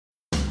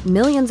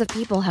Millions of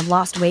people have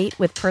lost weight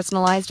with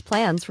personalized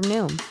plans from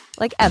Noom.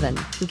 Like Evan,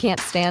 who can't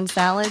stand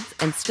salads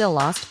and still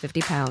lost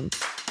 50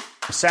 pounds.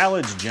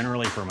 Salads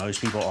generally for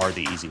most people are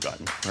the easy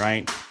button,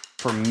 right?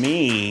 For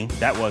me,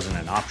 that wasn't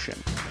an option.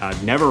 I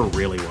never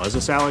really was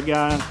a salad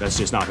guy. That's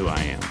just not who I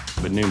am.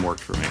 But Noom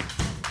worked for me.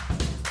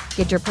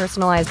 Get your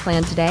personalized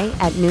plan today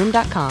at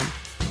Noom.com.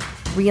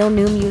 Real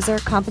Noom user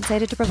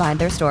compensated to provide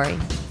their story.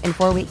 In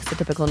 4 weeks, the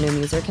typical Noom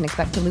user can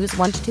expect to lose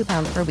 1 to 2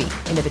 pounds per week.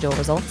 Individual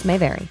results may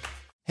vary.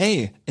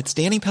 Hey, it's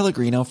Danny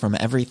Pellegrino from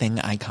Everything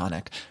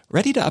Iconic.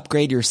 Ready to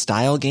upgrade your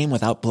style game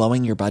without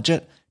blowing your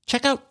budget?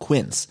 Check out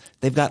Quince.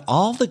 They've got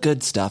all the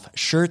good stuff,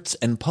 shirts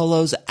and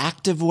polos,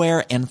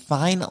 activewear, and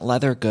fine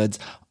leather goods,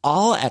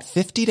 all at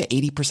 50 to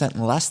 80%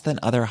 less than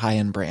other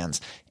high-end brands.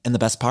 And the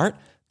best part?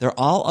 They're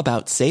all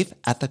about safe,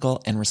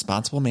 ethical, and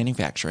responsible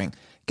manufacturing.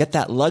 Get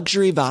that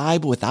luxury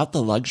vibe without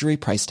the luxury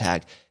price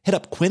tag. Hit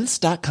up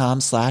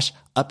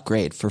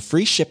quince.com/upgrade for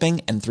free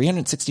shipping and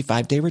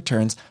 365-day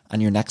returns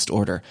on your next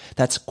order.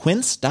 That's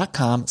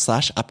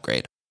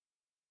quince.com/upgrade.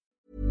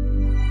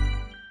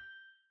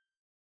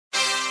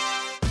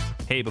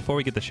 Hey, before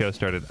we get the show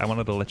started, I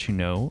wanted to let you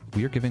know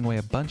we are giving away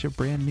a bunch of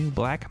brand new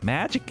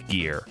Blackmagic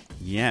gear.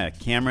 Yeah,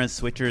 cameras,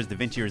 switchers,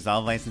 DaVinci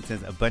Resolve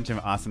licenses, a bunch of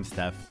awesome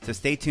stuff. So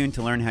stay tuned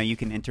to learn how you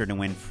can enter to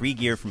win free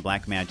gear from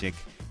Blackmagic,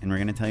 and we're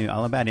going to tell you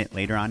all about it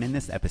later on in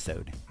this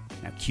episode.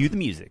 Now cue the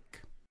music.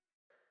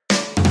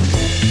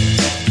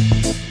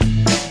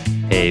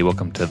 Hey,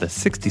 welcome to the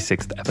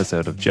 66th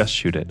episode of Just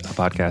Shoot It, a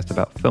podcast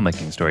about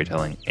filmmaking,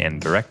 storytelling, and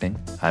directing.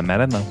 I'm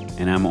Matt Enlow.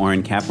 And I'm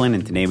Oren Kaplan,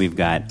 and today we've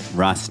got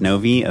Ross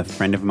Novi, a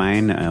friend of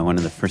mine, one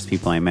of the first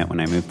people I met when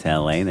I moved to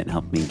LA that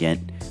helped me get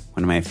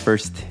one of my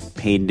first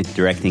paid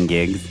directing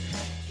gigs.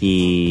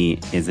 He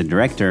is a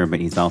director,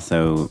 but he's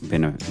also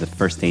been the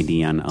first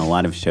AD on a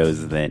lot of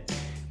shows that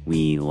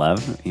we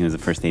love. He was the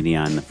first AD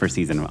on the first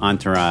season of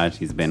Entourage.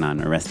 He's been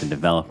on Arrested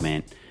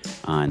Development,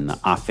 on The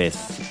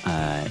Office.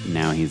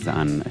 Now he's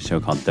on a show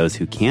called Those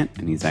Who Can't,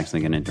 and he's actually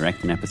going to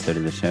direct an episode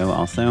of the show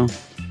also.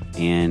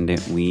 And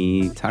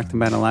we talked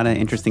about a lot of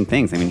interesting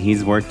things. I mean,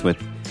 he's worked with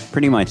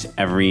pretty much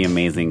every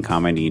amazing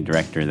comedy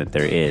director that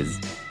there is,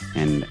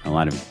 and a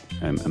lot of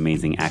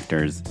amazing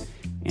actors.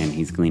 And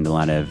he's gleaned a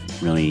lot of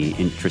really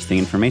interesting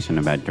information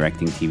about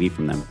directing TV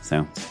from them.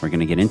 So we're going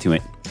to get into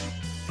it.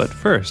 But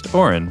first,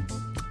 Oren.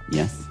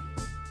 Yes?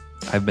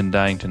 I've been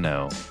dying to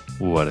know,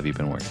 what have you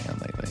been working on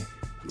lately?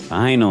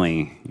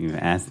 Finally, you've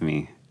asked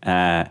me.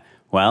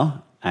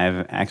 Well,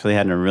 I've actually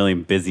had a really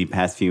busy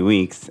past few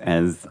weeks,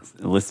 as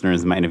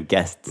listeners might have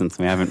guessed, since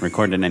we haven't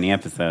recorded any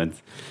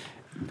episodes.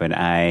 But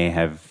I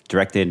have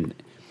directed,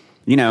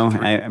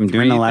 I'm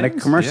doing a lot of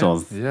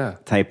commercials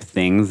type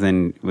things.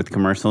 And with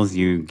commercials,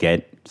 you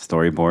get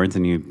storyboards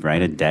and you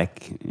write a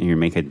deck, you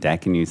make a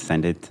deck and you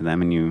send it to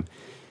them, and you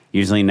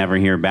usually never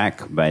hear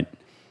back. But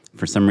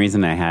for some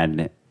reason, I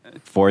had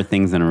 4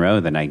 things in a row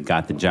that I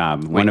got the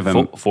job. One of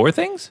them, 4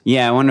 things?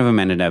 Yeah, one of them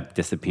ended up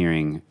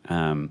disappearing.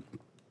 But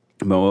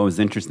what was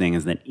interesting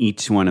is that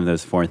each one of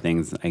those 4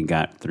 things I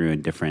got through a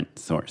different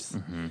source,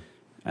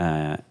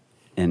 and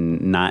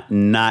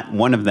not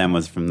one of them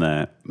was from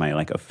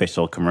my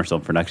official commercial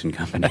production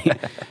company.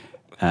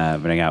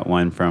 But I got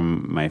one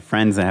from my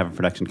friends that have a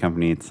production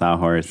company at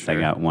Sawhorse. Sure. I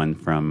got one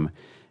from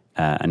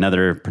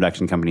another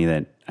production company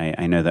that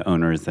I know the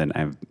owners, that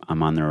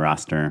I'm on their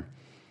roster.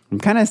 I'm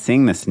kind of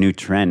seeing this new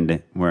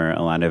trend where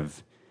a lot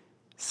of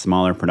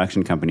smaller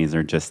production companies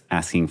are just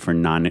asking for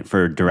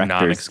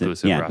directors,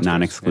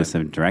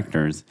 non-exclusive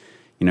directors.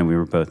 We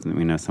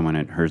know someone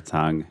at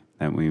Herzog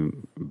that we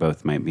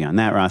both might be on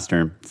that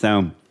roster.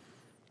 So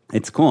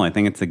it's cool. I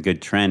think it's a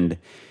good trend,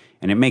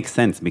 and it makes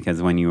sense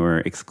because when you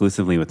were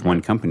exclusively with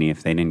one company,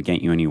 if they didn't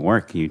get you any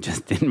work, you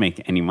just didn't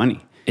make any money.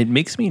 It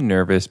makes me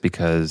nervous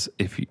because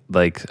if you,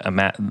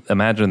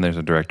 imagine there's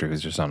a director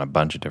who's just on a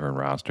bunch of different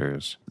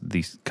rosters.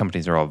 These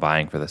companies are all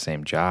vying for the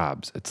same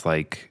jobs. It's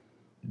like,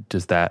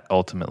 does that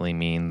ultimately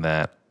mean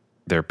that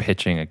they're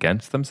pitching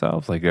against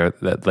themselves? Like they're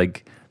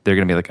going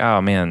to be like, oh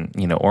man,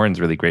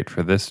 Oren's really great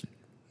for this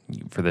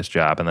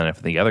job, and then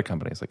if the other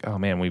company is like, oh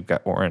man, we've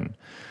got Oren.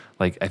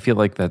 Like, I feel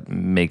like that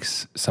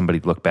makes somebody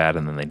look bad,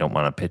 and then they don't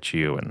want to pitch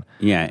you. And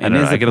yeah,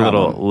 I get a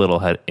little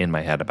head in my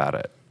head about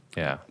it.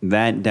 Yeah,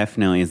 that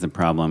definitely is a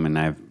problem, and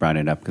I've brought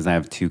it up because I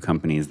have 2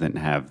 companies that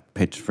have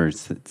pitched for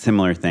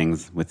similar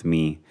things with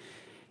me,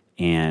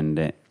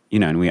 and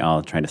and we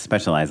all try to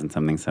specialize in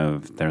something. So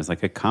if there's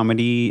like a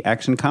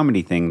action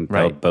comedy thing,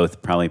 they'll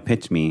both probably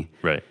pitch me.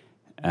 Right.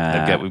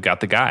 We've got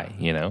the guy,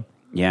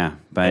 Yeah,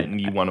 but and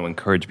you want to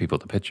encourage people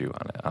to pitch you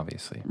on it,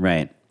 obviously.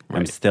 Right.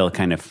 I'm still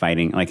kind of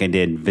fighting. Like I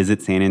did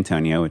Visit San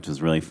Antonio, which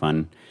was really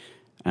fun.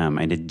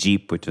 I did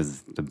Jeep, which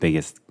was the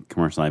biggest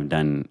commercial I've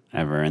done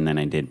ever. And then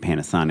I did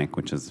Panasonic,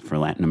 which is for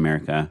Latin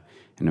America,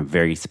 and a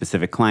very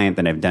specific client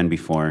that I've done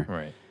before.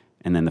 Right.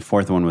 And then the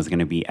 4th one was going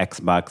to be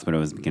Xbox, but it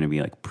was going to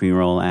be like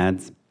pre-roll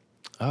ads.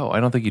 Oh, I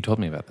don't think you told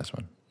me about this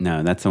one.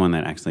 No, that's the one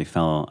that actually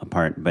fell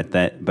apart.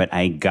 But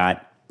I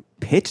got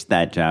pitched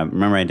that job.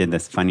 Remember I did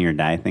this Funny or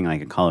Die thing,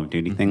 like a Call of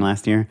Duty thing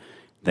last year?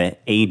 The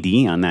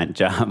AD on that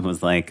job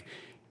was like,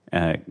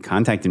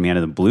 contacted me out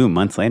of the blue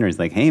months later. He's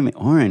like, "Hey,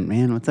 Oren,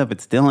 man, what's up?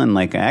 It's Dylan.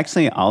 Like, I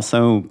actually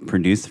also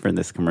produced for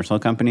this commercial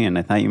company, and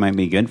I thought you might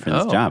be good for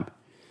this job."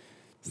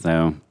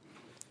 So,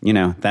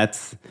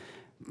 that's,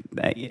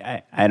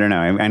 I don't know.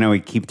 I know we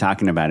keep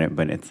talking about it,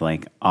 but it's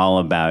like all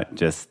about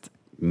just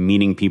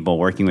meeting people,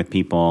 working with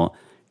people,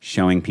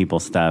 showing people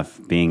stuff,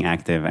 being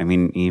active. I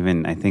mean,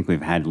 even I think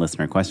we've had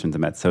listener questions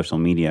about social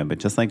media, but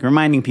just like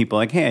reminding people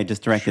like, hey, I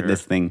just directed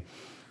this thing,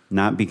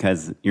 not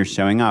because you're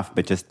showing off,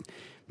 but just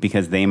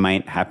because they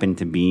might happen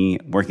to be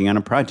working on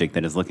a project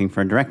that is looking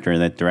for a director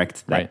that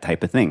directs that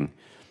type of thing.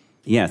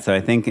 Yeah, so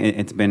I think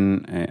it's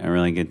been a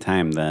really good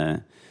time.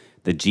 The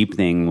Jeep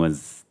thing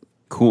was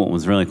cool. It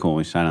was really cool.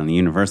 We shot on the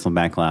Universal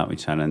backlot. We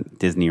shot on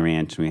Disney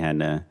Ranch. We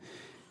had a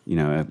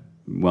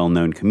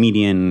well-known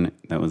comedian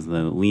that was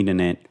the lead in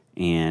it.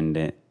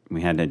 And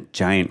we had a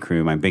giant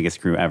crew, my biggest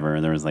crew ever.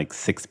 There was like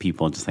 6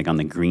 people just like on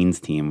the greens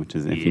team, which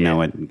is, if you know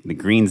what the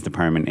greens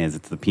department is,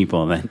 it's the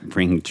people that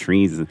bring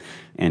trees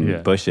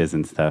and bushes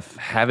and stuff.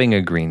 Having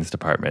a greens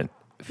department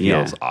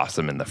feels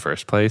awesome in the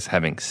first place.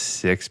 Having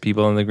 6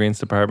 people in the greens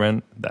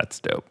department, that's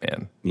dope,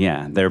 man.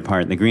 Yeah,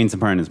 the greens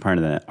department is part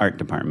of the art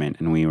department,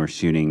 and we were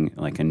shooting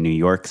like a New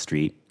York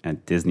street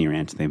at Disney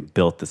Ranch. They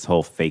built this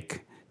whole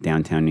fake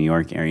downtown New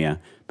York area,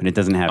 but it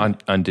doesn't have...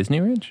 On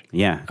Disney Ranch?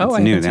 Yeah, it's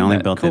new. They only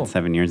built it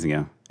 7 years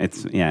ago.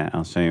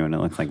 I'll show you what it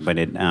looks like, but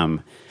it...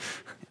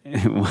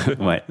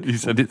 what? You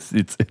said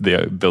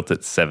they built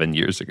it 7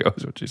 years ago,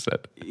 is what you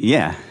said.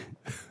 Yeah.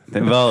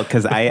 Well,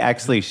 because I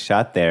actually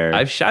shot there...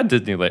 I've shot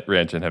Disney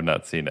Ranch and have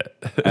not seen it.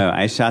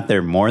 I shot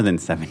there more than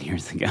 7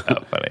 years ago.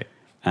 Oh, funny.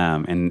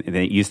 And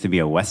it used to be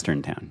a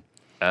Western town.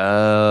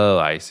 Oh,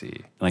 I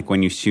see. Like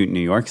when you shoot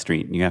New York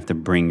Street, you have to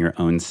bring your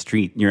own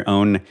street, your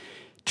own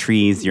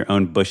trees, your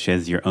own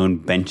bushes, your own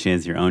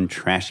benches, your own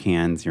trash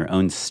cans, your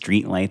own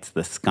street lights,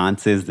 the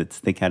sconces that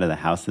stick out of the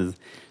houses.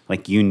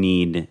 Like you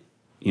need,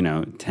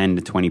 10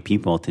 to 20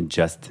 people to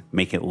just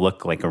make it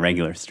look like a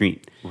regular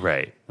street.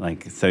 Right.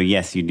 Like, so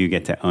yes, you do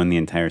get to own the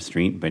entire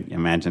street, but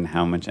imagine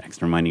how much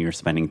extra money you're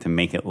spending to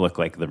make it look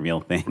like the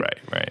real thing.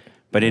 Right.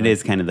 But it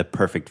is kind of the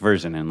perfect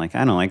version. And like,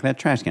 I don't like that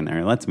trash can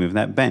there. Let's move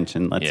that bench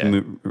and let's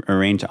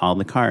arrange all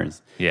the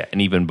cars. Yeah,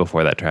 and even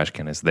before that trash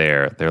can is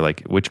there, they're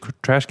like, which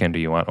trash can do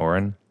you want,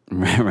 Oren?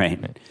 Right.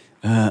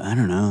 I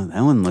don't know.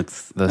 That one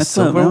looks... The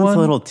silver one? One's a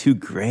little too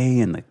gray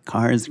and the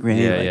car's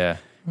gray.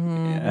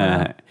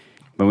 Yeah.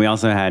 But we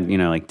also had,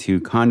 like 2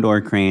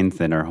 Condor cranes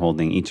that are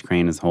holding... Each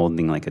crane is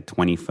holding like a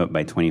 20-foot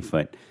by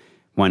 20-foot.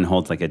 One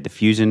holds like a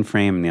diffusion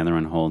frame and the other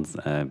one holds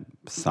a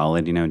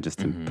solid, just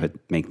to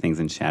make things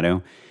in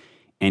shadow.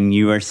 And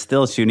you are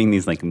still shooting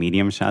these like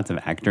medium shots of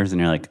actors,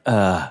 and you're like,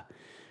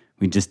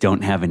 we just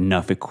don't have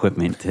enough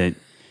equipment to,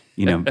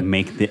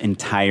 make the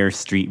entire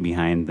street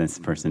behind this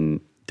person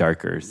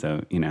darker.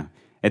 So,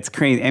 it's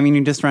crazy. I mean,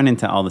 you just run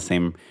into all the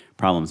same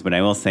problems. But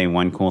I will say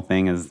one cool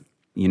thing is,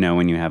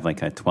 when you have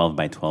like a 12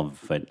 by 12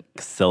 foot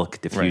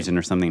silk diffusion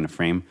or something in a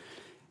frame.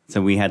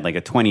 So we had like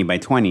a 20 by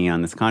 20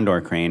 on this Condor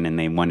crane, and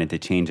they wanted to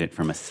change it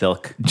from a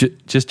silk.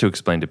 Just to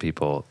explain to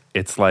people,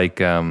 it's like,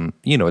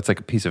 it's like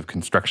a piece of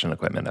construction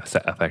equipment,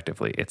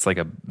 effectively. It's like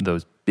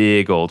those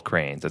big old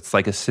cranes. It's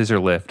like a scissor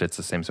lift. It's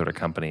the same sort of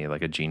company,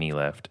 like a Genie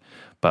lift.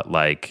 But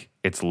like,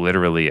 it's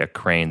literally a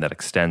crane that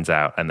extends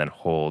out and then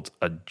holds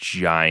a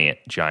giant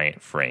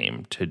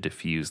frame to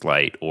diffuse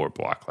light or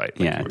block light.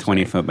 Like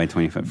 20 foot by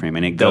 20 foot frame.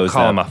 And it They'll goes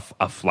call up. them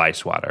a fly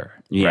swatter.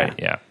 Yeah. Right,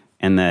 yeah.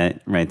 And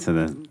so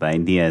the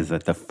idea is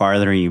that the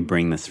farther you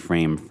bring this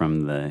frame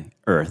from the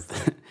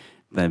earth,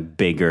 the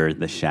bigger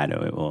the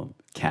shadow it will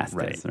cast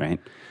us, right?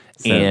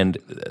 So, and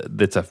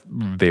that's a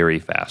very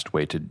fast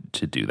way to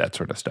do that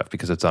sort of stuff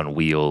because it's on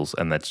wheels,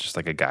 and that's just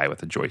like a guy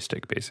with a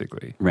joystick,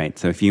 basically. Right.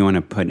 So if you want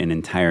to put an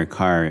entire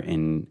car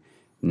in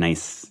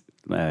nice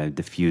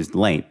diffused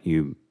light,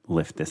 you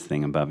lift this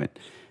thing above it.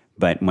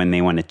 But when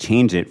they want to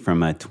change it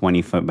from a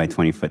 20 foot by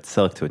 20 foot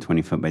silk to a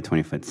 20 foot by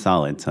 20 foot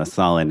solid, so a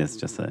solid is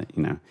just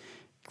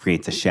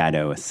creates a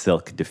shadow, a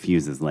silk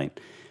diffuses light.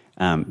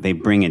 They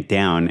bring it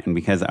down, and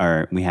because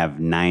we have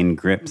 9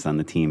 grips on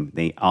the team,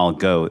 they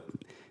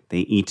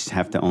each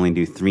have to only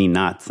do 3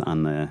 knots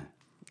on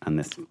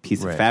this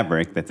piece of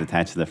fabric that's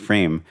attached to the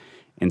frame.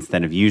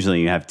 Instead of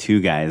usually you have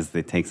 2 guys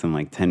that takes them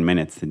like 10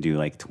 minutes to do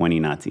like 20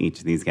 knots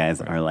each. These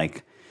guys are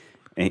like,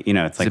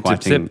 it's like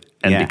watching.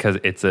 And because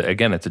it's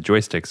a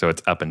joystick, so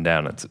it's up and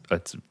down.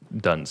 It's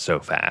done so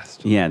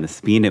fast. Yeah, the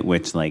speed at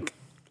which like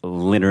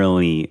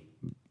literally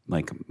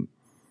like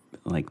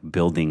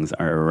buildings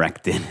are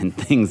erected and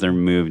things are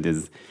moved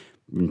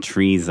and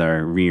trees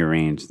are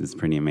rearranged is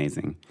pretty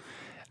amazing.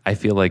 I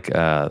feel like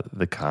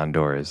the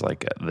Condor is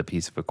like the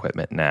piece of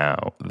equipment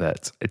now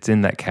it's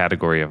in that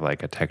category of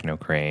like a techno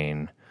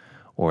crane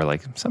or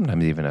like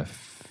sometimes even a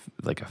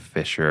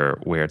Fisher,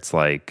 where it's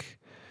like,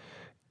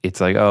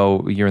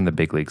 oh, you're in the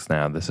big leagues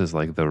now. This is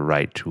like the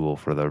right tool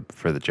for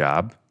the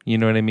job. You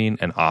know what I mean?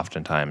 And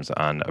oftentimes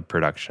on a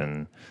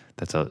production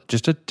that's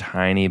just a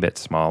tiny bit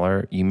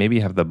smaller, you maybe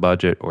have the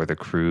budget or the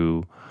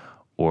crew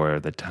or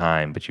the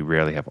time, but you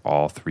rarely have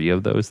all 3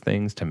 of those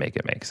things to make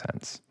it make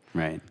sense.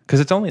 Right. Because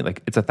it's only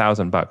like, it's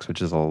 $1,000,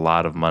 which is a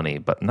lot of money,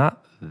 but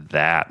not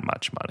that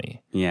much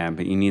money. Yeah,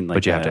 but you need like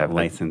But you have to a have,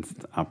 like-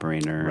 licensed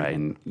operator, Right.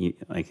 and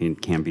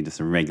it can't be just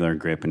a regular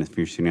grip. And if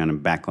you're shooting on a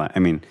backlight, I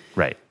mean,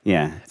 Right.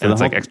 yeah. So And it's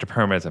the like whole- extra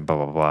permits and blah,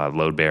 blah, blah,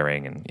 load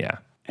bearing and yeah.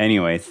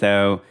 Anyway,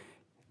 so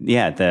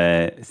yeah,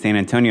 the San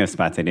Antonio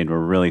spots I did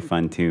were really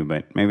fun too.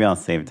 But maybe I'll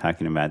save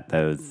talking about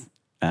those.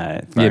 For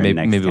our Maybe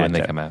next when they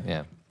catch-up. come out,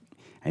 yeah.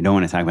 I don't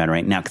want to talk about it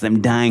right now because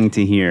I'm dying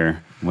to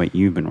hear what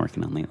you've been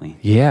working on lately.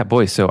 Yeah,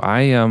 boy. So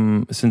I,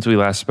 since we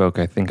last spoke,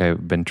 I think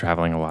I've been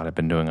traveling a lot. I've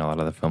been doing a lot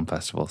of the film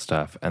festival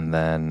stuff. And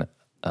then,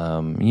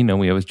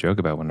 we always joke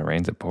about when it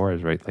rains, it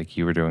pours, right? Like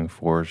you were doing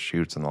 4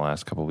 shoots in the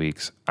last couple of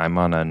weeks. I'm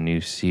on a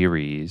new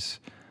series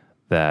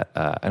that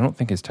I don't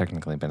think has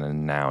technically been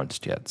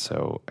announced yet.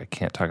 So I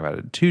can't talk about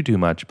it too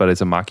much, but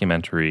it's a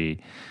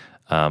mockumentary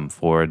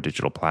for a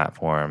digital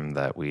platform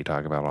that we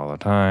talk about all the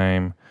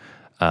time.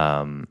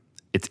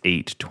 It's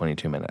 8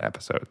 22-minute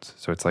episodes,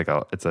 so it's like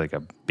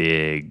a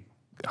big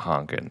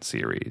honkin'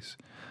 series.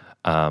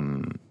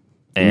 And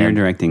you're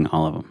directing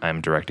all of them.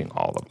 I'm directing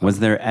all of them. Was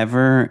there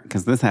ever,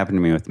 because this happened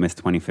to me with Miss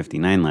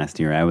 2059 last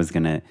year, I was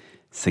going to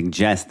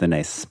suggest that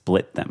I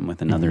split them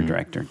with another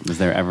director. Was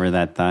there ever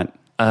that thought?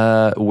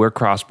 We're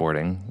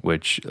crossboarding,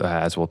 which,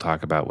 as we'll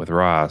talk about with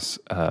Ross,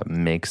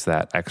 makes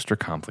that extra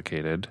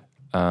complicated.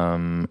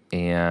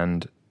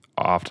 And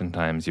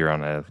oftentimes you're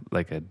on a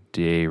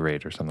day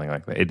rate or something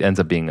like that. It ends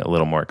up being a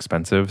little more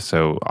expensive,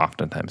 so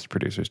oftentimes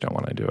producers don't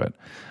want to do it.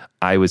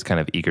 I was kind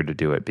of eager to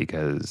do it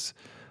because,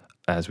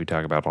 as we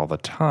talk about all the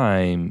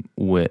time,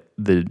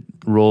 the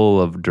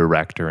role of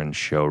director and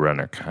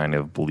showrunner kind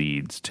of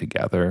bleeds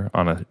together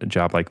on a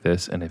job like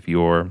this. And if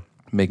you're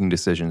making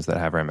decisions that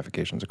have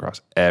ramifications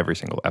across every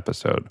single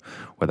episode,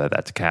 whether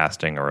that's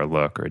casting or a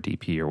look or a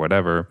DP or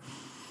whatever,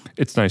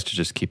 it's nice to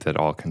just keep that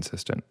all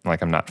consistent.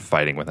 Like, I'm not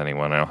fighting with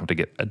anyone. I don't have to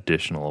get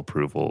additional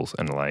approvals.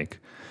 And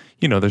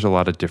there's a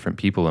lot of different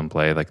people in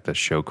play. Like the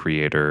show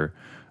creator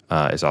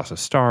is also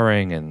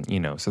starring, and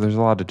so there's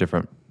a lot of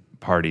different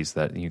parties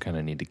that you kind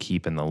of need to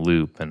keep in the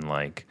loop, and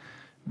like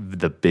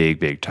the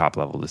big top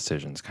level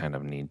decisions kind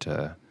of need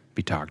to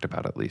be talked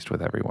about at least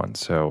with everyone.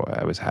 So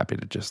I was happy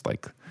to just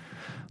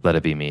let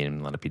it be me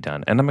and let it be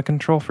done. And I'm a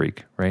control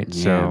freak, right?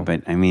 Yeah,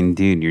 but I mean,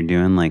 dude, you're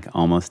doing like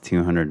almost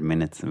 200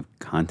 minutes of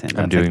content.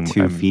 That's like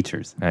 2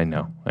 features. I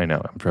know. I'm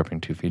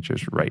prepping 2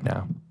 features right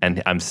now,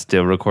 and I'm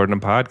still recording a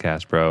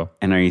podcast, bro.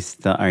 And are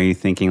you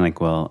thinking like,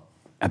 well,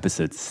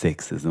 episode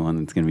 6 is the one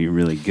that's going to be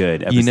really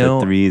good.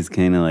 Episode 3 is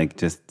kind of like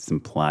just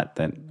some plot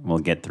that we'll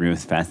get through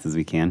as fast as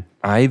we can.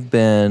 I've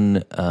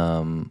been,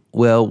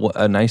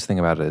 a nice thing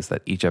about it is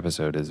that each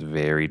episode is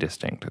very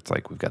distinct. It's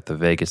like we've got the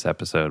Vegas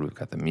episode, we've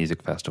got the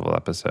music festival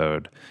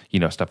episode,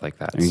 stuff like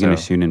that. Are you going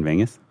to shoot in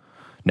Vegas?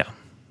 No.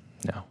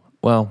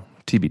 Well,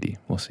 TBD.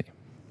 We'll see.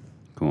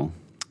 Cool.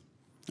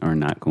 Or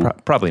not cool?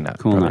 Probably not.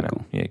 Cool, probably not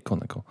cool. Yeah, cool,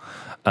 not cool.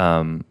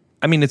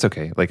 I mean, it's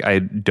okay. Like, I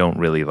don't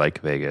really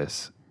like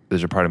Vegas.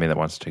 There's a part of me that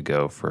wants to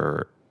go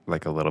for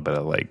like a little bit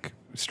of like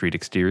street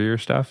exterior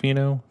stuff,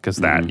 because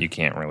that you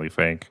can't really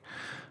fake.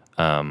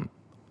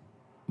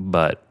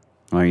 But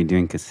are you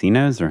doing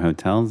casinos or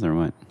hotels or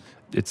what?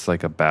 It's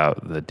like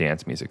about the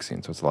dance music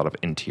scene, so it's a lot of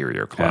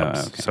interior clubs.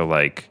 Oh, okay. So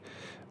like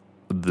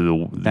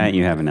that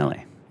you have in LA.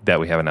 That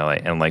we have in LA.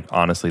 And like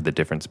honestly, the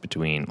difference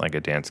between like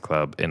a dance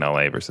club in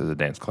LA versus a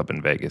dance club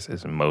in Vegas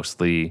is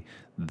mostly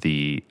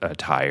the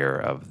attire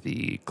of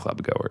the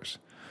club goers.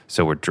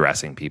 So we're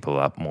dressing people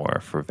up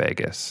more for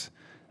Vegas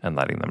and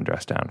letting them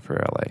dress down for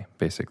LA,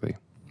 basically.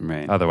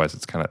 Right. Otherwise,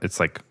 it's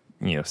like,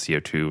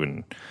 CO2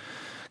 and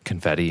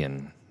confetti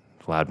and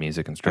loud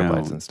music and strobe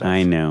lights and stuff.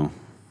 I know.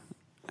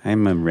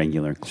 I'm a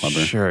regular clubber.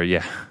 Sure,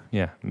 yeah.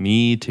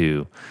 Me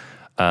too.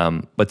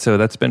 But so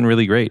that's been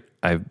really great.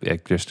 I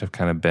just have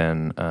kind of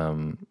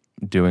been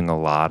doing a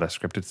lot of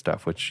scripted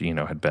stuff, which,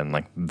 had been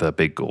like the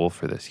big goal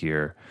for this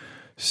year.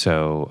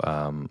 So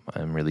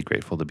I'm really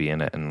grateful to be in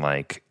it. And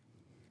like,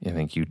 I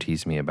think you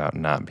teased me about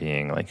not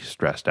being like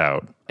stressed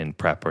out in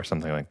prep or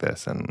something like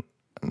this. And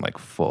I'm like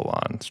full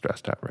on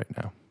stressed out right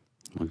now.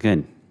 Well,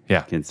 good.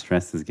 Yeah. Good.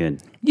 Stress is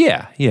good.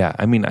 Yeah.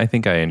 I mean, I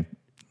think I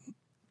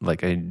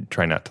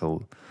try not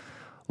to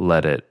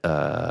let it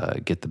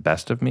get the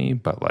best of me,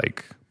 but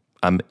like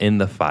I'm in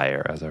the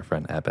fire, as our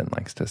friend Eben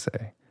likes to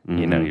say.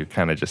 Mm-hmm. You're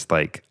kind of just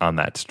like on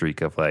that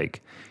streak of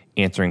like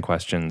answering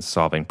questions,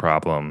 solving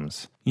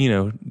problems.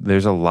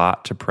 There's a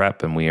lot to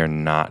prep, and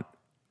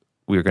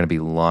we're going to be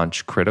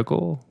launch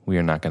critical. We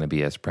are not going to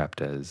be as prepped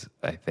as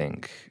I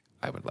think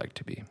I would like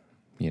to be.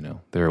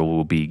 There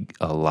will be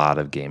a lot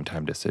of game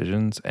time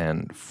decisions,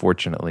 and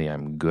fortunately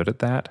I'm good at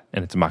that.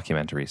 And it's a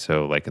mockumentary,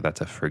 so like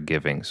that's a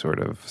forgiving sort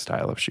of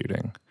style of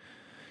shooting.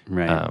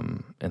 Right.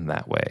 In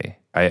that way.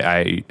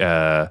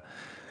 I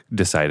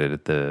decided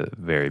at the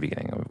very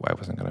beginning I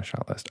wasn't going to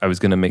shot list. I was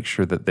going to make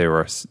sure that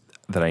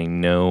that I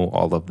know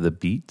all of the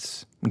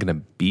beats. I'm going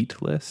to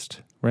beat list,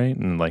 right?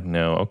 And like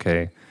know,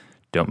 okay,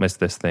 don't miss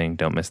this thing,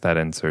 don't miss that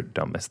insert,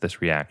 don't miss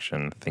this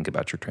reaction, think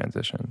about your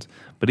transitions.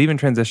 But even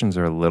transitions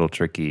are a little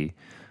tricky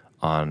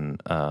on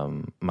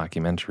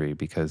mockumentary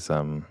because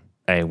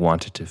I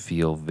want it to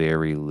feel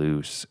very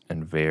loose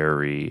and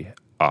very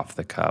off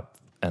the cuff,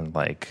 and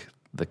like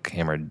the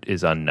camera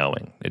is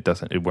unknowing.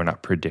 We're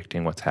not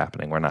predicting what's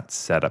happening. We're not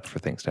set up for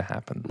things to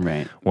happen.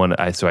 Right.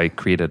 So I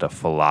created a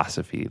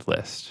philosophy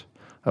list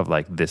of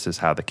like, this is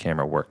how the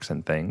camera works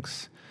and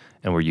things,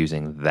 and we're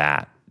using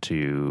that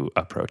to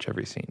approach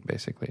every scene,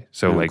 basically.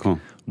 So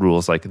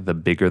rules like the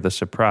bigger the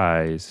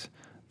surprise,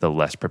 the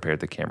less prepared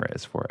the camera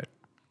is for it.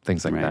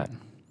 Things like that.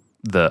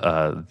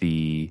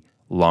 The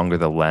longer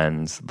the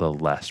lens, the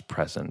less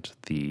present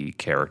the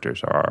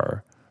characters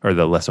are, or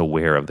the less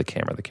aware of the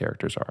camera the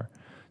characters are.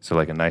 So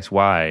like a nice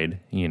wide,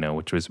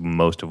 which was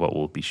most of what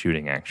we'll be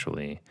shooting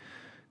actually,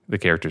 the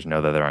characters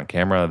know that they're on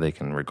camera, they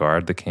can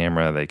regard the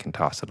camera, they can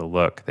toss it a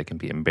look, they can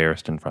be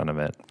embarrassed in front of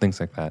it, things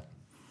like that.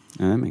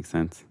 Oh, that makes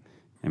sense.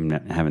 I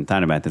haven't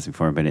thought about this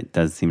before, but it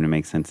does seem to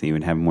make sense that you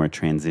would have more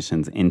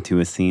transitions into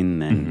a scene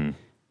than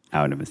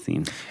out of a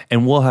scene.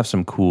 And we'll have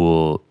some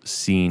cool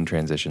scene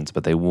transitions,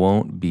 but they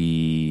won't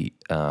be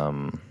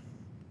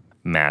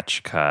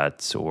match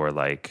cuts, or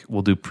like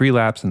we'll do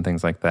pre-laps and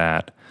things like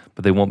that,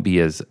 but they won't be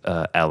as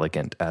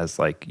elegant as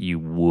like you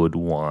would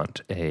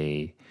want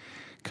a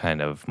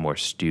kind of more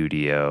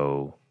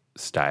studio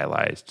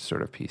stylized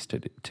sort of piece to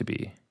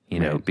be,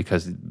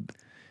 because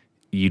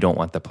you don't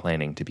want the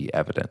planning to be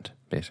evident,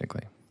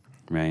 basically.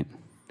 Right.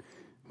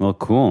 Well,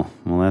 cool.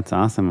 Well, that's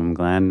awesome. I'm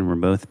glad we're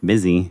both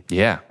busy.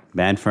 Yeah.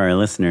 Bad for our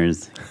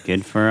listeners,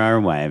 good for our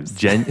wives.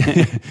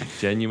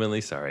 Genuinely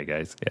sorry,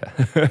 guys.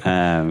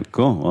 Yeah.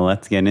 Cool. Well,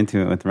 let's get into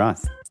it with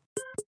Ross.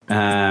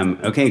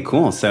 Okay,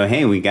 cool. So,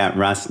 hey, we got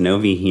Ross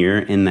Novi here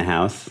in the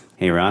house.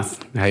 Hey, Ross.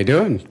 How you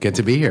doing? Good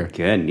to be here.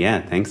 Good.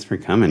 Yeah. Thanks for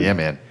coming. Yeah,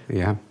 man.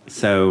 Yeah.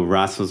 So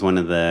Ross was one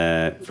of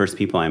the first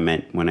people I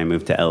met when I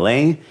moved to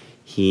LA.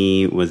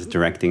 He was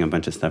directing a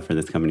bunch of stuff for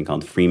this company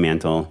called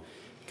Fremantle.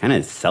 Kind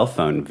of cell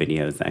phone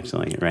videos,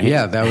 actually, right?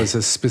 Yeah, that was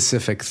a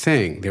specific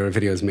thing. There were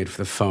videos made for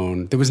the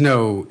phone. There was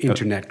no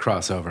internet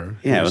crossover.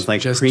 Yeah, it was like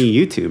just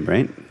pre-YouTube,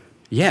 right?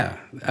 Yeah.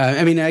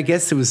 I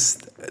guess it was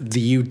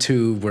the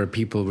YouTube where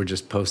people were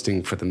just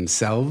posting for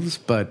themselves,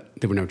 but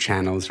there were no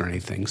channels or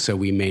anything. So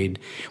we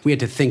had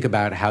to think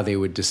about how they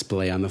would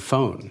display on the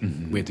phone.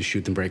 Mm-hmm. We had to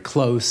shoot them very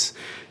close.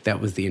 That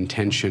was the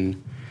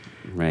intention.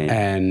 Right.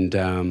 And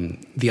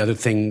the other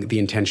thing, the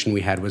intention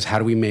we had was how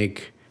do we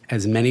make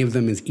as many of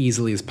them as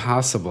easily as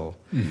possible,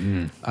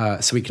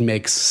 so we can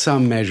make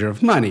some measure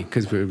of money,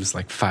 because it was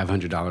like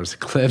 $500 a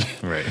clip.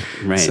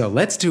 Right. So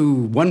let's do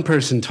one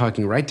person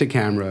talking right to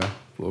camera.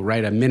 We'll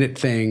write a minute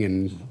thing,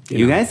 and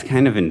you guys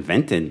kind of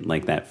invented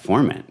like that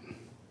format.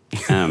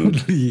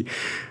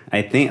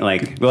 I think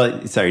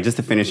just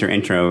to finish your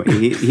intro,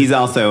 he's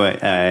also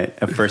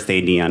a first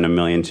AD on a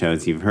million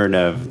shows you've heard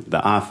of: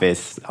 The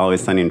Office,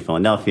 Always Sunny in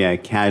Philadelphia,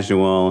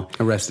 Casual,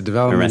 Arrested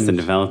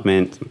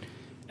Development.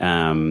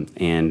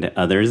 And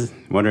others.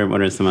 What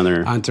are some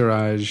other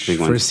Entourage big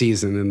ones? First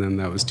season, and then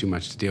that was too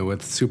much to deal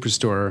with.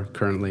 Superstore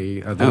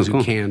currently. Those cool.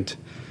 Who can't.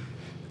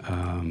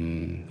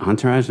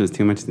 Entourage was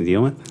too much to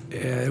deal with.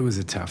 Yeah, it was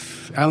a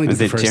tough. I only was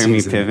did it the first Jeremy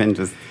season. Piven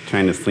just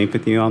trying to sleep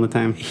with you all the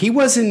time? He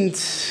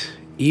wasn't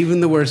even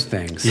the worst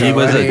thing. So, he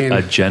was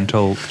a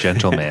gentle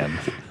man.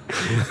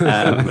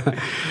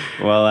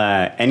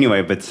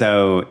 Anyway, but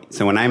so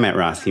when I met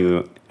Ross,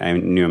 I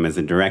knew him as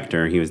a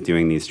director. He was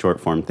doing these short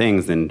form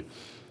things, and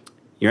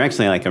you're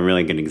actually like a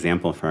really good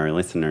example for our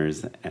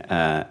listeners,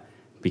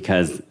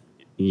 because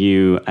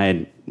I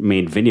had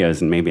made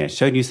videos, and maybe I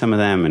showed you some of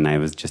them, and I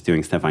was just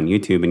doing stuff on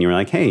YouTube, and you were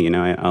like, hey,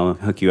 I'll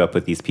hook you up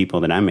with these people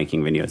that I'm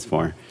making videos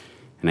for.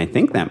 And I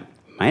think that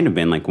might have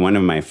been like one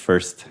of my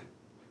first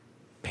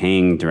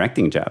paying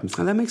directing jobs.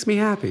 Oh, that makes me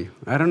happy.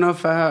 I don't know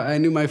if I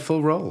knew my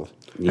full role.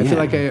 Yeah. I feel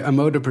like I'm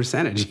owed a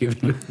percentage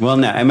even. Well,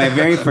 no, my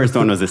very first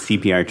one was a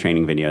CPR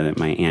training video that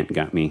my aunt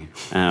got me.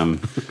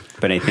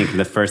 But I think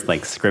the first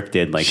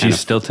scripted she's kind of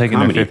still taking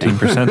her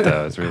 15%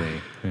 though. It's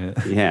really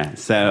yeah.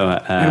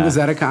 So and was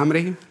that a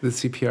comedy? The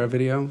CPR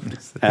video?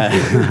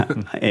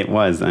 It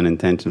was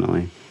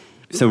unintentionally.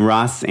 So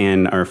Ross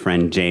and our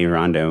friend Jay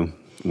Rondo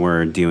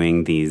were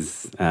doing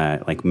these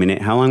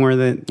minute. How long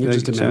were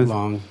Just a minute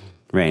long.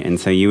 Right, and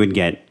so you would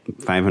get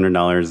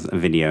 $500 a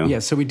video. Yeah,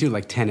 so we do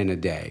 10 in a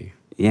day.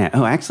 Yeah.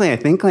 Oh, actually, I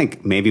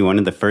think maybe one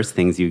of the first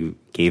things you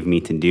gave me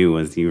to do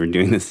was you were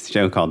doing this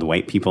show called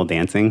White People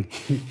Dancing.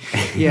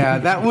 Yeah,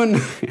 that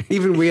one,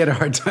 even we had a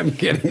hard time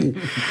getting.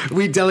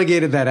 We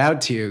delegated that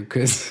out to you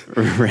because.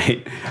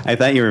 Right. I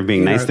thought you were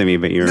being nice to me,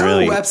 but you were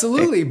really. No,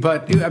 absolutely.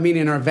 But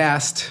in our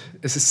vast,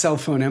 it's a cell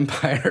phone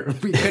empire.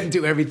 We couldn't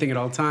do everything at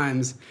all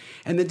times.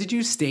 And then did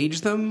you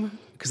stage them?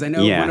 Because I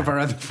know one of our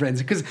other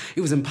friends, because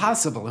it was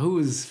impossible. Who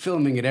was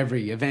filming at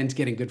every event,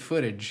 getting good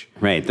footage?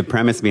 Right. The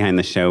premise behind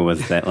the show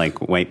was that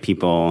white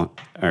people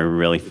are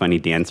really funny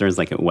dancers,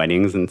 at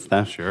weddings and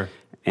stuff. Sure.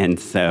 And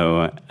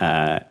so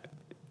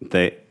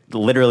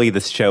literally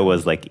this show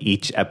was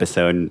each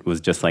episode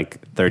was just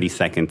 30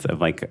 seconds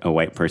of a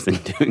white person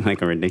doing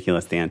a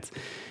ridiculous dance.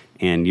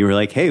 And you were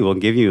like, hey, we'll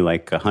give you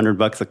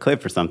 $100 a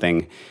clip or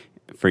something.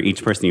 for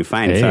each person you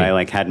find. So Hey. I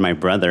like had my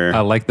brother. I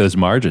like those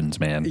margins,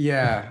 man.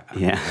 Yeah.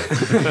 Yeah.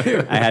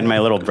 I had my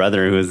little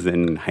brother who was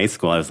in high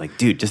school. I was like,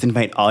 dude, just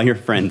invite all your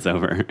friends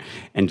over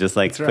and just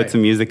like put right.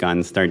 some music on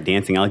and start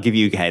dancing. I'll give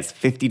you guys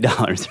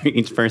 $50 for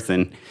each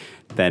person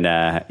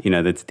that,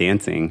 that's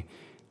dancing.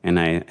 And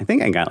I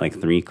think I got like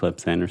 3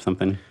 clips in or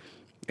something.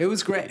 It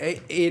was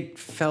great. It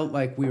felt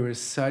like we were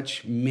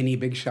such mini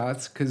Big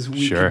Shots because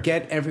we Sure. could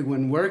get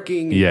everyone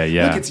working. Yeah,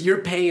 yeah. Look, you're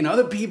paying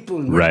other people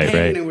and we're Right,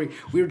 paying, right. and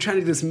we were trying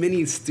to do this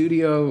mini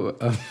studio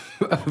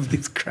of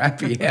these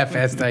crappy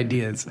half-assed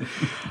ideas.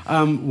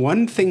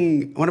 One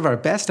of our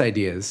best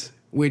ideas,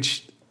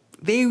 which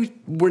they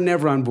were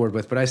never on board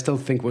with, but I still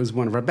think was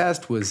one of our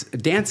best, was a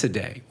Dance a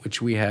Day,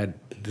 which we had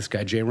this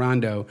guy, Jay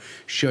Rondo,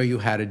 show you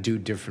how to do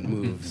different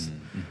moves,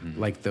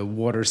 like the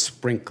water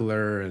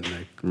sprinkler and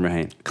the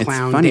Right.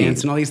 clown It's funny.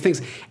 dance and all these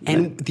things.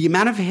 And the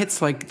amount of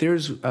hits, like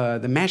there's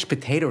the mashed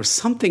potato or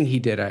something he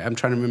did, I'm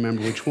trying to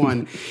remember which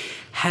one,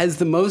 has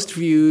the most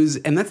views.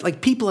 And that's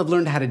like people have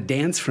learned how to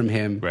dance from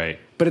him. Right.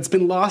 But it's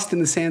been lost in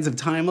the sands of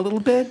time a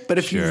little bit. But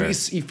if Sure.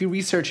 if you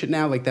research it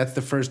now, like that's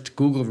the first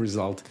Google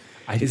result.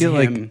 I is feel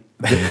him.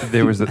 like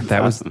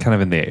that was kind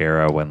of in the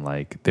era when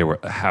like there were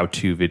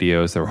how-to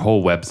videos, there were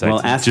whole websites.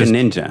 Well, Ask a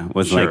Ninja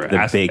was like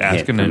the big Ask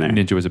hit a from there.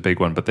 Ninja was a big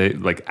one, but they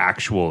like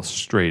actual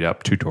straight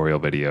up tutorial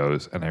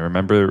videos. And I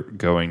remember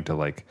going to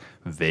like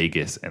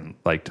Vegas and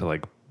like to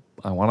like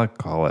I want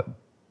to call it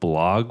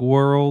Blog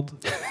World,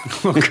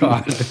 Oh,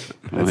 God.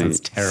 That sounds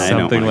terrible. I don't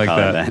something wanna like call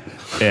it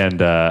that.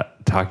 And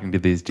talking to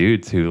these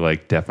dudes who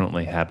like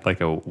definitely had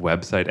like a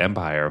website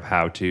empire of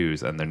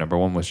how-tos, and their number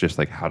one was just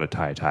like how to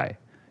tie a tie.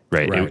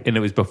 Right. Right. And it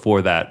was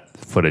before that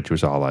footage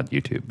was all on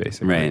YouTube,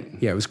 basically. Right.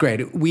 Yeah, it was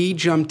great. We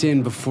jumped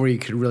in before you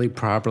could really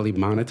properly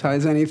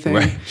monetize anything.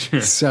 Right, sure,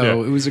 So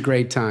yeah. it was a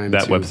great time.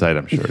 That to- website,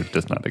 I'm sure,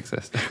 does not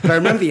exist. But I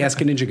remember the Ask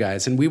a Ninja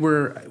guys, and we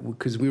were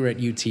at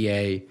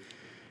UTA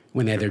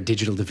when they had their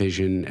digital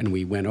division, and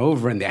we went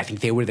over, and I think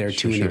they were there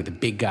too, and they were the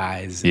big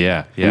guys.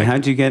 Yeah. And Yeah.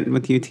 how'd you get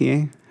with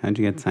UTA? How'd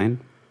you get signed?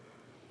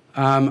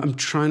 I'm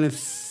trying to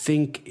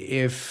think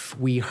if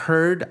we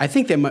heard. I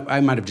think I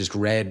might have just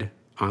read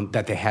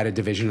that they had a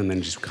division, and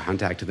then just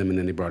contacted them, and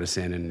then they brought us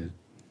in, and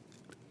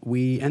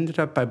we ended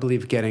up, I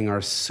believe, getting our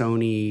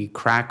Sony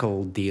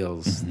Crackle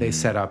deals. Mm-hmm. They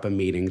set up a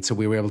meeting, so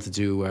we were able to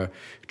do a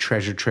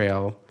Treasure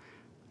Trail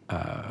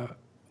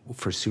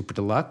for Super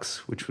Deluxe,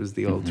 which was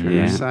the old Turner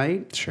Yeah.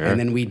 site. Sure. And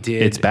then we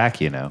did. It's back,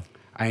 you know.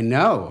 I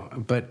know,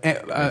 but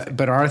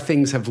our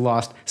things have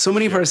lost so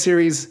many of our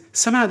series.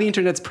 Somehow the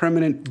internet's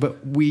permanent,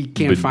 but we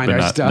can't find our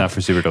not, stuff. Not for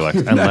Super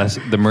Deluxe. Unless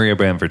the Maria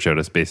Bamford show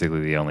is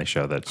basically the only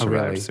show that Oh,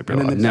 survives really? Super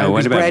And then Deluxe. No, it what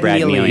was about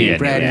Brad Neely? Yeah,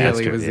 Brad yeah, that's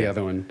Neely true, was the yeah.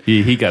 other one.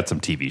 He got some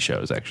TV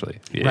shows, actually.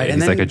 Yeah, Right,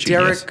 and he's then like a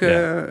genius.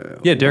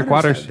 Derek, yeah, Derek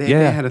Waters. They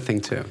yeah. had a thing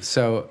too.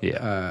 So,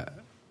 Yeah.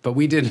 but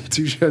we did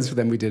 2 shows for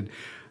them. We did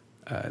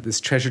this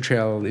Treasure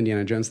Trail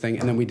Indiana Jones thing,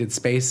 and then we did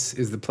Space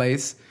is the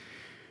Place,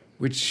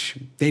 which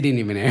they didn't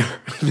even air.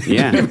 They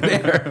Yeah. didn't even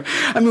air.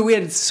 I mean, we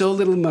had so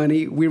little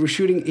money. We were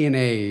shooting in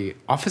a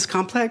office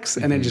complex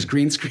and then just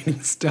green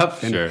screening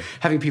stuff and Sure.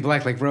 having people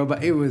act like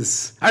robots. It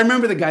was. I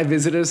remember the guy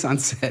visited us on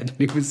set. And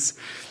he was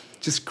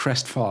just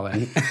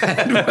crestfallen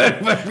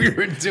at what we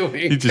were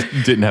doing. He just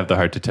didn't have the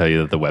heart to tell you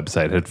that the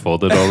website had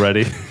folded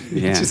already.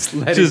 Yeah. Just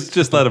let it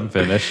just let him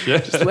finish. he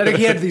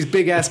had these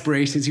big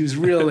aspirations. He was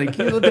real, like,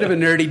 he was a little bit of a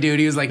nerdy dude.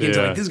 He was like, into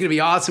Yeah. like, this is going to be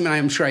awesome. And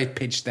I'm sure I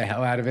pitched the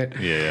hell out of it.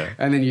 Yeah.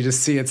 And then you just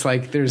see it's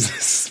like, there's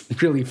this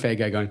really fake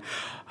guy going,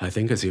 I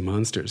think I see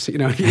monsters. You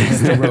know,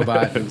 he's the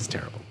robot. It was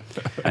terrible.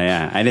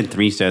 Yeah, I did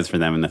 3 shows for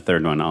them, and the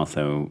third one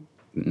also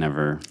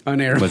never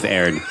Unaired. was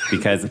aired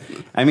because,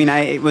 I mean,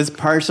 it was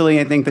partially,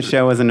 I think the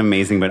show wasn't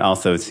amazing, but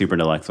also Super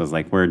Deluxe was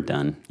like, we're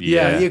done.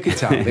 Yeah, you could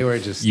tell. They were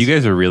just. You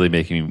guys are really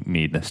making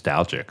me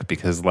nostalgic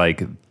because,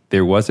 like,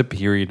 there was a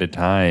period of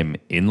time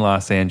in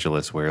Los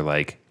Angeles where,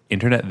 like,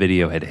 internet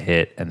video had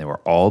hit and there were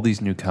all these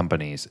new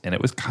companies and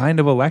it was kind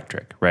of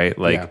electric, right?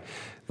 Like, Yeah.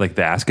 like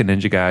the Ask a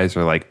Ninja guys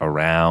are, like,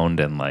 around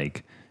and,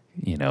 like,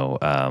 you know,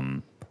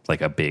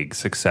 like a big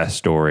success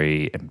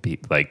story and,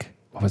 like,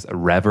 what was it?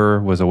 Rever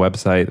was a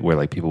website where,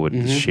 like, people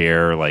would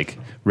share, like,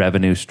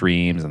 revenue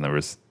streams, and there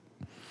was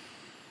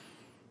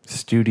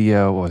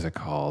Studio, what was it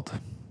called?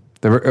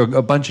 There were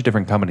a bunch of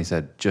different companies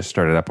that just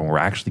started up and were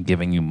actually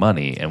giving you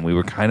money. And we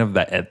were kind of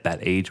at that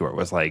age where it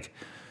was like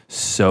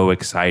so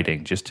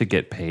exciting just to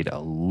get paid a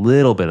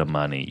little bit of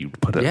money. You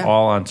put it Yeah.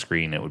 all on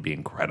screen, it would be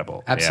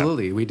incredible. Yeah.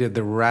 Absolutely. We did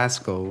The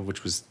Rascal,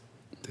 which was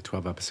the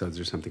 12 episodes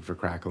or something for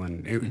Crackle.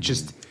 And it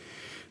just,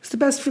 it's the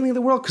best feeling in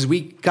the world because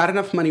we got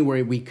enough money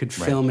where we could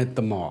film at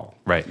the mall.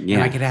 Right. Yeah.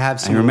 And I could have I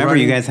someone remember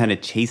you running- guys had a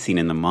chase scene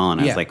in the mall, and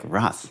I Yeah. was like,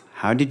 Ross,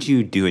 how did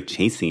you do a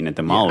chase scene at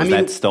the mall? Yeah, I Was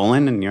mean- that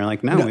stolen? And you're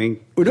like, no,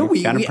 we got a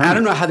I permit.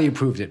 don't know how they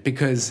approved it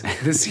because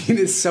the scene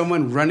is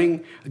someone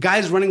running,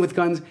 guys running with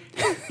guns,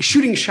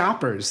 shooting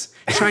shoppers,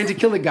 trying to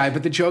kill a guy.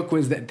 But the joke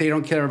was that they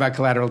don't care about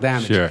collateral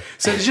damage. Sure.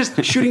 So it's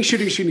just shooting.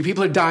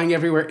 People are dying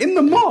everywhere in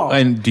the mall.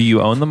 And do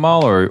you own the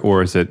mall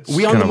or is it?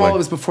 We owned kind the of mall. like- It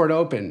was before it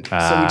opened. So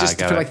Ah, we just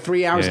got for it. like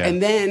 3 hours, Yeah, yeah.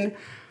 and then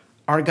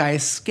our guy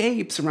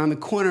escapes around the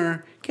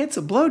corner, gets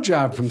a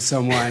blowjob from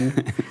someone,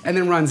 and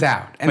then runs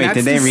out. And Wait, that's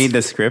did they the- read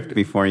the script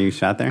before you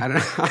shot there? I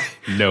don't know.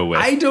 No way.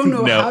 I don't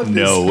know how this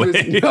no was.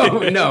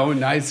 way. No,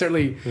 I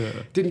certainly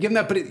didn't give them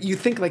that. But you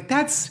think, like,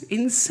 that's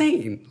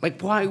insane.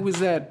 Like, why was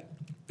that?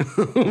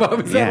 Why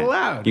was that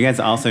allowed? You guys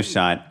also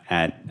shot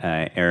at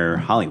Air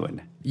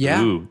Hollywood.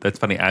 Yeah. Ooh, that's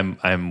funny.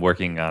 I'm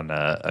working on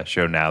a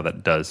show now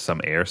that does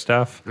some Air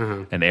stuff,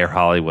 and Air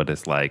Hollywood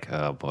is like,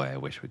 oh boy, I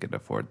wish we could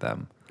afford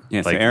them.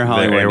 Yeah, so like Air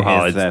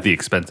Hollywood is the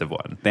expensive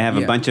one. They have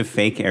Yeah. a bunch of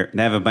they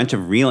have a bunch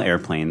of real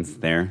airplanes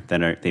there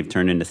that they've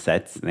turned into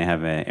sets. They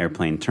have an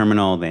airplane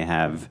terminal. They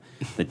have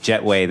the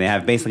jetway. They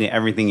have basically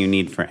everything you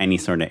need for any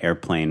sort of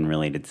airplane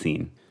related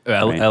scene.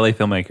 Right? LA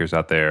filmmakers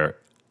out there,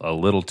 a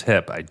little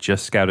tip. I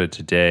just scouted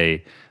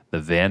today the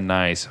Van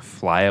Nuys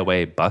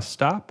Flyaway bus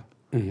stop,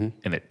 and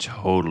it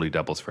totally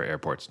doubles for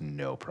airports,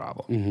 no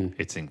problem.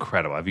 It's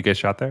incredible. Have you guys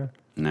shot there?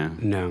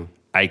 No.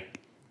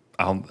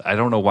 I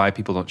don't know why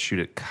people don't shoot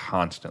it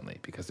constantly,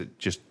 because it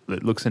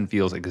looks and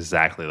feels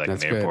exactly like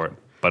That's an good. airport,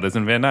 but it's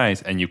in Van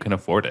Nuys and you can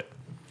afford it.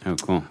 Oh,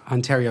 cool.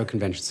 Ontario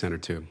Convention Center,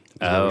 too.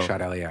 We shot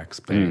LAX,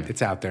 but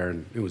it's out there,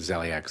 and it was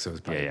LAX, so it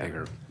was probably Yeah.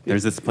 bigger.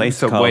 There's this place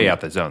So called way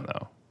out the zone,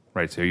 though,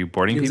 right? So are you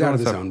boarding It was people? out of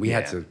and the stuff? zone. We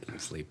had Yeah. to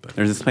sleep. But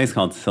There's this place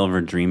called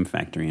Silver Dream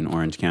Factory in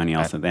Orange County.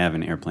 Also, they have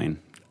an airplane,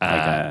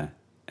 like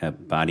a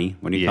body.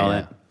 What do you call Yeah.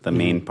 it? The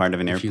main part of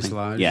an airplane.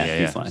 fuselage? Yeah, Yeah,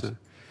 yeah. fuselage.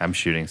 I'm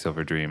shooting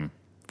Silver Dream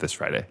this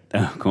Friday.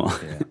 Oh, cool.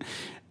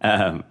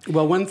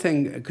 well, one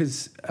thing,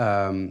 because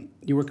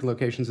you work in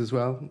locations as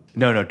well?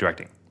 No,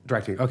 directing.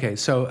 Directing. Okay,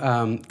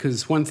 so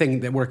because one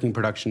thing that working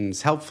production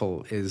is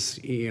helpful is,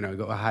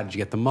 go, how did you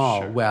get them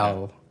all?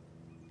 Well,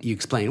 you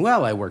explain,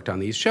 well, I worked on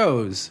these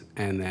shows,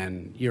 and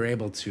then you're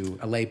able to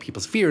allay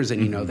people's fears,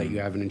 and you know that you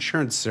have an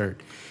insurance cert.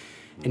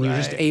 And you're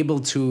just Right. able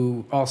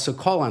to also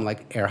call on,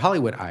 like, Air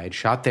Hollywood. I had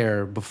shot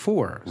there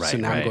before. So Right,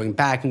 now I'm right. going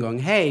back and going,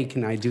 hey,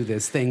 can I do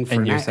this thing for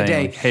And you're a saying,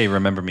 day? like, hey,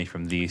 remember me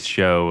from these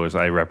shows.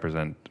 I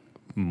represent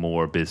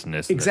more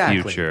business in the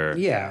future.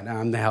 Yeah,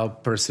 I'm the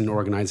help person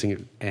organizing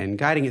it and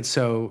guiding it.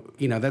 So,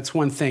 that's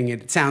one thing.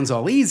 It sounds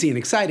all easy and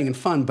exciting and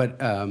fun,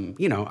 but,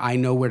 I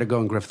know where to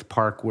go in Griffith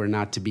Park where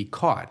not to be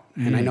caught.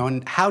 And I know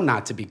how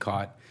not to be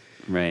caught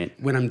Right.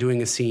 when I'm doing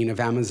a scene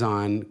of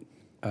Amazon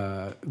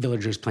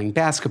villagers playing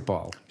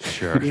basketball.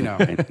 Sure.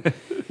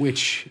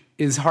 Which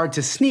is hard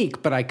to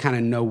sneak, but I kind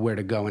of know where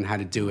to go and how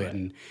to do it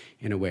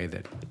in a way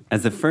that...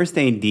 As the first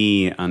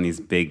AD on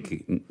these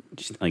big,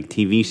 like,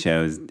 TV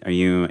shows, are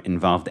you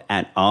involved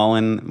at all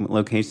in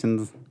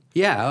locations?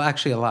 Yeah,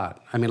 actually a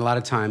lot. I mean, a lot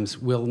of times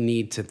we'll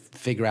need to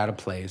figure out a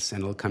place,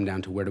 and it'll come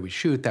down to where do we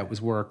shoot that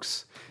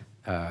works,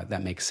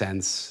 that makes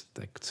sense,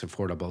 that's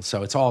affordable.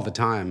 So it's all the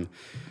time.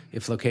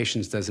 If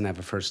locations doesn't have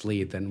a first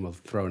lead, then we'll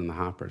throw it in the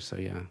hopper. So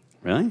yeah,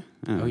 Really?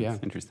 Oh, yeah.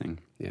 That's interesting.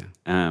 yeah.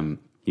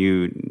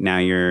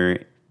 You're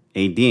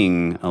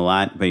ADing a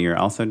lot, but you're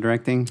also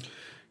directing?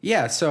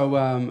 Yeah, so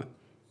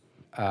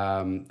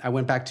I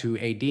went back to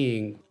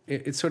ADing.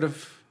 It's sort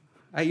of,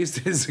 I used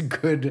it as a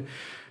good,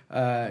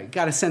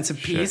 got a sense of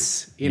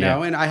peace,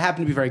 Yeah. and I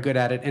happen to be very good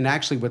at it. And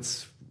actually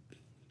what's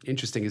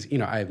interesting is,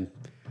 I'm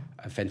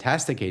a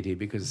fantastic AD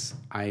because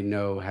I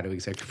know how to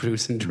executive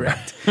produce and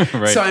direct.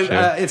 Right, so I'm,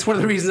 sure. it's one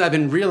of the reasons I've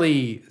been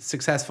really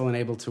successful and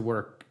able to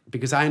work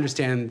because I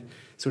understand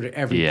sort of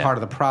every Yeah. part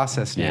of the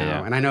process now. Yeah,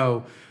 yeah. And I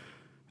know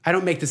I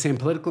don't make the same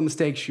political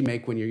mistakes you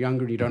make when you're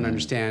younger. You don't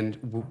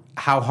understand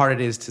how hard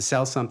it is to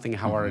sell something,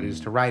 how hard it is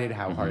to write it,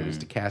 how hard it is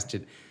to cast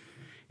it.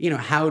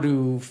 How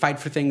to fight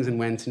for things and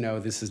when to know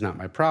this is not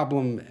my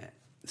problem.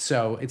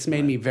 So it's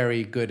made me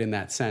very good in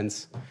that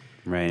sense.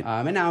 Right.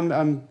 And now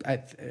I'm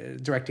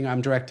directing.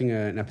 I'm directing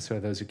an episode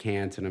of Those Who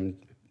Can't, and I'm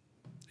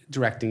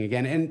directing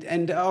again.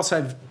 And also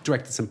I've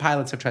directed some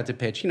pilots I've tried to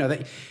pitch.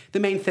 The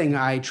main thing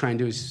I try and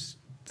do is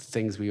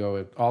things we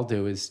all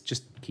do is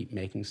just keep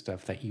making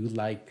stuff that you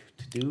like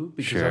to do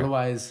because Sure.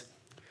 otherwise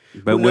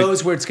But who would-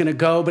 knows where it's going to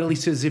go. But at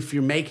least as if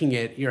you're making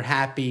it, you're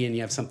happy and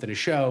you have something to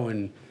show,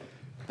 and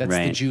that's the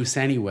Right. juice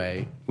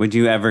anyway. Would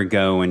you ever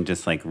go and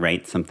just, like,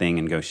 write something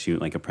and go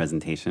shoot, like, a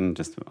presentation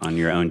just on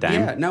your own dime?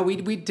 Yeah, no, we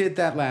did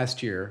that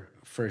last year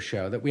for a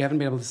show that we haven't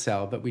been able to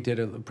sell, but we did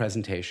a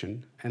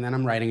presentation, and then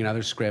I'm writing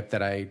another script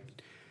that I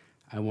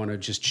want to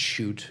just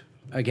shoot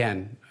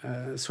again,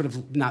 sort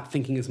of not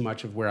thinking as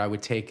much of where I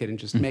would take it and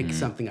just make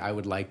something I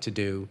would like to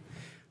do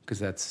because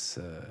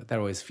that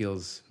always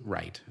feels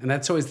right, and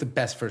that's always the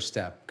best first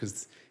step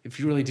because if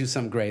you really do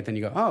something great, then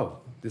you go, oh,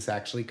 this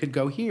actually could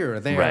go here or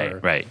there, or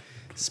Right.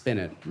 spin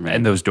it.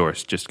 And those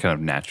doors just kind of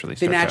naturally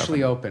They start to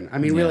naturally open. open. I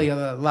mean, really,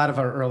 a lot of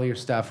our earlier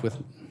stuff with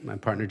my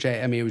partner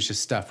Jay. I mean, it was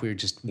just stuff we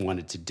just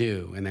wanted to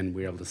do, and then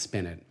we were able to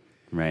spin it.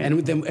 Right.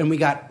 And we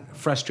got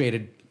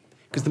frustrated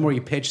because the more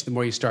you pitch, the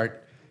more you start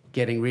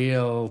getting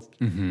real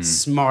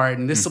smart,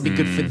 and this will be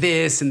good for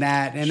this and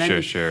that, and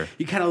then Sure.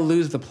 you kind of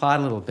lose the plot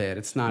a little bit.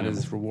 It's not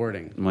as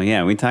rewarding. Well,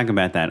 yeah, we talk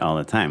about that all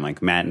the time.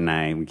 Like, Matt and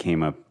I, we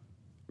came up,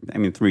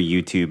 through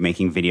YouTube,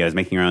 making videos,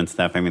 making our own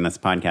stuff. This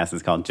podcast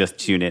is called Just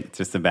Shoot It. It's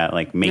just about,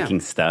 like, making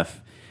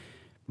stuff.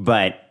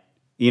 But,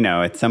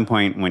 at some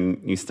point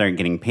when you start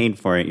getting paid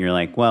for it, you're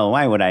like, well,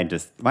 why would I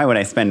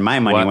spend my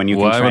money when you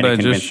can try to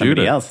convince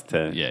somebody else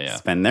to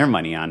spend their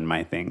money on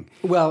my thing?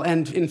 Well,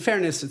 and in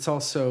fairness, it's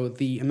also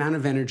the amount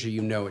of energy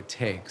it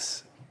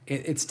takes.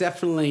 It's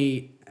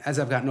definitely, as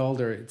I've gotten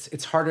older,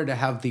 it's harder to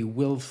have the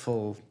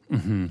willful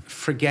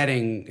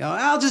forgetting,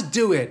 I'll just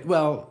do it.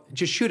 Well,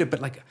 just shoot it.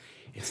 But like,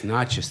 it's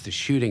not just the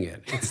shooting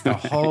it. It's the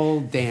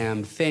whole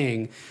damn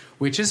thing,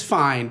 which is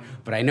fine.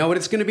 But I know what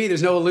it's going to be.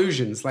 There's no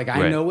illusions. Like,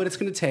 I know what it's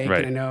going to take.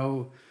 And I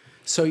know.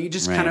 So you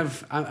just kind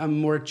of, I'm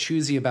more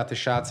choosy about the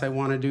shots I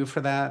want to do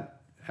for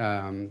that.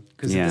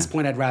 Because at this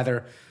point, I'd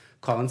rather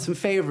call in some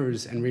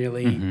favors and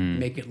really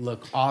make it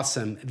look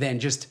awesome than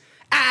just,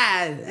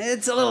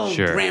 it's a little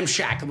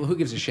ramshackle. Who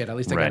gives a shit? At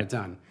least I got it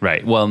done.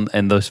 Right. Well,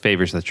 and those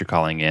favors that you're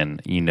calling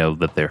in,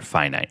 that they're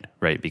finite,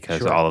 right?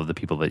 Because all of the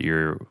people that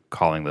you're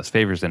calling those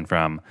favors in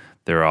from,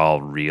 they're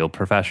all real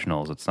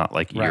professionals. It's not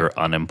like your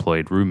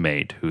unemployed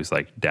roommate who's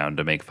like down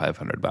to make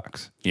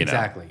 $500.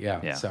 Exactly.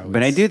 Yeah. So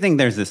but I do think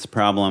there's this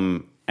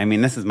problem. I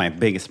mean, this is my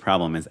biggest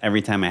problem is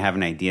every time I have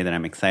an idea that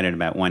I'm excited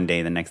about one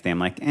day, the next day I'm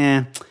like,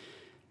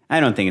 I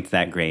don't think it's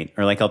that great.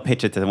 Or like I'll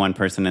pitch it to one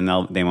person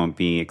and they won't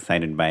be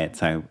excited by it,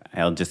 so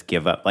I'll just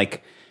give up.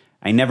 Like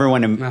I never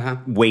want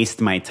to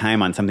waste my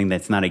time on something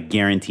that's not a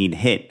guaranteed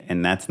hit,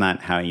 and that's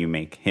not how you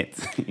make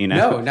hits.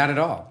 No, not at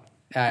all.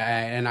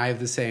 And I have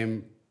the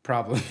same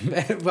problem.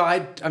 Well, I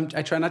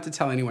try not to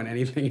tell anyone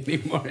anything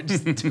anymore.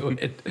 Just do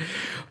it.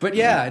 But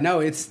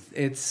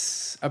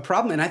it's a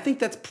problem, and I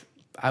think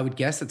I would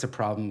guess that's a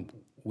problem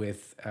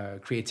with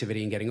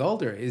creativity and getting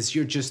older. Is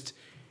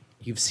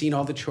you've seen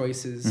all the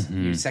choices,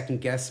 you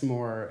second guess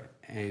more,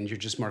 and you're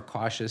just more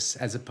cautious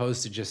as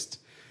opposed to just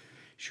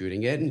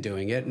shooting it and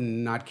doing it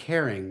and not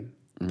caring.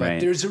 But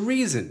there's a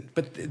reason.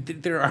 But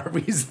there are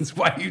reasons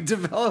why you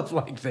develop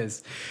like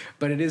this.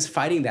 But it is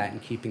fighting that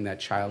and keeping that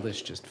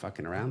childish, just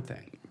fucking around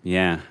thing.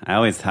 Yeah,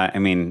 I've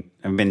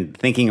been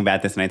thinking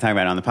about this and I talk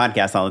about it on the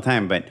podcast all the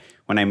time. But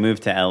when I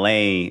moved to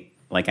LA,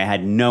 like I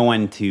had no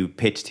one to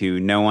pitch to,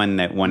 no one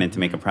that wanted to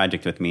make a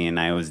project with me, and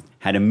I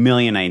had a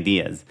million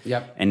ideas.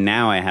 Yep. And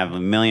now I have a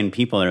million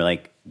people that are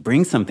like,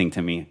 bring something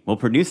to me, we'll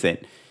produce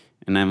it.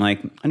 And I'm like,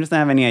 I just don't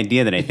have any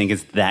idea that I think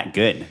is that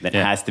good, that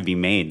has to be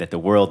made, that the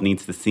world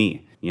needs to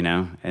see,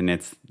 And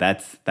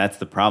that's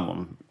the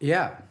problem.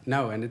 Yeah,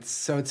 no, and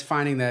it's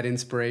finding that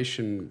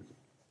inspiration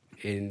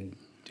in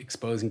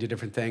exposing to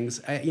different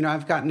things.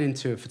 I've gotten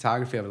into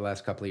photography over the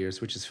last couple of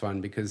years, which is fun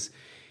because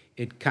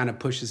it kind of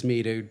pushes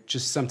me to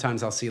just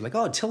sometimes I'll see like,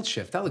 tilt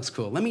shift, that looks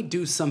cool. Let me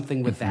do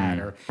something with that.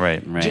 Or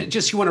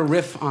just you want to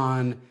riff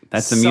on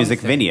that's the music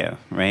video,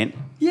 right?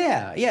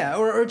 Yeah.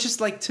 Or just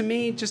like, to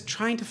me, just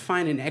trying to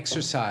find an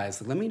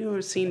exercise. Like, let me do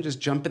a scene, just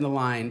jump in the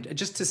line,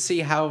 just to see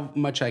how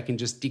much I can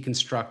just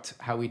deconstruct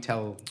how we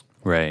tell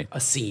a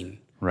scene.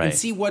 Right. And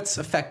see what's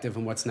effective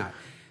and what's not.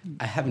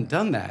 I haven't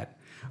done that.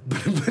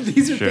 But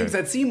these are things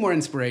that seem more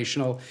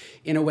inspirational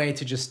in a way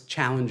to just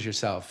challenge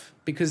yourself.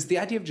 Because the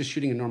idea of just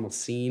shooting a normal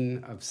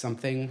scene of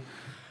something...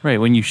 Right,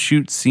 when you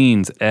shoot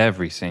scenes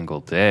every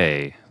single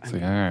day, it's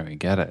like, all right, we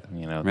get it.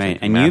 Right,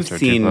 and you've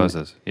seen...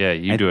 Yeah,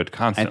 you do it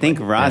constantly. I think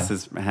Ross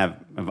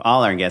of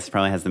all our guests,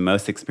 probably has the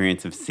most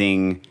experience of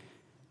seeing,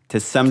 to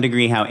some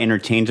degree, how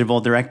interchangeable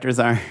directors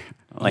are.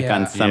 Like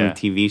on some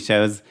TV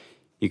shows,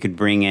 you could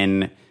bring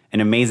in an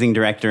amazing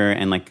director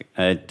and like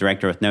a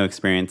director with no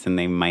experience, and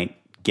they might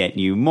get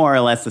you more or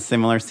less a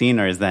similar scene,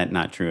 or is that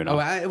not true at all?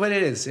 Well,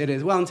 it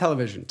is. Well, in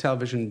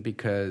television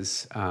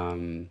because,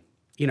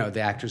 the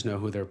actors know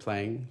who they're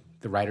playing.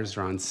 The writers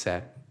are on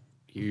set.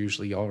 You're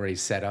usually already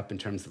set up in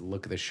terms of the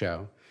look of the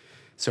show.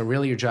 So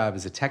really your job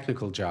is a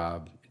technical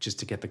job just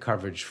to get the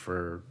coverage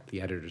for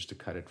the editors to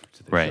cut it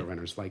to the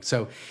showrunners. Like,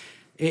 so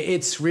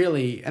it's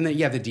really, and then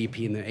you have the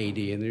DP and the AD,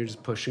 and they're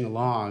just pushing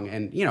along.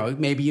 And,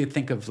 maybe you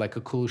think of like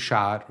a cool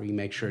shot or you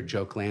make sure a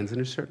joke lands in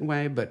a certain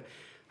way. But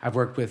I've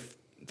worked with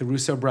the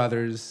Russo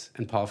brothers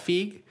and Paul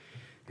Feig,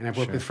 and I've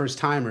worked with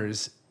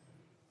first-timers.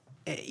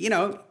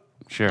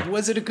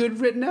 Was it a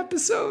good written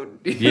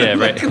episode? Yeah,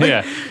 right.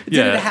 Did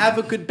it have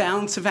a good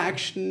balance of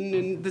action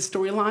and the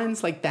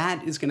storylines? Like,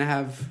 that is going to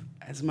have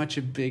as much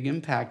a big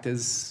impact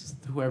as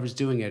whoever's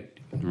doing it.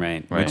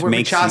 Right. Which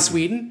makes Joss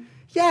Whedon,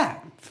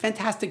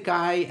 fantastic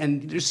guy,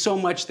 and there's so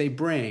much they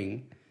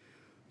bring.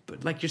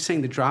 But like you're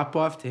saying, the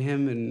drop-off to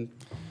him and...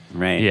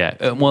 Right.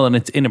 Yeah, well, and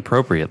it's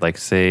inappropriate. Like,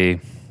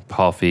 say...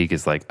 Paul Feig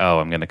is like,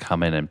 I'm going to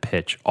come in and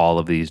pitch all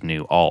of these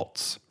new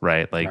alts,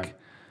 right? Like,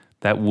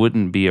 that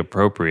wouldn't be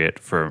appropriate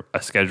for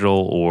a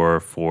schedule or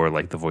for,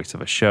 like, the voice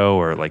of a show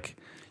or, like,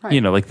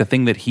 like the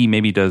thing that he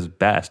maybe does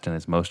best and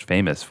is most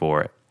famous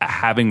for.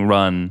 Having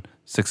run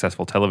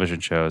successful television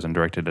shows and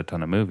directed a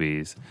ton of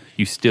movies,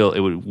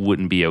 it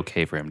wouldn't be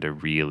okay for him to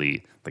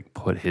really, like,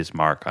 put his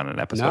mark on an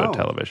episode of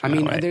television. I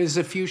mean, there's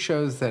a few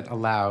shows that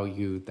allow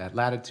you that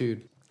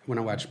latitude. When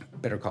I watch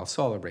Better Call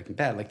Saul or Breaking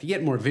Bad, like, you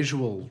get more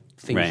visual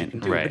things you can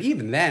do. But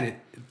even then,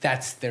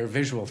 that's their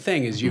visual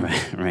thing, is you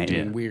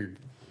doing weird,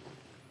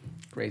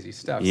 crazy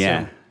stuff.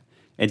 Yeah. So.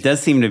 It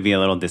does seem to be a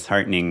little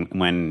disheartening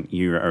when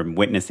you are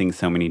witnessing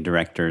so many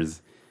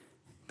directors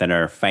that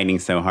are fighting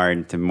so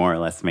hard to more or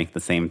less make the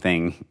same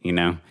thing, you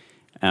know,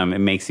 it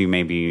makes you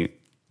maybe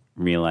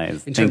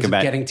realize. In terms of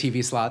getting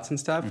TV slots and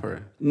stuff,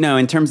 or no,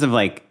 in terms of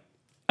like,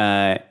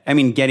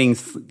 getting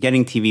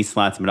TV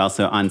slots, but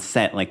also on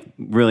set, like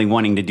really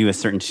wanting to do a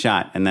certain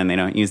shot, and then they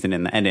don't use it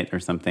in the edit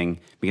or something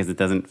because it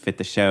doesn't fit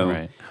the show.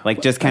 Right.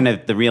 Like just kind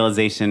of the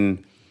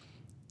realization.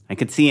 I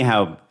could see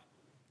how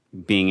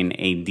being an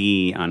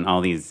AD on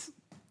all these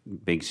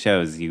big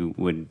shows, you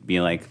would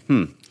be like,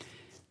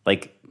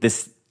 like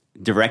this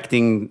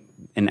directing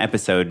an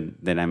episode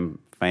that I'm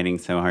fighting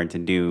so hard to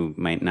do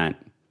might not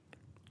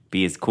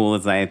be as cool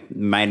as I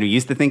might have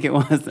used to think it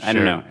was. I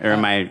don't know. Or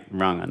am I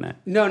wrong on that?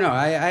 No.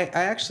 I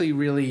actually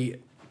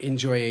really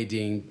enjoy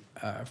ADing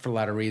for a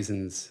lot of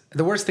reasons.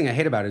 The worst thing I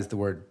hate about it is the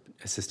word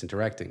assistant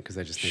directing, because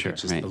I just think it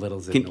just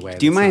belittles it in a way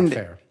do you that's mind, not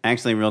fair.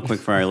 Actually, real quick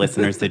for our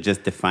listeners, to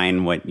just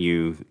define what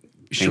you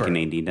think an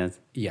AD does?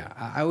 Yeah,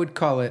 I would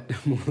call it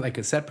more like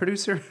a set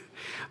producer.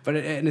 But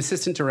an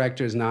assistant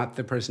director is not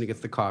the person who gets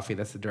the coffee.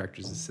 That's the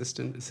director's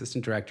assistant.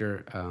 Assistant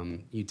director,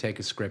 you take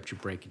a script, you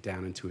break it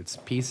down into its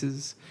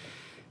pieces,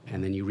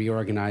 and then you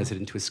reorganize it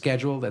into a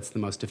schedule. That's the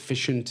most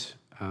efficient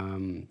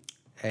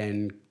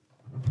and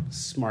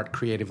smart,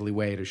 creatively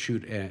way to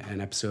shoot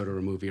an episode or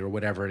a movie or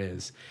whatever it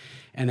is.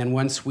 And then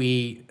once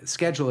we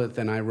schedule it,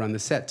 then I run the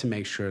set to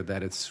make sure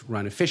that it's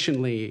run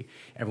efficiently.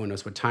 Everyone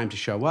knows what time to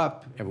show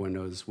up. Everyone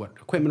knows what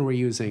equipment we're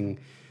using.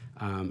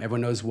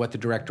 Everyone knows what the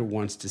director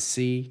wants to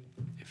see.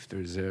 If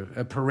there's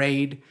a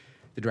parade,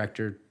 the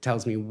director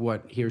tells me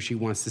what he or she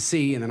wants to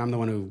see, and then I'm the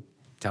one who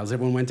tells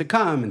everyone when to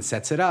come and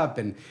sets it up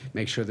and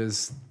makes sure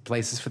there's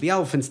places for the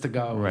elephants to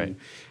go, Right. and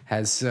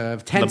has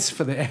tents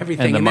for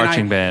everything. And the then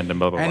marching band and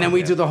blah, blah, blah. And then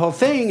we do the whole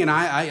thing, and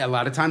I a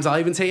lot of times I'll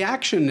even say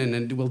action,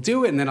 and we'll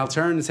do it, and then I'll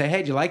turn and say,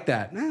 hey, do you like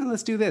that?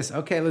 Let's do this.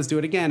 Okay, let's do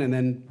it again, and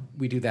then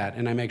we do that.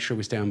 And I make sure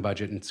we stay on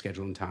budget and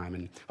schedule in time,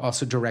 and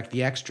also direct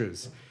the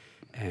extras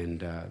and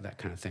that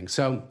kind of thing.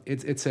 So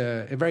it's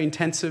a very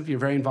intensive, you're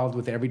very involved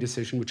with every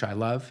decision, which I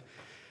love.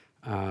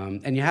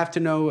 And you have to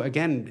know,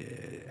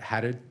 again,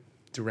 how to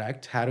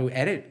direct, how to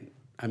edit.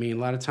 I mean, a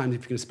lot of times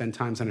if you're going to spend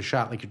times on a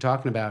shot like you're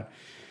talking about,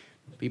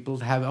 people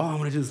have, I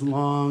want to do this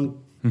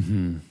long,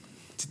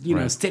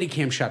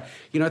 Steadicam shot.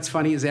 You know, what's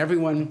funny is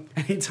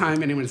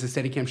anytime anyone does a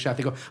Steadicam shot,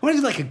 they go, I want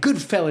to do like a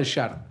Goodfellas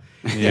shot.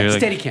 Yeah,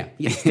 Steadicam.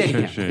 Yeah,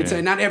 Steadicam. Sure, it's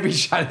not every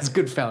shot is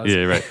Goodfellas.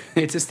 Yeah, right.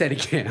 It's a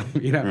Steadicam,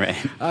 you know. Right.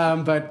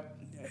 But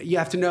you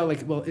have to know,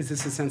 like, well, is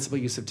this a sensible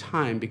use of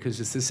time?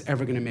 Because is this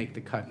ever going to make the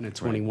cut in a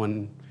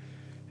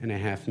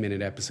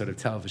 21.5-minute episode of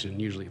television?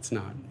 Usually it's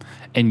not.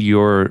 And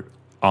you're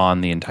on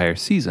the entire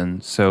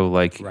season, so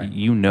like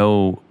you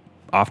know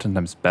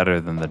oftentimes better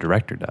than the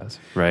director does,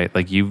 right?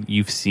 Like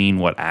you've seen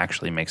what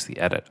actually makes the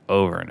edit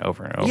over and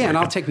over and over. Yeah, and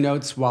again. I'll take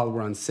notes while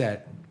we're on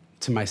set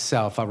to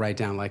myself. I'll write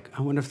down, like,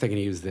 I wonder if they're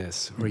going to use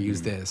this or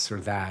use this or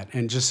that,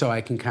 and just so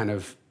I can kind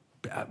of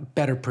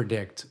better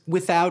predict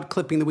without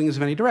clipping the wings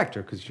of any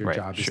director, because your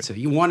job is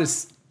you want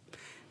to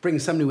bring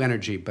some new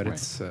energy, but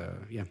it's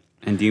yeah.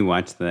 And do you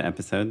watch the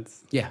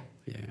episodes? Yeah.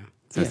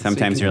 So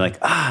sometimes you're like,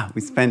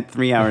 we spent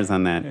 3 hours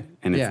on that,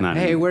 and it's not.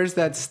 Hey, where's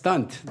that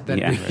stunt that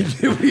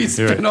we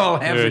spent all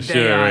half a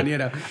day on? You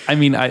know. I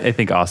mean, I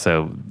think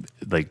also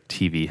like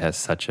TV has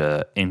such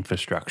a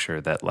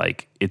infrastructure that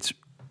like it's.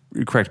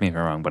 Correct me if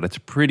I'm wrong, but it's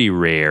pretty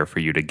rare for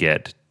you to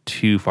get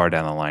too far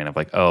down the line of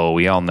like, oh,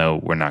 we all know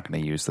we're not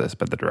going to use this,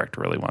 but the director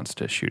really wants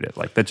to shoot it.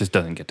 Like that just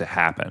doesn't get to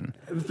happen.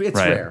 It's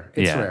rare.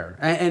 It's rare.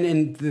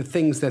 And the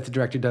things that the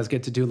director does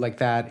get to do like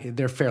that,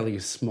 they're fairly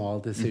small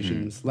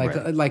decisions. Like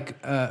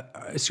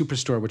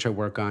Superstore, which I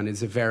work on,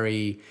 is a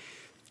very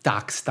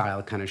doc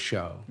style kind of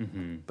show.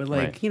 But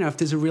like, if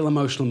there's a real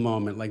emotional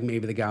moment, like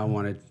maybe the guy will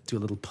want to do a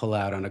little pull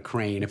out on a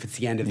crane if it's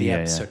the end of the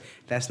episode.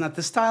 That's not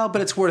the style,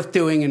 but it's worth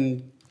doing,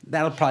 and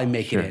that'll probably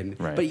make it in.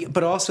 Right.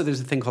 But also there's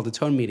a thing called a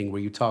tone meeting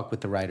where you talk with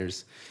the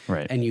writers,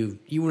 and you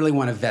really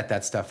want to vet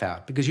that stuff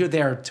out because you're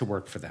there to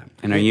work for them.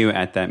 And are you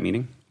at that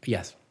meeting?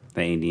 Yes.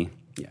 The AD?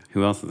 Yeah.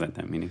 Who else is at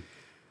that meeting?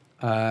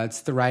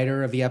 It's the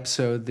writer of the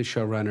episode, the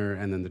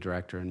showrunner, and then the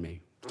director and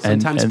me.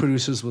 Sometimes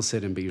producers will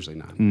sit in, but usually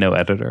not. No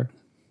editor?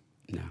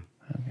 No.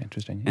 Okay,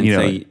 interesting. And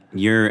so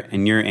you're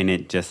in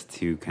it just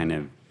to kind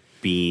of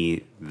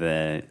be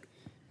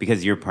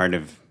because you're part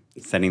of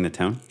setting the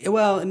tone?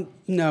 Well,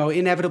 no.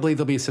 Inevitably,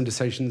 there'll be some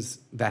decisions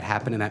that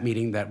happen in that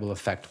meeting that will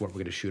affect what we're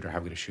going to shoot or how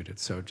we're going to shoot it.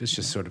 So just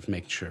sort of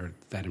make sure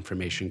that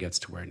information gets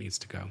to where it needs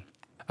to go.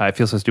 I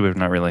feel so stupid for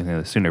not realizing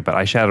this sooner, but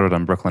I shadowed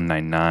on Brooklyn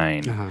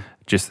Nine-Nine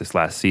just this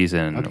last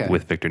season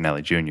with Victor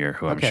Nelly Jr.,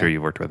 who I'm sure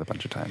you've worked with a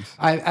bunch of times.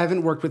 I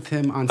haven't worked with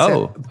him on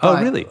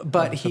set. Really?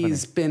 But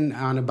he's been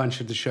on a bunch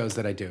of the shows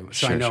that I do.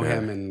 So I know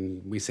him,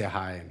 and we say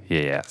hi.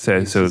 And So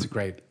he's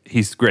great.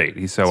 He's great.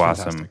 He's so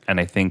awesome. Fantastic. And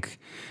I think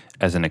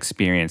as an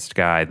experienced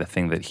guy, the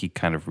thing that he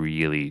kind of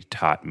really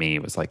taught me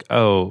was like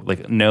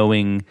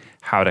knowing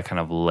how to kind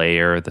of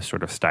layer the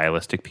sort of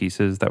stylistic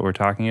pieces that we're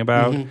talking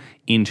about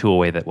into a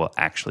way that will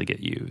actually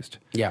get used.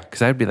 Yeah.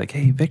 Because I'd be like,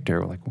 hey,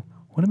 Victor, like,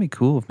 wouldn't it be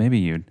cool if maybe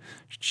you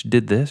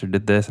did this or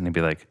did this? And he'd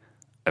be like,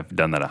 I've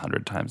done that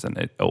 100 times and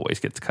it always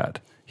gets cut.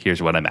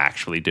 here's what I'm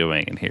actually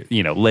doing, and here,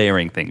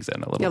 layering things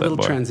in a little bit little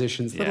more.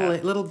 transitions,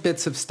 little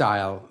bits of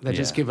style that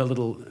just Yeah. give a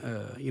little,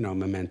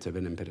 momentum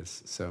and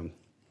impetus. So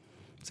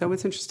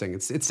it's interesting.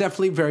 It's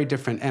definitely very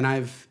different. And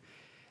I've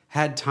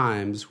had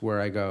times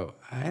where I go,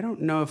 I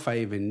don't know if I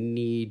even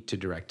need to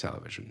direct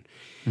television,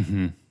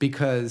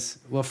 because,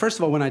 well, first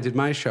of all, when I did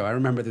my show, I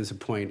remember there was a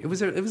point. It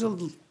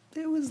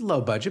was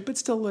low budget, but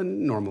still a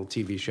normal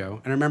TV show.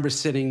 And I remember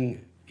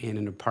sitting in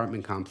an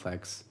apartment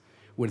complex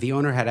where the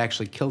owner had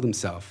actually killed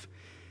himself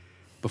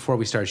before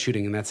we started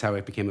shooting, and that's how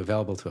it became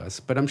available to us.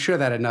 But I'm sure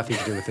that had nothing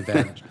to do with the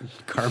bad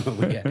karma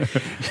we get.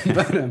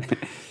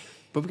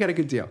 But we got a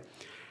good deal.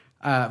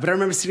 But I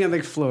remember sitting on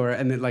the floor,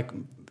 and then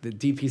the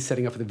DP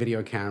setting up the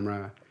video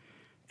camera,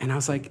 and I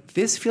was like,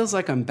 this feels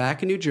like I'm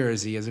back in New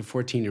Jersey as a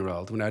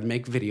 14-year-old when I'd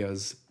make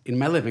videos in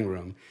my living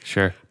room.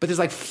 Sure. But there's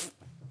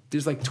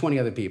like 20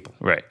 other people.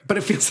 Right. But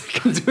it feels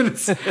like I'm doing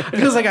this. It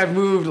feels like I've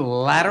moved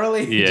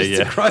laterally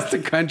across the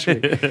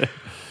country.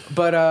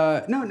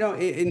 But no,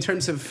 in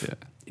terms of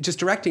just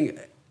directing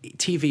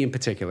TV in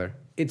particular,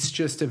 it's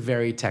just a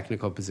very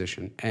technical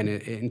position. And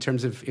in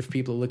terms of if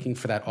people are looking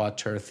for that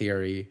auteur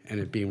theory and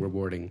it being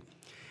rewarding,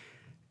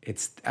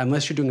 it's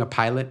unless you're doing a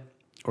pilot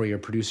or you're a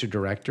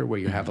producer-director where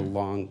you have a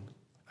long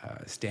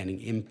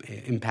standing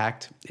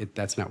impact,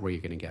 that's not where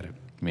you're going to get it.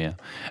 Yeah.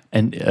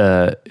 And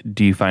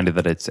do you find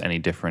that it's any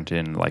different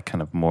in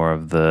kind of more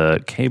of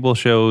the cable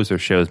shows or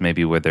shows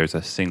maybe where there's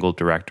a single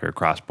director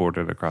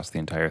cross-bordered across the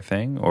entire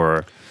thing?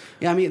 Or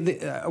yeah, I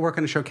mean, I work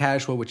on a show,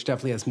 Casual, which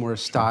definitely has more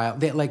style.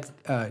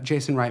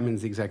 Jason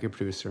Reitman's the executive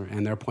producer,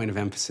 and their point of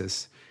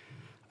emphasis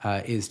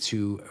is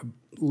to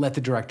let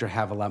the director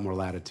have a lot more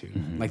latitude.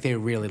 They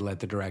really let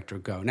the director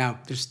go. Now,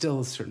 there's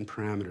still certain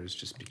parameters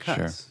just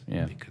because. Sure.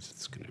 Yeah. Because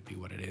it's going to be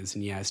what it is.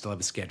 And I still have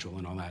a schedule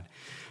and all that.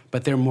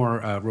 But they're more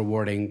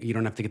rewarding. You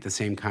don't have to get the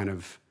same kind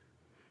of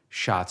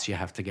shots you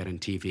have to get on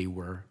TV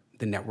where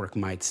the network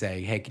might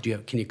say, hey,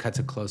 can you cut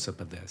a close-up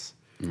of this?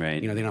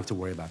 Right. They don't have to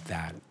worry about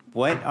that.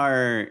 What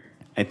are,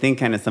 I think,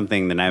 kind of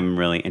something that I'm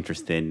really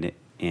interested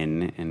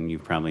in, and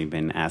you've probably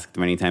been asked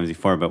many times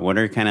before, but what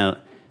are kind of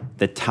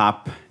the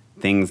top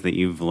things that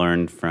you've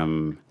learned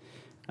from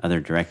other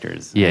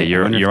directors? yeah,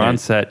 you're on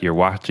set, you're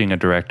watching a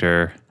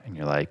director, and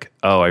you're like,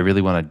 oh, I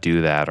really want to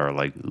do that, or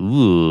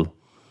ooh.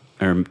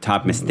 Or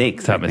top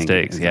mistakes. Top I think,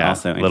 mistakes, is yeah.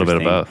 also A little bit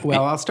of interesting. both.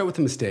 Well, I'll start with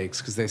the mistakes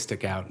because they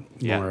stick out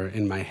Yeah. more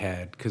in my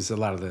head because a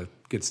lot of the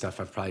good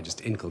stuff I've probably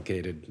just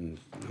inculcated and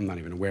I'm not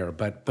even aware of.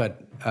 But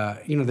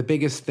the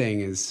biggest thing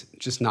is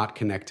just not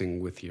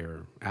connecting with your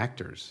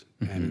actors.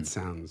 And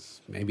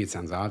maybe it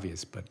sounds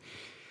obvious, but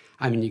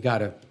I mean, you got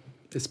to,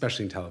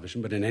 especially in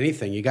television, but in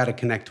anything, you got to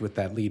connect with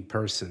that lead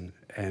person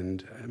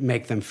and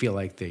make them feel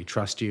like they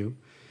trust you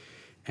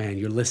and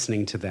you're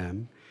listening to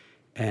them.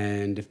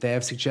 And if they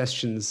have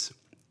suggestions,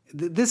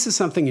 this is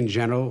something in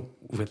general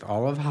with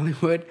all of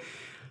Hollywood.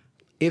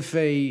 If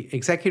a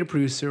executive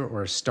producer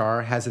or a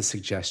star has a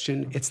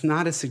suggestion, it's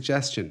not a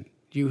suggestion.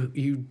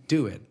 You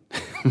do it.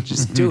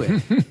 Just do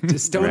it.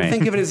 Just don't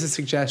think of it as a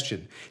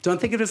suggestion.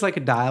 Don't think of it as like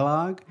a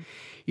dialogue.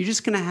 You're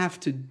just going to have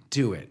to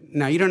do it.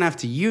 Now, you don't have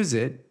to use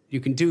it. You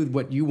can do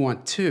what you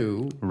want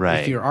to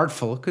if you're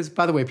artful. Because,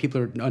 by the way,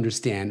 people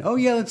understand, oh,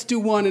 yeah, let's do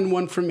one and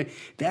one for me.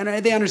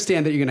 They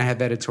understand that you're going to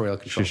have editorial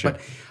control. Sure.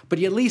 But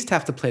you at least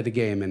have to play the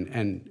game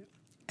and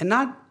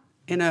not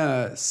in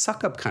a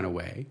suck-up kind of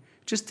way.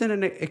 Just in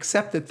an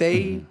accept that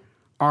they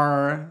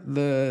are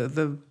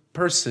the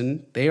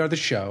person, they are the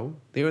show,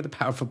 they are the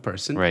powerful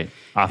person. Right.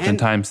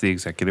 Oftentimes the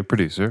executive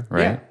producer,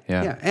 right?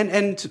 Yeah.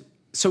 And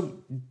so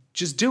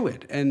just do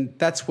it. And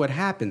that's what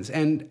happens.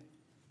 And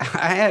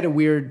I had a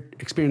weird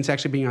experience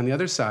actually being on the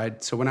other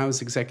side. So when I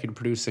was executive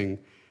producing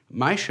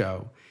my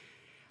show,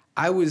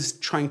 I was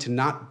trying to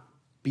not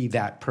be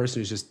that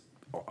person who's just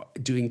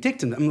doing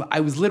dictum. I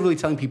was literally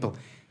telling people,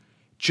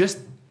 just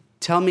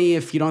tell me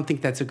if you don't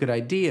think that's a good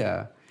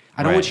idea.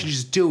 I don't want you to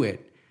just do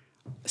it.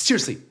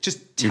 Seriously, just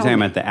tell me. You're talking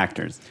about the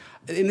actors.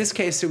 In this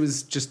case, it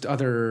was just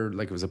other,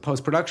 like it was a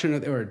post-production,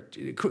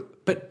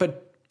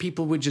 but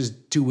people would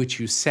just do what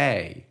you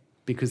say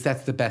because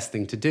that's the best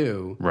thing to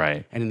do.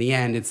 Right. And in the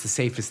end, it's the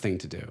safest thing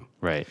to do.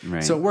 Right.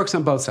 So it works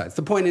on both sides.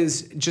 The point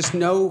is, just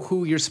know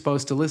who you're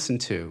supposed to listen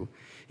to.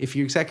 If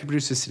your executive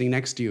producer is sitting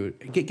next to you,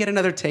 get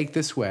another take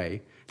this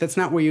way. That's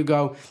not where you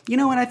go, you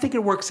know what, I think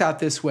it works out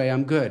this way,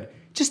 I'm good.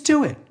 Just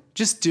do it.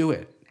 Just do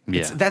it.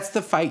 Yeah. That's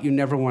the fight you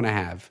never want to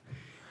have.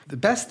 The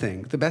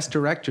best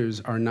directors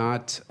are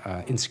not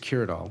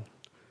insecure at all.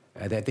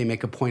 That they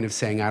make a point of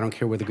saying, I don't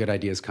care where the good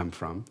ideas come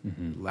from.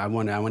 Mm-hmm. I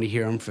want to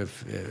hear them from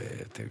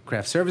the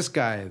craft service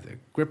guy, the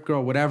grip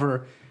girl,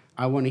 whatever.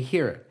 I want to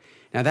hear it.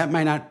 Now, that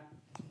might not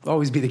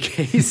always be the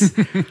case,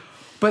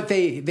 but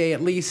they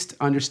at least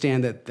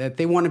understand that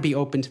they want to be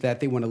open to that.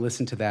 They want to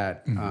listen to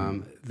that.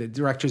 Mm-hmm. The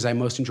directors I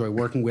most enjoy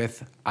working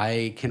with,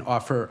 I can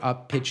offer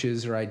up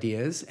pitches or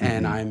ideas,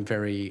 and I'm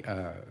very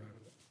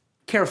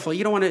careful.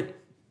 You don't want to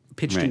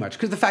pitch too much.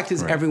 Because the fact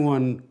is,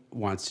 everyone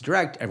wants to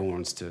direct, everyone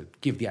wants to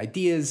give the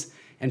ideas,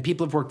 and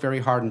people have worked very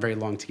hard and very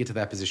long to get to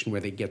that position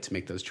where they get to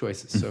make those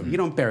choices. So you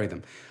don't bury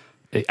them.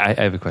 I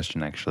have a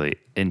question, actually.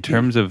 In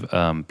terms of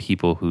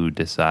people who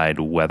decide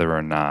whether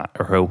or not,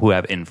 or who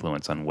have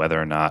influence on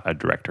whether or not a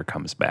director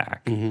comes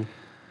back,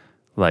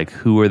 like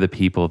who are the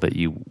people that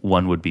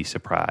one would be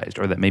surprised,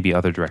 or that maybe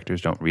other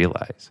directors don't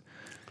realize,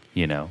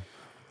 you know?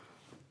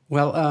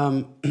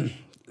 Well,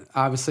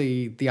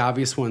 obviously, the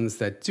obvious ones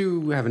that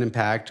do have an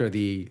impact are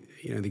the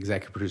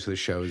executive producer of the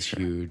show is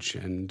huge,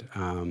 and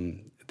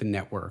the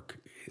network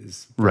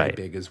is very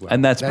big as well.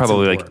 And that's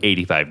probably important.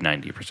 like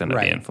 85-90% of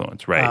the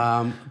influence,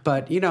 right?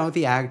 But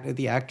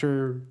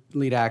the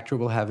lead actor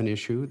will have an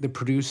issue. The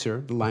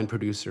producer, the line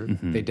producer,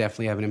 they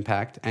definitely have an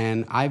impact.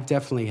 And I've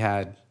definitely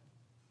had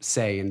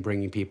say in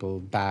bringing people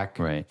back,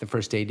 the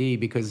first AD,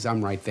 because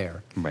I'm right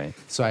there. Right.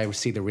 So I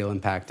see the real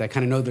impact. I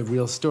kind of know the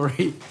real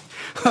story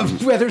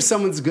of whether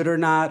someone's good or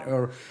not,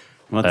 or...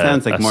 Well, it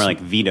sounds like more like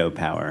veto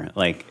power.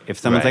 Like if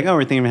someone's like, "Oh,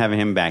 we're thinking of having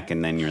him back,"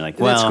 and then you're like,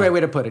 "Well," that's a great way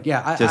to put it.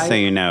 Yeah, so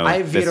you know,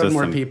 I vetoed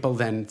more people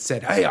than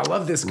said, "Hey, I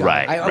love this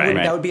guy."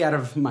 That would be out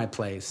of my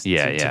place.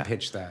 To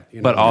pitch that.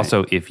 You know? But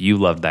also, if you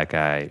love that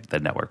guy, the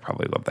network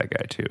probably loved that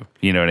guy too.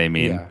 You know what I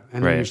mean? Yeah,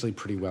 and they're usually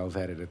pretty well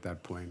vetted at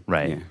that point.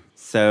 Right. Yeah.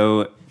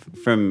 So,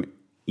 from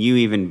you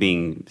even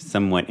being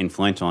somewhat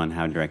influential on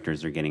how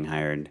directors are getting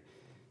hired,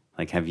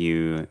 like,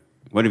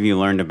 what have you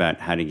learned about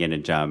how to get a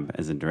job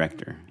as a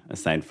director,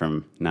 aside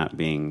from not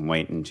being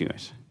white and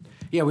Jewish?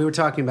 Yeah, we were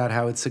talking about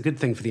how it's a good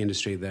thing for the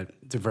industry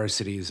that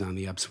diversity is on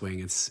the upswing.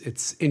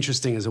 It's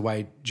interesting as a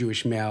white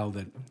Jewish male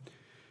that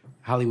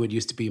Hollywood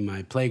used to be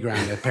my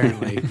playground,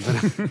 apparently,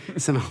 but I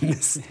somehow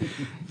missed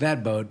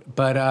that boat.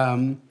 But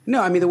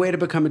no, I mean, the way to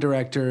become a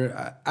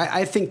director,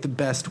 I think the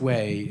best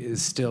way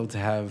is still to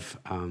have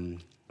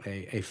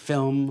a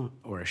film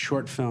or a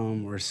short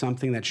film or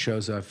something that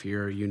shows off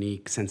your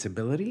unique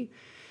sensibility,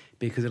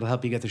 because it'll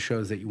help you get the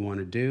shows that you want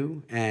to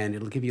do, and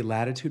it'll give you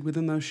latitude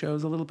within those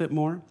shows a little bit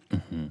more.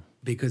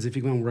 Because if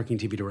you go on working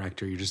TV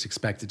director, you're just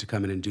expected to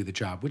come in and do the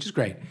job, which is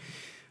great.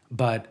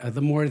 But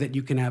the more that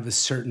you can have a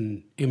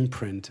certain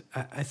imprint,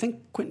 I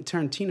think Quentin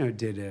Tarantino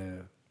did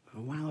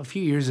a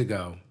few years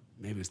ago,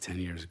 maybe it was 10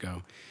 years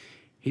ago,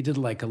 he did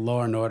like a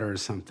Law and Order or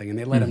something, and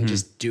they let him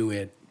just do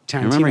it. Tarantino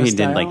I remember he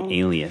style. did like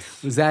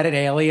Alias. Was that an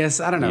Alias?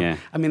 I don't know. Yeah.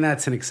 I mean,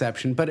 that's an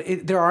exception. But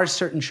there are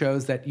certain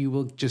shows that you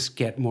will just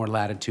get more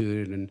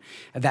latitude, and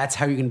that's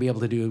how you're going to be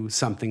able to do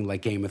something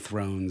like Game of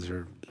Thrones,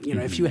 or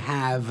if you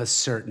have a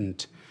certain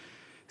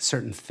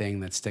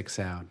thing that sticks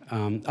out.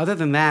 Other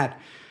than that,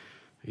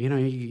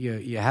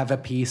 you have a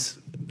piece,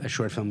 a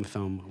short film, a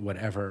film,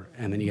 whatever,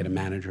 and then you get a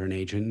manager, an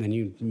agent, and then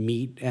you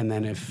meet, and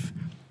then if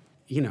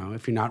you're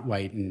not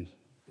white and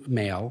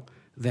male,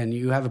 then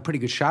you have a pretty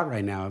good shot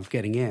right now of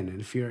getting in.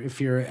 And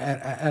if you're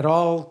at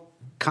all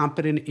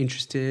competent,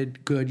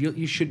 interested, good,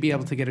 you should be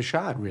able to get a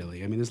shot,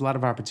 really. I mean, there's a lot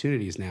of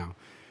opportunities now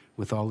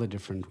with all the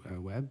different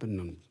web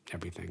and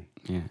everything.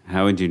 Yeah.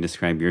 How would you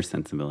describe your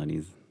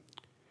sensibilities?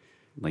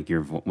 Like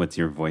what's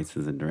your voice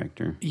as a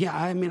director? Yeah,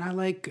 I mean, I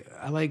like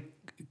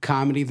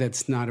comedy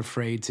that's not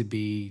afraid to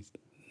be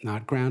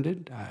not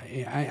grounded.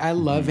 I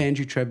love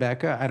Andrew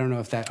Tribeca. I don't know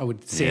if I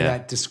would say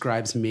that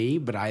describes me,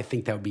 but I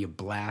think that would be a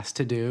blast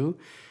to do.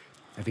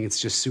 I think it's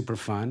just super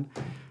fun.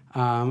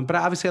 But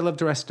obviously I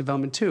love Arrested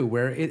Development too,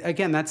 where it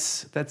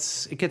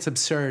gets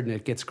absurd and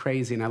it gets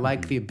crazy. And I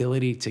like the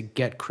ability to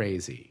get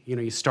crazy.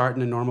 You start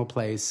in a normal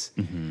place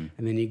and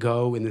then you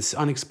go in this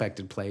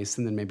unexpected place,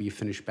 and then maybe you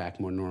finish back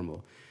more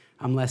normal.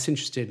 I'm less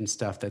interested in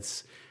stuff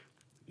that's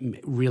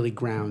really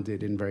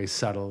grounded and very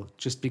subtle,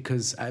 just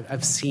because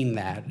I've seen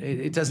that.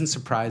 It doesn't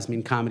surprise me,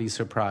 and comedy's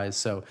surprise.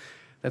 So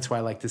that's why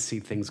I like to see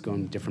things go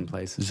in different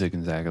places. Zig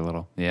and zag a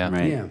little. Yeah.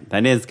 Right. Yeah.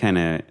 That is kind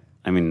of,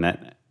 I mean,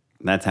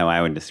 that's how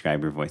I would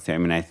describe your voice. I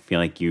mean, I feel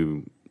like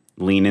you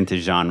lean into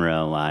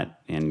genre a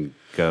lot and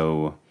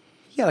go...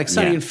 Yeah, like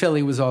Sunny in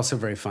Philly was also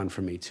very fun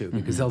for me, too,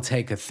 because they'll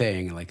take a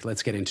thing, like,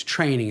 let's get into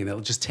training, and they'll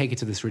just take it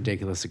to this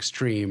ridiculous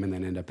extreme and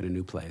then end up in a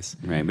new place.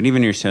 Right, but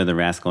even your show, The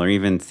Rascal, or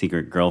even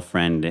Secret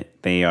Girlfriend,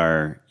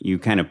 you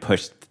kind of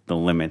pushed the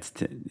limits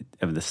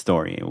of the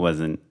story. It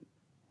wasn't...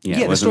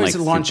 Yeah, the story's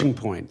a launching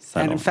point.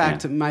 Subtle, and in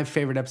fact, my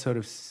favorite episode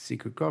of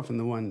Secret Girlfriend,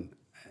 the one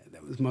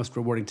that was most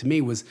rewarding to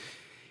me, was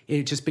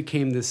it just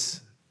became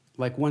this,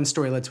 like, one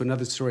story led to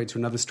another story to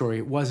another story.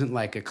 It wasn't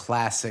like a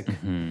classic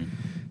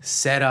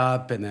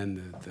setup and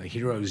then the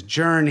hero's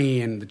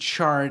journey and the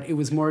chart. It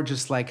was more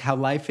just like how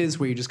life is,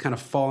 where you just kind of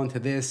fall into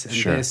this and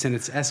this, and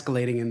it's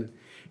escalating in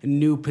a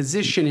new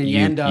position, and you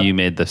end up... You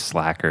made the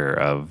Slacker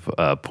of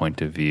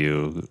point of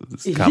view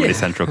Comedy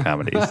Central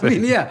comedies. I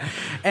mean, yeah.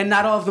 And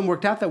not all of them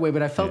worked out that way,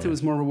 but I felt it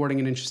was more rewarding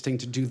and interesting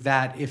to do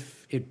that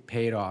if it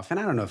paid off. And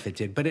I don't know if it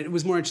did, but it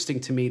was more interesting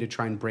to me to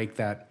try and break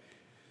that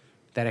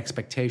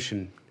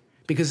expectation.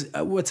 Because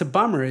what's a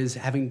bummer is,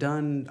 having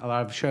done a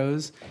lot of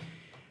shows,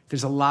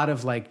 there's a lot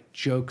of like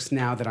jokes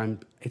now that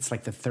it's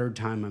like the third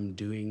time I'm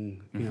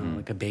doing,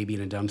 like a baby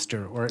in a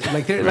dumpster, or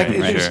like,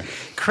 there's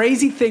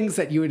crazy things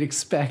that you would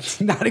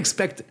not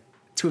expect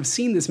to have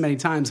seen this many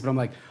times, but I'm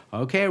like,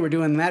 okay, we're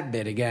doing that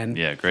bit again.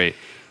 Yeah, great.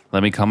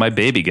 Let me call my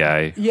baby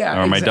guy.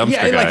 Yeah, or my dumpster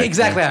yeah, guy. like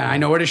exactly. I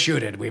know where to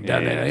shoot it. We've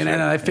done Yeah, it, sure.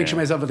 and I picture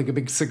myself with like a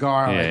big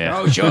cigar. Yeah.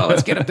 Oh, sure,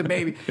 let's get up the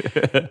baby.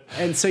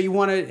 And so you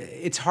want to.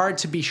 It's hard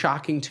to be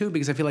shocking too,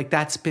 because I feel like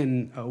that's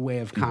been a way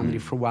of comedy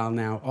for a while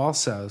now,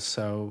 also.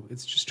 So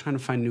it's just trying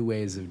to find new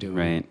ways of doing it.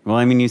 Right. Well,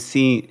 I mean, you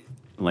see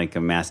like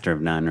a Master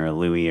of None or a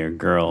Louis or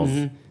Girls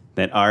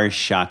that are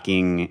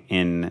shocking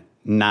in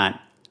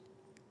not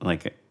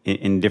like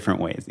in different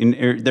ways.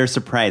 They're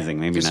surprising,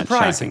 maybe They're not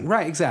surprising, shocking.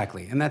 right?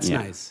 Exactly, and that's Yeah.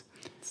 nice.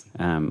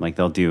 Like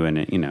they'll do I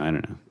don't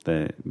know,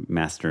 the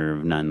Master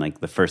of None, like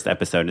the first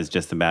episode is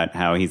just about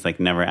how he's like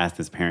never asked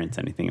his parents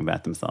anything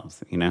about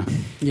themselves, Yeah.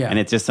 And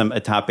it's just a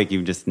topic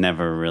you've just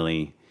never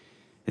really,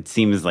 it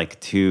seems like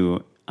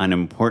too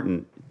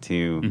unimportant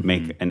to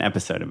make an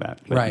episode about,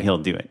 but Right. he'll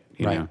do it,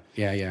 you Right? know?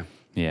 Yeah.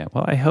 Yeah,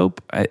 well, I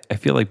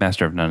feel like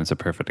Master of None is a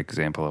perfect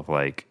example of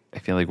like, I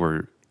feel like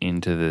we're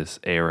into this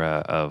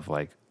era of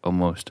like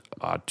almost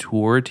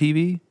auteur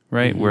TV,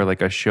 right? Where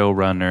like a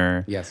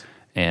showrunner, Yes.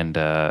 and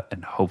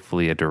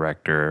hopefully a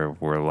director,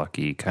 we're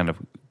lucky, kind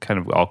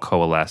of all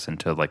coalesce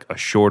into like a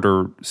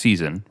shorter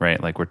season,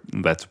 right? Like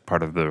that's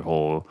part of the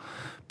whole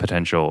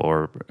potential,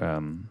 or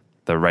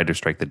the writer's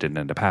strike that didn't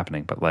end up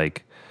happening, but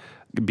like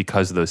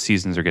because those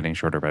seasons are getting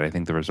shorter, but I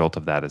think the result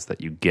of that is that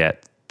you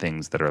get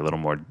things that are a little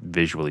more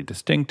visually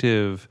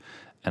distinctive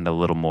and a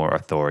little more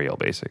authorial,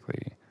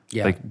 basically.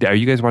 Yeah. Like, are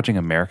you guys watching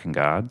American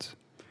Gods?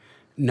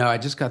 No, I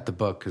just got the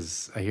book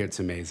because I hear it's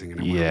amazing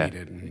and I want to read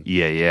it. And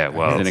Yeah.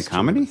 Well, Is it a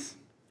comedy?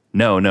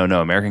 No.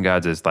 American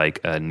Gods is like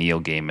a Neil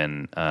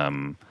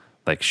Gaiman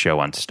like show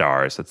on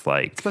Stars. It's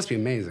like it's supposed to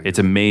be amazing. It's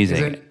amazing,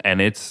 Is it?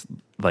 and it's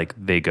like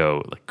they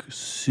go like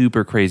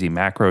super crazy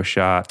macro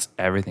shots.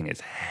 Everything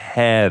is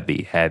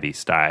heavy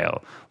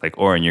style. Like,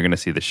 Oren, you're going to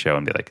see the show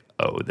and be like,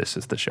 "Oh, this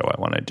is the show I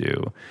want to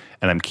do."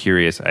 And I'm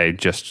curious. I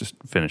just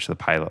finished the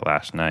pilot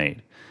last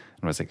night,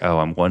 and was like, "Oh,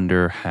 I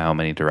wonder how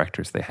many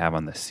directors they have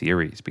on the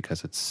series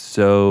because it's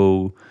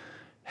so."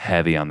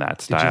 Heavy on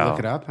that style. Did you look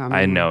it up? How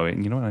many? I know.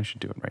 You know what? I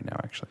should do it right now.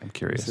 Actually, I'm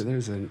curious. So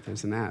there's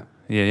an app.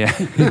 Yeah.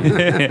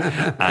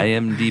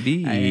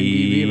 IMDb.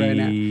 IMDb right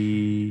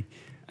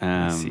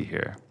now. Let's see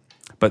here.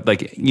 But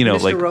like, you know,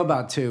 Mr. like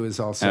Robot 2 is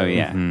also. Oh,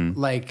 yeah.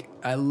 Like,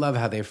 I love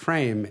how they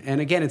frame.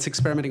 And again, it's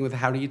experimenting with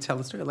how do you tell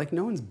the story. Like,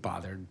 no one's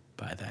bothered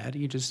by that.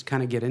 You just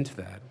kind of get into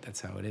that.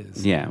 That's how it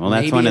is. Yeah, well,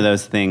 that's Maybe one of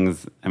those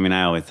things. I mean,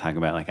 I always talk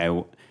about like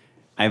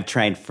I've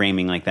tried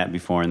framing like that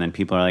before, and then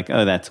people are like,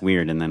 "Oh, that's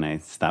weird," and then I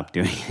stop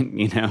doing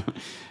it.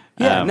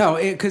 Yeah, no,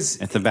 because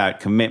it's about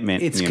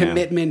commitment. it's you know.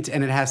 commitment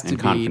and it has to and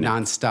be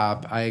confidence.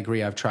 nonstop. I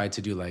agree. I've tried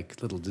to do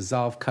like little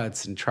dissolve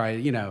cuts and try,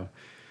 Yeah,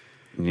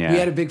 We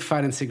had a big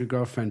fight on Secret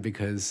Girlfriend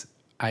because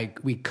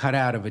we cut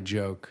out of a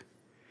joke.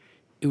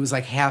 It was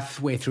like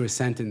halfway through a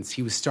sentence.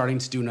 He was starting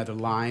to do another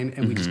line,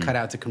 and we just cut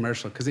out to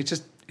commercial because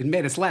it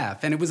made us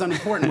laugh, and it was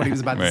unimportant what he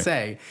was about to Right.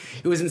 say.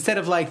 It was instead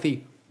of like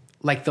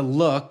the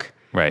look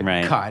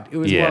right. cut. It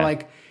was Yeah. more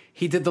like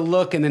he did the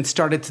look and then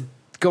started to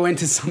go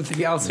into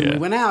something else, and Yeah. we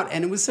went out,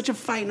 and it was such a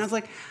fight. And I was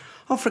like,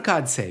 "Oh, for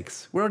God's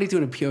sakes, we're already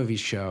doing a POV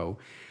show.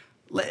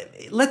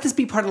 Let this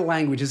be part of the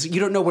language.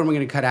 You don't know when we're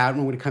going to cut out and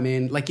when we're going to come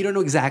in. Like, you don't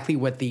know exactly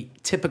what the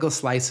typical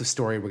slice of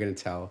story we're going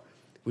to tell,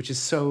 which is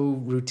so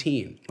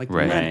routine. Like,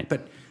 Right.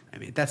 but I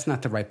mean, that's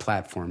not the right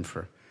platform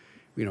for.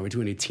 We're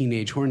doing a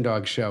teenage horn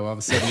dog show. All of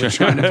a sudden, we're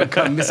trying to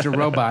become Mr.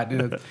 Robot.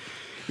 So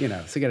you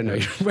got to know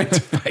when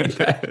to fight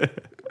that.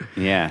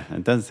 Yeah,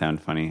 it does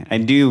sound funny. I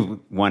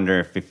do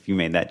wonder if you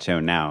made that show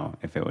now,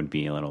 if it would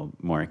be a little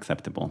more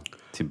acceptable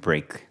to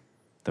break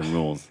the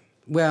rules.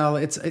 Well,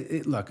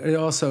 look. It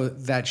also,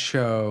 that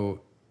show,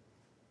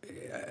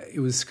 it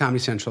was Comedy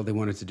Central. They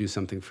wanted to do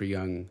something for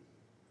young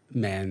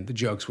men. The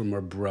jokes were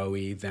more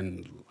bro-y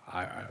than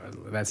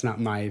that's not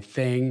my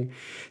thing.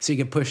 So you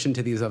get pushed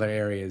into these other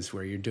areas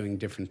where you're doing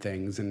different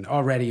things. And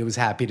already it was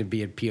happy to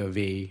be at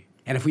POV.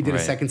 And if we did a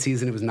Right. second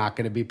season, it was not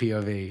going to be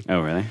POV. Oh,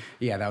 really?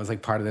 Yeah, that was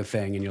like part of the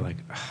thing. And you're like,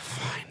 oh,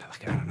 fine.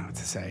 Like, I don't know what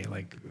to say.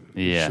 Like,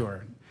 Yeah.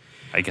 sure.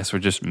 I guess we're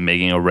just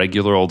making a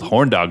regular old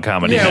horn dog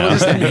comedy Yeah, now. we'll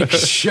just make a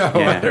show.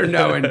 Yeah. I don't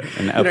know. And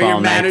Up your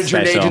All Night manager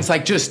and special. agent's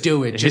like, just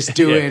do it. Just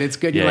do Yeah. it. It's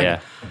good. Yeah, You're yeah.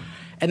 like,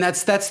 and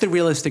that's the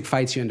realistic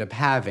fights you end up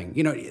having.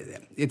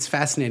 It's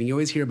fascinating. You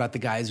always hear about the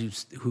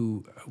guys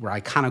who were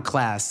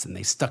iconoclasts and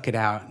they stuck it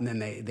out and then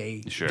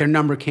they Sure. their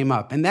number came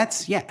up. And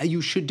that's,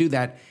 you should do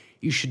that.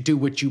 You should do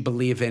what you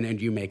believe in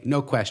and you make,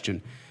 no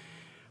question.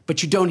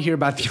 But you don't hear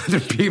about the other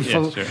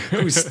people sure.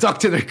 who stuck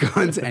to their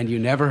guns and you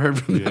never heard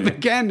from them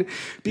again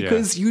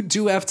because you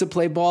do have to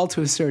play ball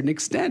to a certain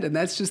extent. And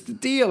that's just the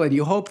deal. And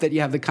you hope that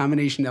you have the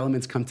combination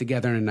elements come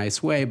together in a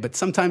nice way, but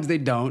sometimes they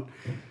don't.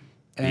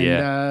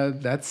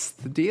 And that's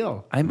the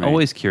deal. I'm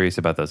always curious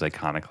about those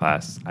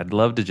iconoclasts. I'd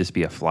love to just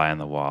be a fly on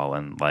the wall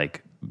and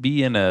like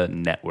be in a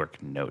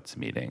network notes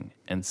meeting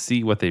and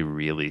see what they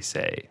really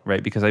say,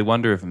 right? Because I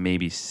wonder if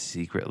maybe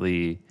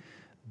secretly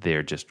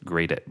they're just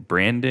great at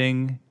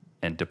branding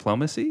and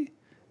diplomacy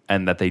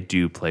and that they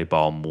do play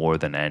ball more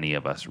than any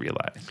of us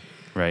realize,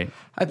 right?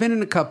 I've been in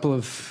with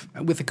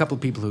a couple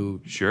of people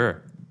who,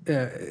 Sure.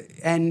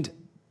 and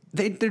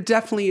There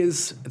definitely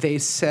is. They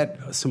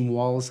set some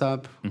walls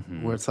up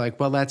where it's like,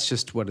 well, that's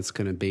just what it's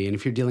going to be. And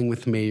if you're dealing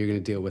with me, you're going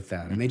to deal with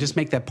that. And they just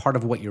make that part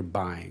of what you're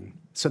buying.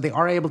 So they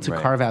are able to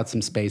carve out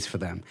some space for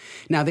them.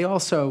 Now, they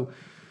also,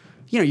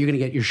 you're going to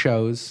get your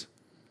shows.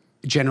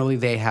 Generally,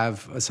 they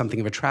have something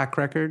of a track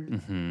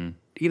record.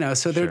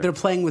 So they're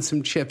playing with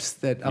some chips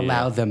that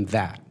allow them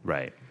that.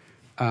 Right.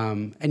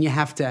 And you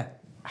have to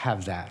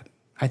have that.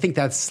 I think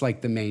that's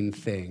like the main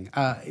thing.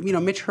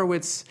 Mitch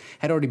Hurwitz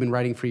had already been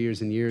writing for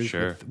years and years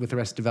with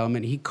Arrested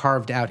Development. He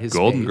carved out his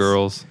Golden space.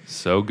 Girls,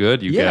 so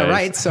good, you guys. Yeah,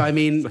 right. So, I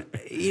mean,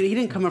 he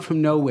didn't come up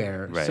from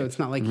nowhere. Right. So it's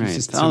not like he's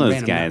just all those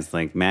random guys,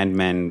 like Mad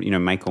Men,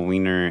 Michael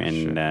Weiner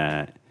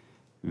and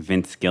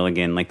Vince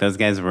Gilligan. Like, those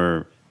guys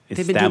were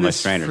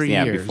established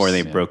writers. Before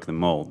they broke the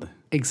mold.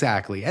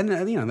 Exactly. And,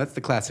 that's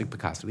the classic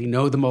Picasso. You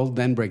know the mold,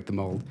 then break the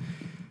mold.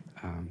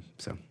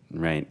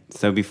 Right.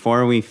 So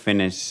before we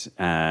finish...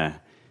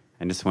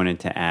 I just wanted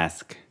to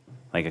ask,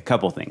 like, a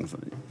couple things.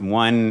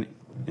 One,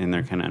 and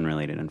they're kind of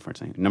unrelated,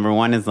 unfortunately. Number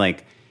one is,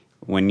 like,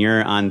 when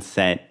you're on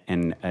set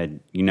and,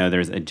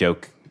 there's a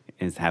joke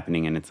is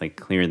happening and it's, like,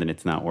 clear that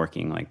it's not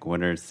working, like,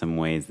 what are some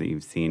ways that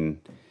you've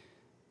seen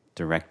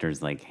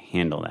directors, like,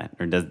 handle that?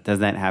 Or does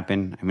that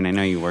happen? I mean, I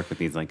know you work with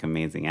these, like,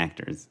 amazing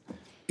actors.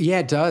 Yeah,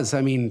 it does.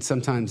 I mean,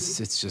 sometimes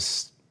it's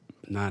just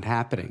not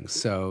happening.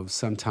 So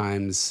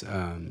sometimes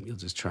you'll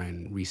just try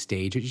and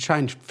restage it. You try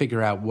and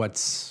figure out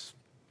what's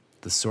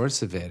the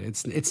source of it.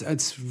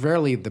 It's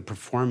rarely the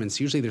performance.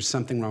 Usually there's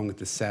something wrong with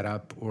the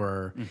setup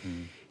or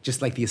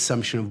just like the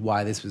assumption of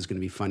why this was going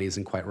to be funny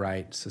isn't quite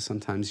right. So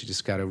sometimes you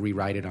just got to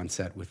rewrite it on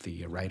set with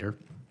the writer.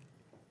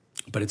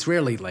 But it's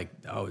rarely like,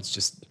 it's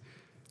just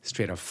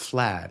straight up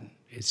flat.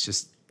 It's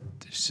just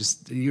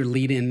your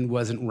lead-in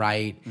wasn't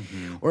right.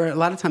 Or a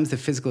lot of times the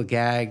physical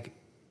gag,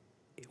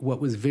 what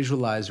was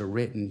visualized or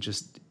written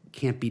just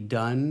can't be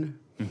done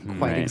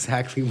quite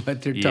exactly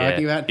what they're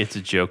talking about. It's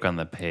a joke on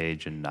the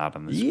page and not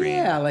on the screen.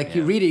 Yeah, like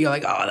you read it, you're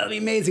like, oh, that'll be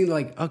amazing. They're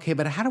like, okay,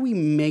 but how do we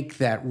make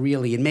that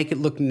really and make it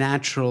look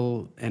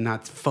natural and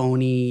not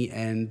phony?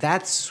 And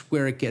that's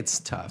where it gets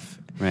tough.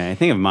 Right. I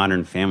think of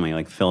Modern Family,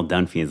 like Phil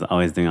Dunphy is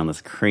always doing all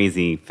this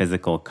crazy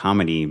physical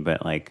comedy,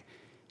 but like,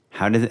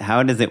 how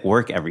does it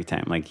work every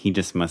time? Like, he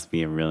just must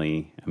be a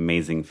really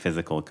amazing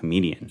physical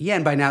comedian. Yeah,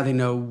 and by now they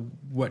know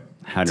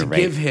how to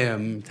give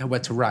him,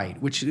 what to write,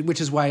 which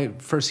is why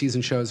first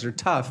season shows are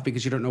tough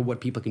because you don't know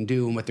what people can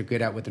do and what they're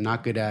good at, what they're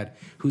not good at,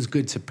 who's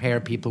good to pair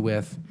people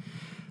with,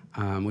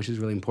 which is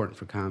really important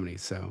for comedy.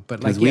 So,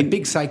 but like,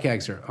 big psych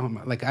gags are,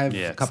 like I have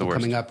a couple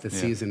coming up this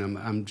season.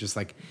 I'm just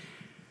like,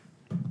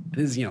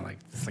 this is,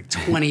 it's like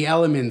 20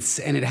 elements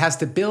and it has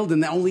to build,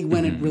 and only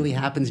when it really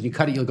happens and you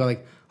cut it, you'll go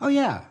like, oh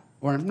yeah.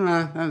 Or,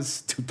 nah, that was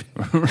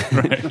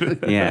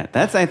stupid. Yeah,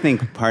 that's, I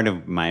think, part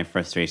of my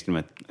frustration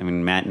with,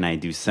 Matt and I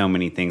do so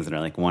many things that are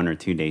like 1 or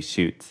 2 day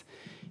shoots,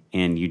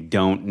 and you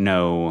don't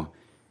know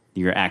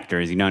your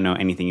actors, you don't know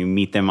anything. You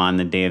meet them on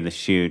the day of the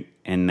shoot,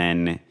 and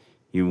then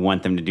you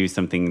want them to do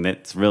something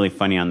that's really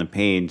funny on the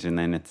page, and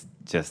then it's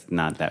just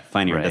not that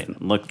funny or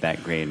doesn't look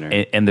that great.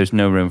 And there's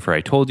no room for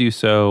I told you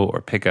so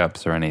or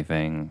pickups or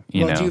anything. Do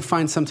you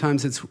find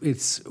sometimes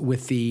it's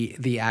with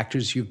the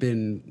actors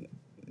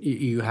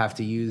you have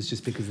to use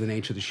just because of the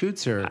nature of the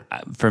shoots? Or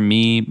for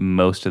me,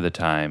 most of the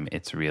time,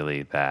 it's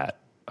really that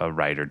a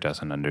writer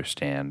doesn't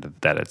understand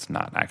that it's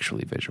not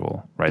actually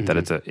visual, right? That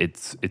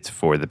it's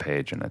for the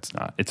page and it's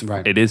not.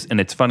 It is,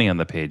 and it's funny on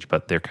the page,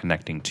 but they're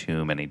connecting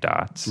too many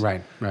dots,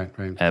 right.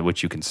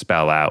 Which you can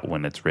spell out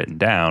when it's written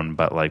down,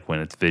 but like when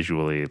it's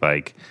visually,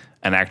 like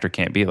an actor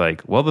can't be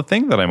like, well, the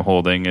thing that I'm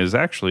holding is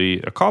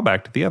actually a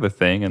callback to the other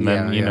thing, and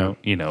then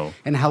you know,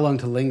 and how long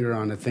to linger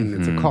on a thing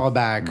that's a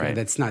callback or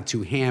that's not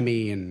too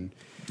hammy, and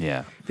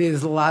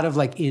there's a lot of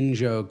like in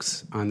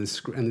jokes on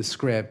the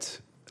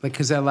script, like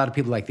because a lot of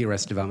people like the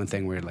Arrested Development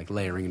thing where like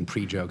layering and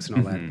pre jokes and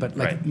all that, but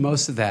like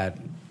most of that.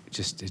 It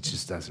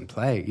just doesn't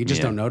play. You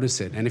just don't notice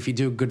it. And if you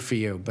do, good for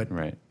you. But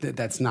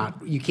that's not.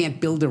 You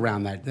can't build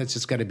around that. That's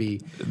just got to be.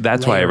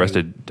 That's layering. Why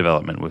Arrested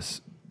Development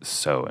was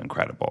so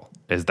incredible.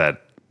 Is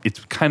that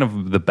it's kind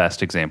of the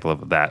best example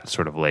of that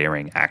sort of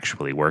layering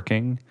actually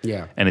working.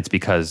 Yeah. And it's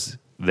because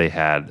they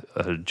had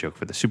a joke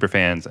for the super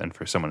fans and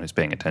for someone who's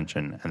paying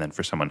attention and then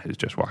for someone who's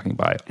just walking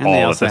by and all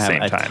at the same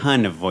time. And they also have a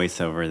ton of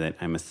voiceover that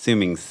I'm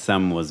assuming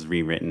some was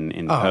rewritten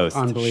in post.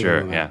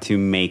 To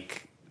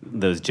make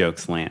those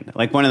jokes land.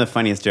 Like one of the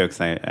funniest jokes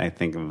I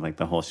think of like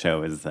the whole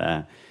show is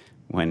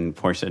when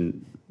Portia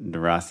de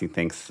Rossi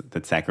thinks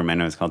that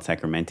Sacramento is called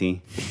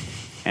Sacramenti.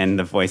 And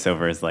the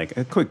voiceover is like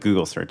a quick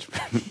Google search,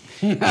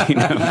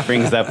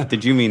 brings up,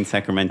 did you mean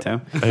Sacramento?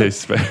 I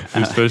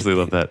especially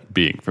love that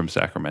being from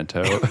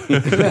Sacramento.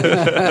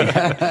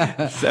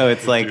 So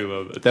it's like,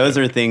 those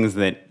are things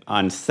that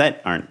on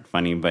set aren't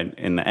funny, but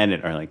in the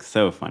edit are like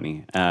so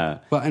funny.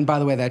 Well, and by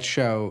the way, that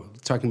show,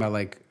 talking about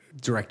like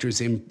director's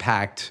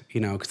impact,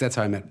 because that's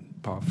how I met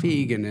Paul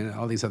Feig and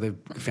all these other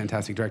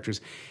fantastic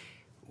directors.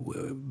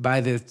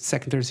 by the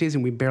second, third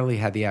season, we barely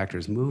had the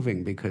actors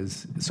moving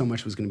because so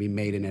much was going to be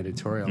made in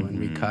editorial and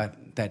recut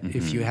that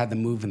if you had them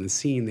move in the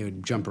scene, they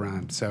would jump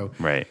around. So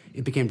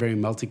it became very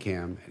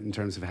multicam in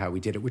terms of how we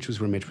did it, which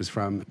was where Mitch was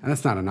from. And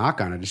that's not a knock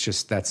on it. It's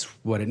just that's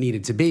what it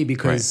needed to be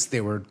because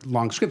they were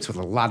long scripts with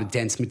a lot of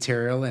dense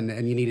material and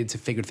you needed to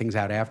figure things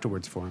out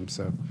afterwards for him.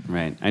 So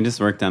Right. I just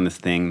worked on this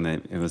thing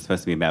that it was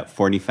supposed to be about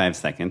 45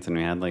 seconds, and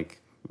we had like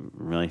a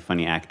really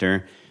funny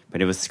actor,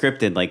 but it was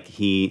scripted like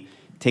he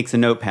takes a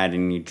notepad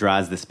and he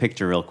draws this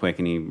picture real quick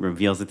and he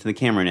reveals it to the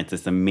camera, and it's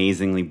this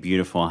amazingly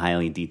beautiful,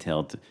 highly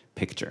detailed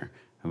picture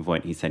of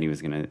what he said he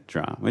was going to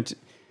draw, which,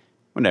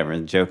 whatever,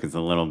 the joke is a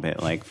little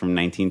bit like from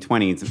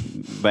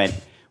 1920s, but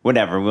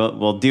whatever,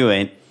 we'll do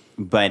it.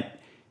 But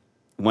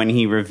when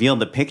he revealed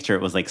the picture,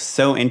 it was like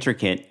so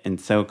intricate and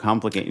so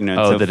complicated, you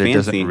know, it's so that fancy it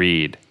doesn't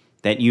read.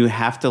 That you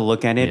have to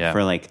look at it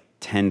for like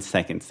 10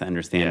 seconds to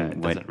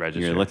understand what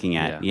you're looking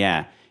at.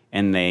 Yeah.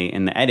 And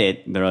in the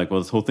edit, they're like, well,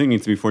 this whole thing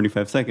needs to be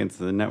 45 seconds.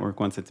 The network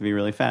wants it to be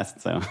really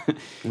fast. So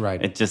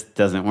it just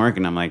doesn't work.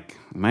 And I'm like,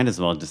 might as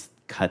well just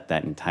cut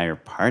that entire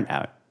part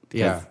out.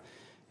 Because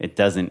it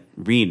doesn't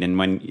read. And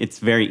when it's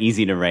very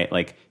easy to write,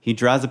 like he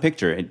draws a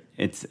picture,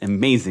 it's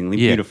amazingly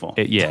beautiful.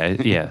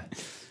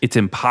 It's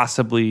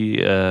impossibly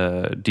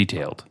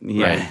detailed.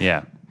 Right?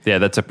 Yeah,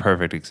 that's a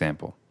perfect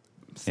example.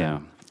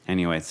 So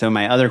anyway, so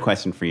my other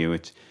question for you,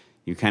 which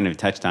you kind of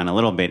touched on a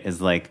little bit,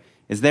 is like,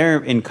 is there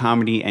in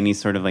comedy any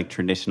sort of like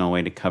traditional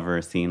way to cover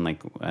a scene,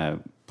 like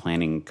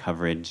planning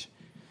coverage?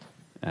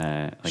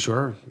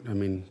 Sure. I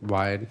mean,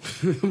 wide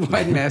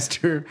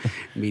master,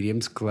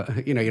 mediums.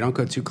 You don't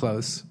go too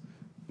close.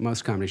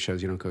 Most comedy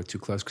shows, you don't go too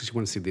close because you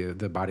want to see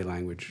the body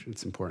language.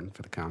 It's important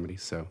for the comedy.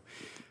 So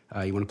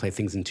you want to play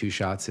things in 2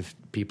 shots if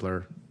people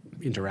are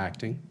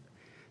interacting.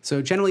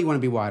 So generally, you want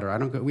to be wider.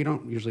 We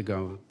don't usually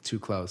go too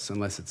close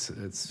unless it's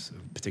a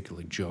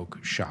particularly joke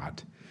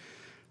shot.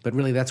 But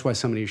really, that's why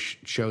so many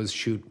shows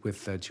shoot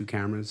with 2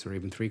 cameras or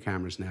even 3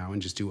 cameras now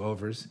and just do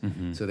overs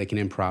so they can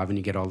improv and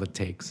you get all the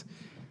takes.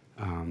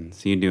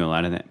 So you do a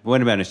lot of that.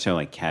 What about a show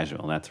like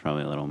Casual? That's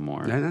probably a little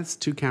more. And that's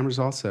 2 cameras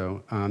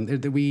also.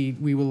 We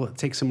will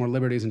take some more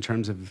liberties in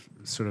terms of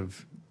sort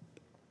of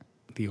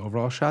the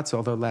overall shots,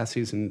 although last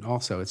season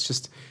also. It's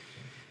just,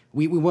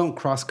 we won't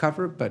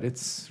cross-cover, but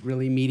it's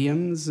really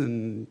mediums.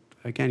 And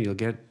again, you'll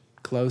get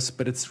close,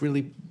 but it's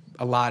really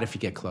a lot if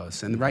you get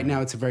close. And right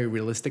now it's a very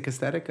realistic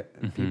aesthetic.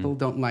 People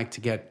don't like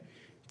to get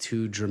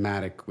too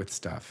dramatic with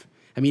stuff.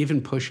 I mean,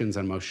 even push-ins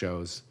on most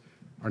shows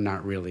are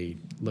not really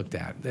looked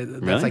at.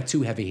 That's like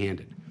too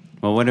heavy-handed.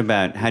 Well, what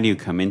about, how do you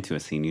come into a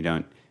scene? You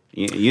don't,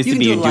 it used to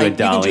be you do a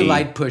dolly. You can do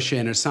light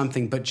push-in or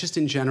something, but just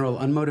in general,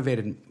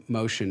 unmotivated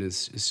motion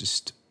is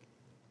just,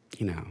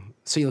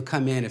 so you'll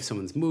come in if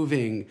someone's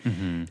moving.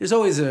 There's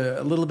always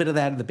a little bit of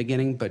that at the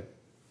beginning, but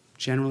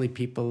generally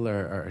people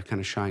are kind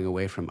of shying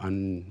away from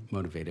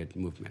unmotivated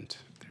movement.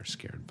 They're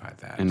scared by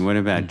that. And what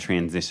about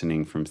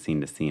transitioning from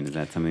scene to scene? Is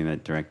that something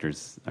that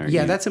directors are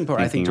that's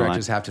important. I think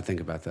directors have to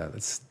think about that.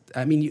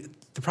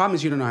 The problem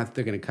is you don't know how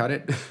they're going to cut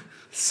it.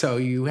 So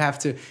you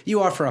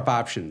offer up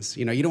options.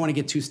 You don't want to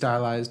get too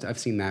stylized. I've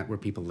seen that where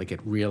people get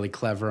really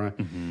clever.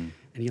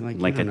 And you're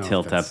like a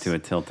tilt up to a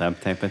tilt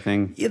up type of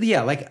thing?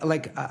 Yeah, like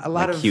a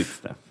lot of cute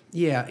stuff.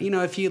 Yeah,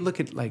 if you look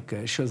at like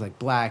shows like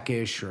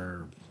Blackish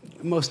or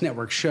most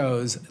network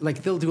shows,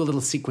 like they'll do a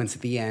little sequence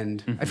at the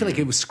end. I feel like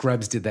it was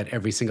Scrubs did that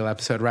every single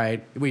episode,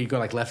 right? Where you go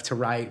like left to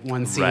right,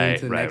 one scene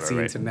to the next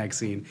scene to the next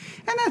scene.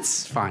 And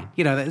that's fine.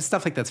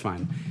 Stuff like that's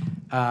fine.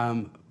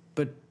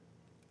 But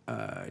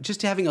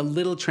just having a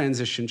little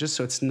transition, just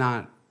so it's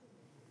not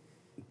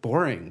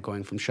boring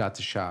going from shot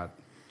to shot,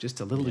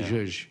 just a little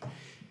zhuzh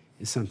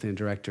is something a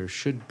director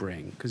should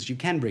bring, because you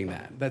can bring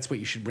that. That's what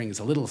you should bring, is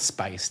a little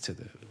spice to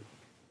the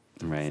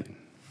thing.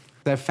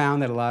 I've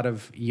found that a lot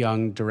of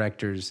young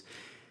directors,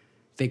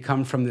 they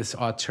come from this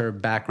auteur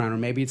background, or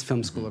maybe it's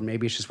film school, or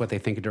maybe it's just what they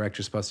think a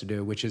director's supposed to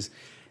do, which is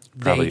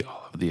probably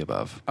all of the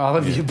above. All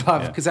of the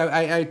above, because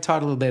I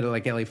taught a little bit at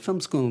like LA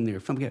Film School and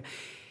their film.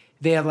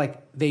 They have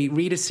they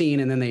read a scene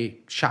and then they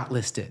shot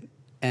list it,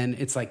 and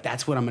it's like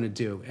that's what I'm going to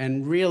do.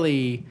 And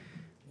really,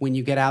 when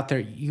you get out there,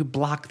 you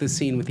block the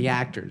scene with the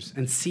actors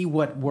and see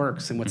what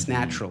works and what's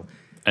natural.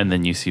 And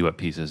then you see what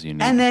pieces you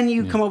need. And then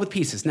you come up with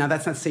pieces. Now,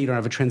 that's not to say you don't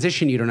have a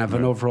transition, you don't have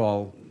an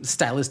overall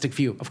stylistic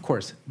view, of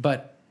course.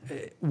 But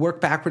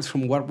work backwards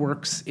from what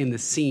works in the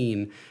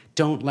scene.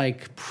 Don't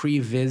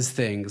pre-viz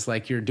things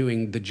like you're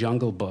doing The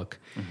Jungle Book.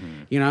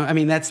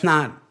 That's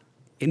not,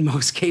 in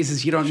most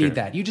cases, you don't need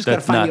that. You just got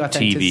to find the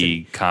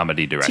authenticity. TV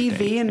comedy directing.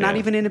 TV and not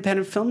even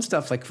independent film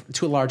stuff,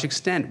 to a large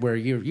extent, where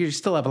you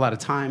still have a lot of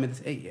time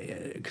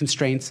and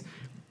constraints.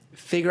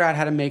 Figure out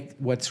how to make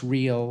what's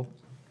real.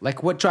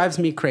 Like, what drives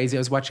me crazy, I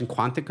was watching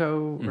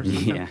Quantico or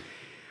something,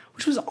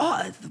 which was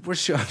odd. My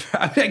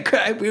wife and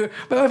I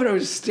were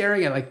just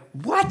staring at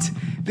what?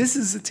 This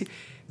is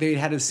they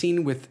had a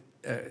scene with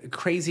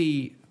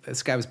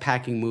this guy was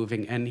packing,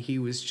 moving, and he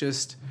was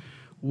just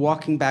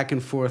walking back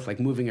and forth,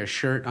 moving a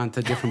shirt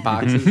onto different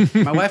boxes.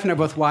 My wife and I are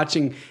both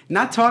watching,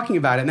 not talking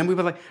about it, and then we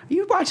were like, are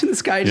you watching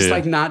this guy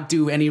just not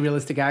do any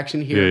realistic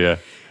action here?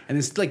 and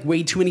there's like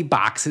way too many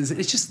boxes.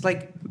 It's just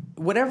like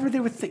whatever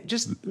they were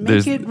just make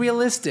There's- it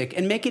realistic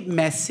and make it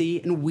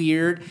messy and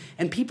weird.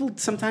 And people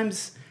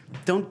sometimes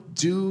don't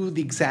do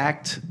the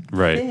exact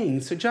Right. thing.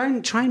 So try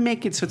and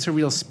make it so it's a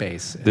real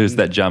space. There's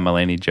that John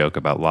Mulaney joke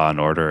about Law and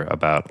Order,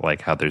 about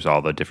like how there's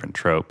all the different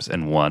tropes,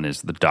 and one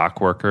is the dock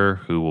worker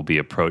who will be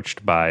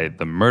approached by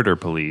the murder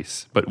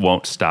police but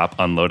won't stop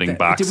unloading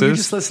boxes. Were you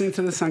just listening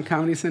to this on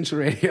Comedy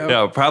Central Radio?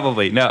 No,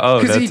 probably no. Oh,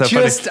 Because that's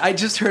so funny. I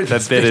just heard That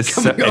this bit is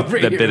so, coming over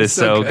that here. bit is It's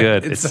so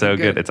good. It's It's so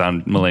good. It's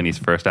on Mulaney's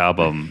first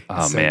album.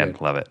 Oh so man,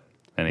 good. love it.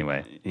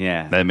 Anyway,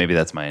 Yeah. maybe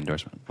that's my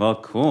endorsement. Well,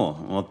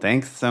 cool. Well,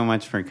 thanks so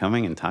much for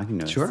coming and talking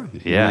to us. Sure.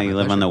 Yeah, You my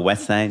live on the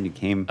west side. You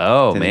came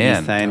Oh to the man,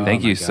 east side.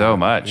 thank Oh, you my so God.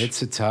 much.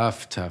 It's a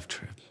tough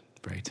trip.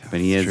 Very tough. But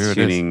he is True, it is.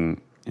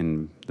 shooting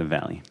in the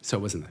valley. So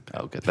it wasn't that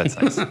bad. Oh, good.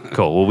 That's nice.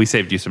 Cool. Well, we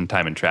saved you some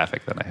time in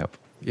traffic then, I hope.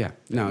 Yeah,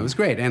 no, it was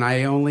great. And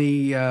I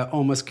only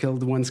almost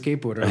killed one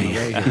skateboarder on the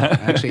way here.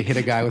 I actually hit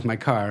a guy with my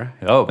car,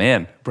 Oh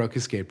man. broke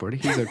his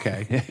skateboard. He's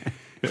okay.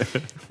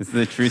 This is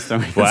a true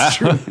story. Wow.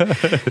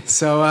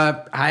 So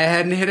I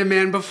hadn't hit a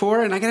man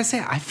before, and I gotta say,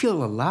 I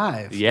feel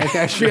alive. Yeah. Like,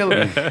 I feel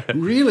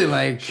really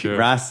like,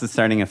 Ross is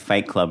starting a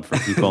fight club for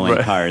people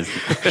in cars.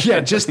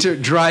 yeah, just to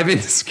drive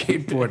into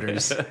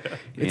skateboarders.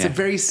 It's Yeah. a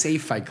very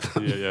safe fight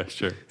club. Yeah,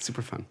 sure.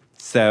 Super fun.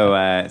 So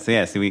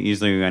we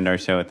usually end our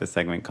show with a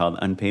segment called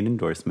Unpaid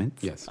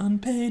Endorsements. Yes.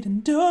 Unpaid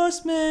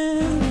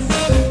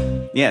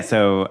endorsements. Yeah,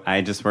 so I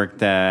just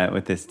worked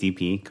with this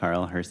DP,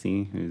 Carl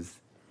Hersey,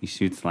 he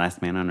shoots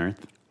Last Man on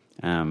Earth.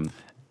 And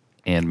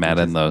Matt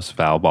Enlow's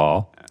foul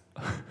ball.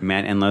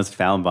 Matt Enlow's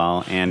Foul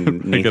Ball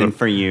and Nathan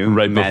For You.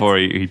 Right Matt's- before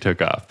he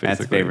took off, Matt's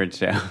basically. favorite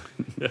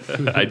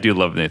show. I do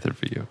love Nathan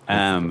For You.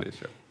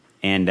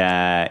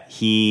 And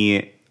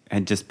he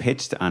had just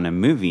pitched on a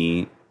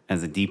movie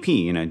as a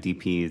DP. You know,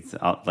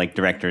 DPs, like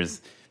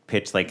directors,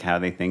 pitch like how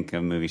they think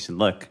a movie should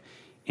look.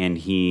 And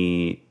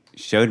he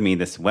showed me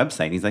this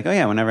website. He's like, oh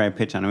yeah, whenever I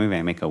pitch on a movie,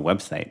 I make a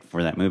website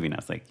for that movie. And I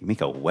was like, you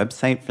make a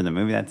website for the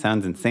movie? That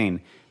sounds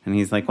insane. And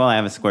he's like, well, I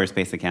have a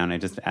Squarespace account. I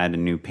just add a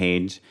new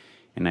page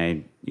and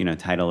I,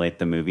 title it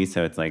the movie.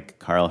 So it's like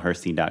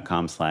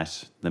carlhersey.com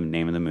 / the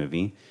name of the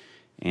movie.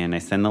 And I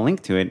send the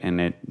link to it and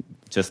it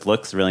just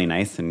looks really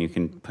nice. And you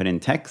can put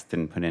in text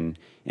and put in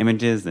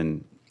images.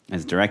 And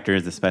as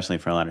directors, especially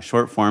for a lot of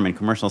short form and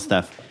commercial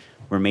stuff,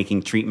 we're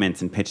making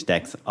treatments and pitch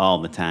decks all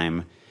the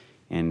time.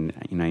 And,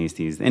 I used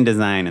to use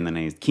InDesign and then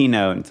I used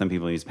Keynote and some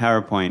people use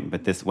PowerPoint.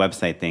 But this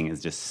website thing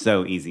is just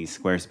so easy.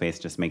 Squarespace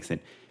just makes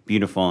it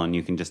beautiful and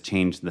you can just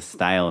change the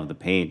style of the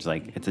page.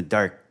 Like it's a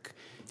dark,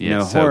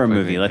 Yeah, so horror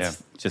quickly, movie.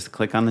 Let's yeah. just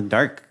click on the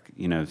dark,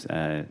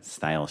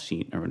 style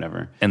sheet or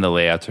whatever. And the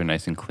layouts are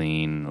nice and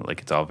clean.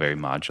 Like it's all very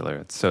modular.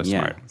 It's so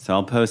smart. So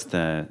I'll post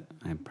I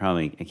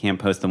can't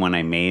post the one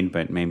I made,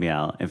 but maybe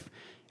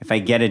if I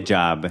get a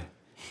job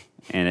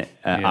and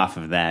off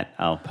of that,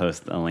 I'll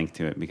post a link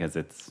to it because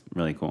it's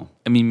really cool.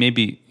 I mean,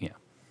 maybe, yeah.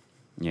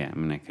 Yeah,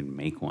 I could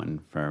make one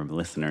for our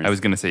listeners. I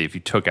was going to say if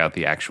you took out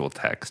the actual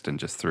text and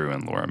just threw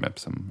in Lorem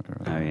Ipsum.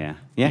 Oh, yeah.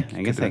 Yeah,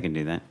 I guess I could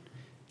do that.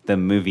 The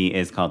movie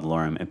is called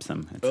Lorem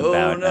Ipsum. It's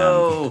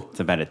it's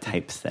about a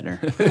typesetter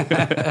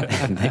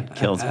that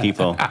kills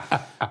people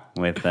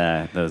with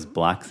those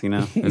blocks,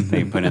 that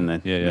they put in the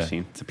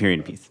machine. It's a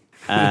period piece.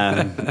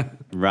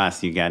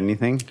 Ross, you got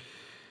anything?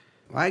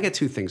 Well, I get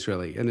two things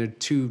really, and they're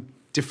two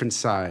different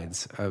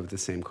sides of the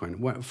same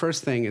coin.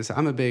 First thing is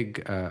I'm a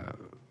big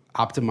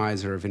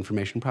optimizer of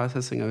information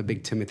processing. I'm a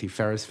big Timothy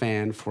Ferriss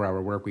fan, 4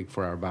 Hour Workweek,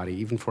 4 Hour Body,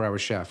 even 4 Hour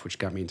Chef, which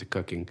got me into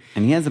cooking.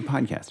 And he has a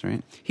podcast,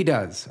 right? He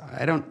does.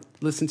 I don't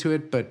listen to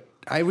it, but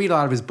I read a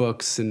lot of his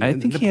books. And I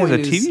think the he has a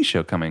point TV is,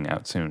 show coming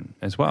out soon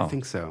as well. I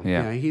think so.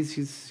 Yeah. He's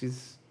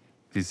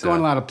He's going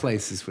a lot of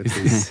places with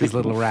his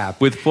little rap.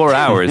 With 4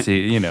 hours,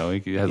 he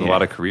has a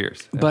lot of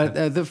careers. But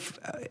the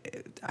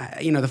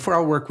 4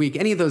 Hour Workweek,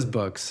 any of those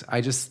books,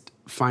 I just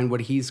find what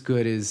he's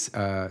good is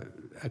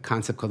a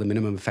concept called the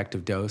minimum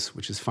effective dose,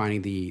 which is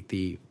finding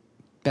the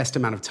best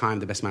amount of time,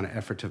 the best amount of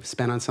effort to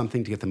spend on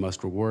something to get the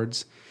most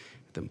rewards,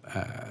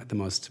 the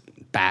most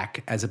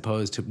back, as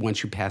opposed to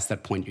once you pass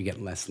that point, you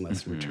get less and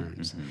less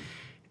returns.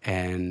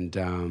 And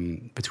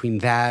between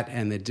that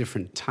and the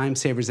different time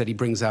savers that he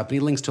brings up, and he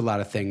links to a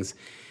lot of things,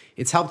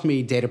 it's helped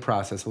me data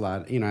process a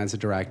lot, as a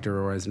director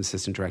or as an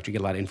assistant director,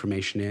 get a lot of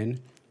information in.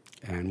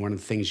 And one of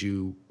the things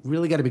you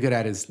really got to be good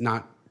at is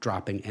not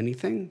dropping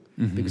anything,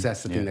 because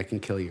that's the thing that can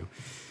kill you.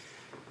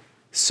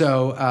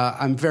 So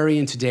I'm very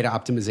into data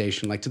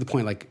optimization, like to the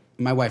point, like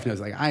my wife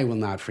knows, like I will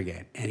not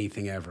forget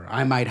anything ever.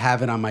 I might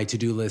have it on my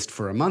to-do list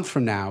for a month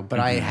from now, but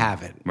I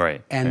have it.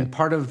 Right. And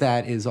part of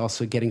that is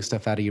also getting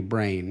stuff out of your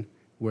brain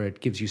where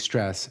it gives you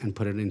stress and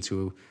put it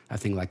into a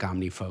thing like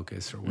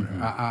OmniFocus or whatever.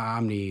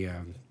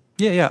 OmniFocus.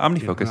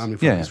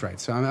 OmniFocus, right.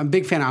 So I'm a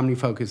big fan of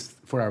OmniFocus,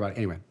 4 Hour Body.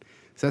 Anyway,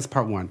 so that's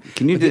part one.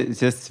 Can you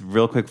just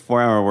real quick,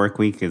 4 Hour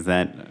Workweek, is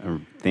that a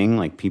thing?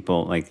 Like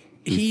people, like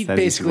he says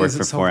basically you should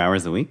work for 4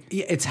 hours a week?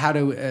 Yeah, it's how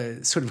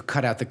to sort of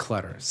cut out the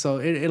clutter. So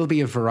it'll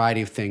be a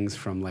variety of things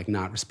from like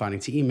not responding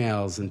to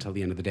emails until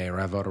the end of the day or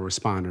have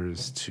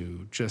autoresponders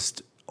to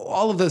just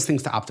all of those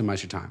things to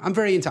optimize your time. I'm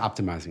very into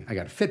optimizing. I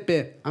got a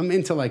Fitbit. I'm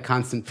into like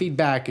constant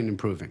feedback and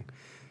improving.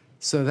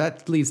 So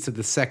that leads to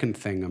the second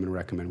thing I'm going to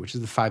recommend, which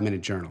is the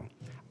 5-minute journal.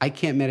 I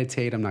can't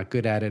meditate. I'm not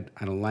good at it.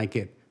 I don't like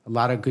it. A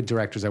lot of good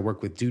directors I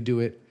work with do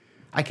it.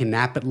 I can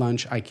nap at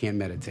lunch. I can't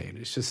meditate.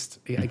 It's just,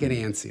 I get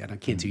antsy. I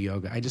can't do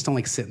yoga. I just don't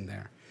like sitting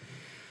there.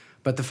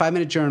 But the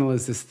 5-minute journal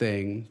is this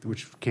thing,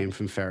 which came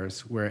from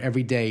Ferris, where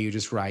every day you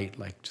just write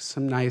like just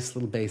some nice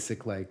little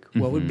basic, like,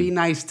 what would be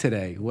nice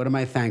today? What am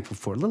I thankful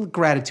for? Little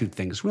gratitude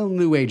things, real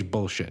new age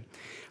bullshit.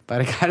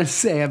 But I gotta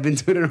say, I've been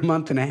doing it a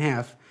month and a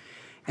half,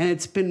 and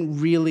it's been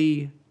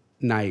really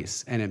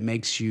nice. And it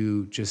makes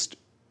you just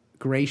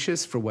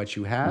gracious for what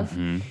you have.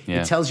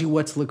 It tells you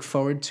what to look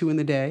forward to in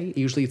the day.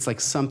 Usually it's like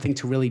something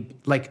to really,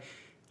 like,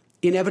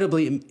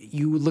 inevitably,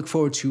 you look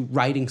forward to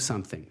writing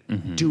something,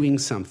 doing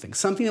something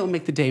that will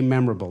make the day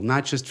memorable,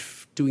 not just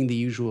doing the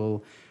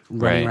usual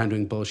running around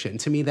doing bullshit. And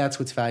to me, that's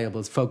what's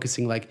valuable, is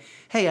focusing like,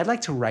 hey, I'd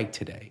like to write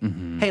today.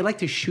 Hey, I'd like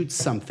to shoot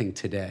something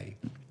today.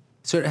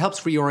 So it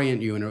helps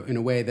reorient you in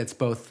a way that's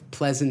both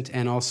pleasant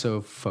and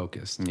also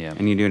focused. Yeah.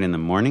 And you do it in the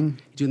morning?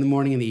 You do it in the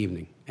morning and the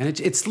evening. And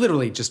it's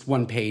literally just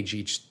one page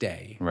each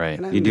day. Right.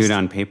 And You do it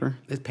on paper?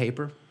 It's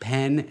paper,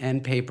 pen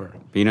and paper.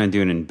 But you don't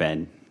do it in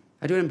bed?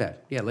 I do it in bed.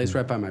 Yeah, it lays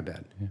right by my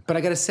bed. Yeah. But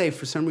I got to say,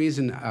 for some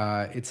reason,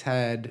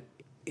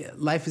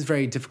 life is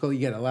very difficult. You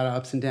get a lot of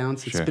ups and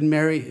downs. It's been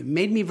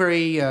made me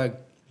very, have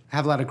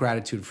a lot of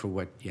gratitude for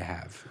what you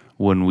have.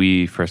 When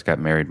we first got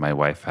married, my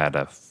wife had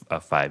a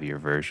 5-year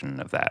version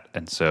of that.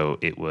 And so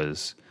it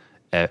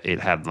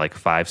had like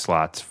 5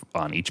 slots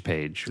on each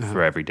page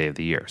for every day of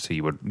the year. So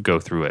you would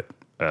go through it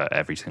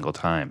every single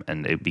time.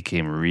 And it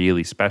became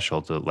really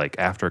special to, like,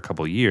 after a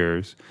couple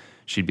years,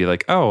 she'd be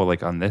like, oh,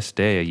 like on this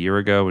day a year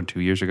ago and 2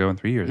 years ago and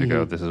 3 years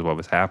ago, this is what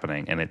was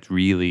happening. And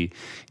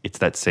it's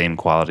that same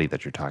quality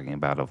that you're talking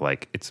about of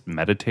like, it's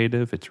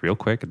meditative, it's real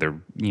quick.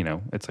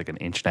 It's like an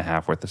 1.5 inch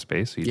worth of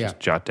space. So you just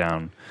jot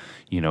down,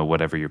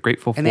 whatever you're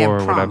grateful and for they have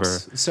or prompts,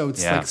 whatever. So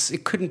it's like,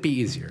 it couldn't be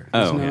easier.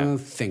 There's no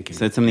thinking.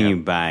 So it's something you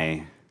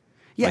buy,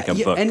 like a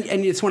book. And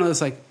it's one of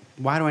those like,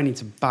 why do I need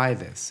to buy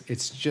this?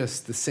 It's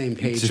just the same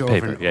page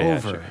over and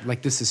over. Sure.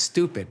 Like, this is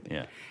stupid.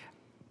 Yeah.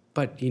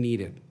 But you need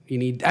it. You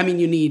need,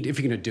 if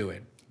you're going to do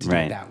it, to do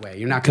it that way.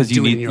 You're not going to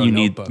Because do it in your own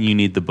notebook. You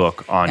need the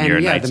book on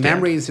your nightstand. The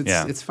memories,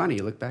 it's funny.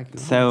 You look back.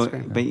 So,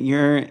 but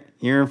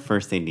your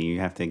first AD, you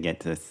have to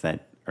get to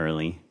set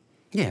early.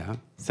 Yeah.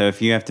 So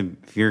if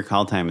your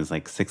call time is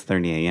like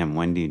 6:30 a.m.,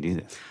 when do you do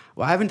this?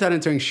 Well, I haven't done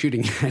it during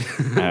shooting yet.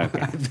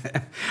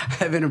 Okay.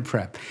 I've been in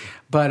prep.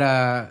 But,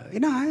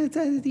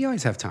 you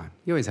always have time.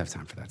 You always have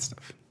time for that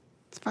stuff.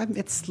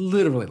 It's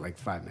literally like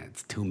 5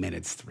 minutes, 2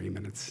 minutes, 3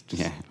 minutes.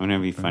 Wouldn't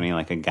it be funny,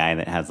 like a guy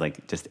that has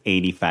like just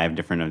 85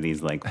 different of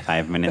these like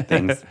 5-minute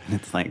things?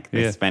 It's like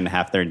they spend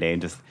half their day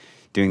just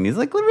doing these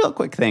like real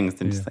quick things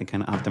to just like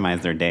kind of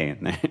optimize their day.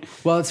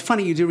 Well, it's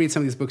funny, you do read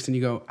some of these books and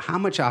you go, how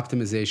much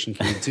optimization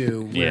can you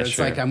do? Where it's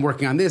like, I'm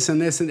working on this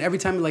and this, and every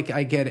time like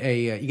I get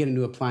you get a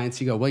new appliance,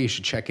 you go, well, you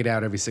should check it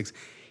out every 6.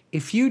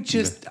 If you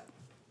just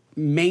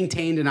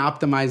maintained and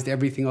optimized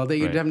everything all day,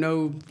 you'd have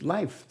no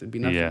life. There'd be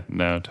nothing. Yeah,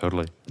 no,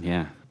 totally.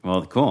 Yeah.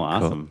 Well, cool.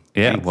 Awesome.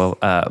 Cool. Yeah. Thanks. Well,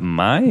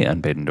 my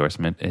unpaid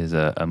endorsement is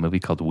a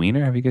movie called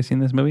Wiener. Have you guys seen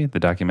this movie? The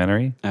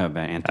documentary? Oh,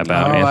 about Anthony.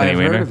 I've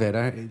Wiener. heard of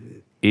it.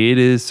 It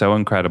is so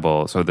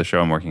incredible. So the show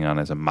I'm working on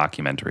is a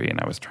mockumentary, and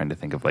I was trying to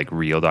think of like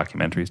real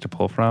documentaries to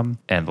pull from.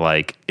 And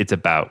like, it's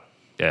about,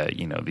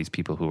 these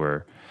people who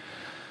are,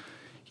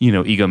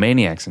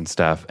 egomaniacs and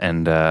stuff.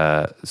 And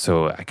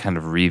so I kind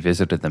of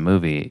revisited the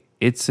movie.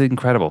 It's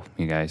incredible,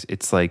 you guys.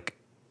 It's like,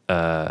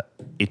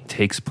 it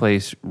takes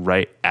place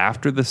right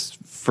after this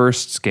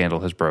first scandal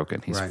has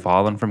broken. He's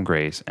fallen from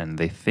grace, and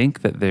they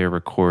think that they're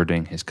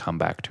recording his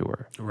comeback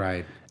tour.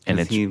 Right. And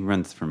he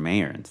runs for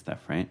mayor and stuff,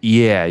 right?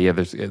 Yeah.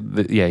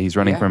 He's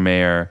running for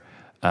mayor,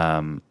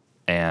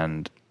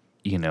 and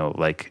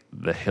like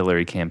the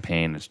Hillary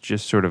campaign is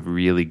just sort of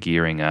really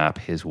gearing up.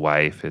 His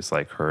wife is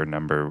like her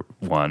number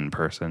one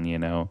person.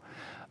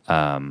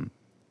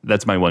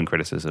 That's my one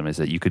criticism, is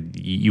that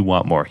you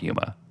want more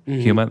Huma.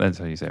 Huma, that's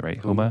how you say it,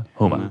 right? Huma.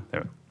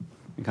 There we go.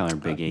 We call her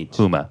Big H.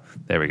 Huma.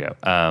 There we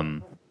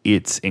go.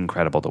 It's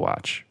incredible to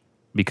watch,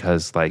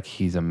 because like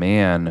he's a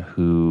man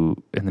who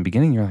in the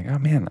beginning you're like, oh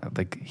man,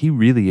 like he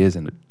really is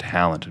a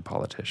talented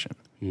politician.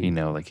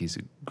 Like he's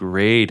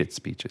great at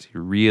speeches. He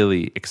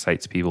really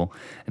excites people,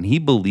 and he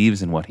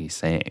believes in what he's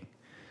saying.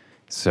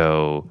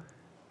 So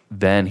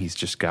then he's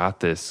just got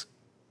this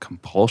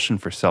compulsion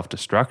for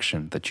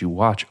self-destruction that you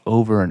watch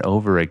over and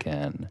over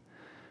again.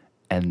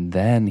 And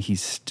then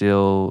he's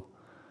still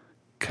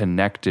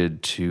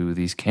connected to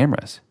these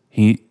cameras.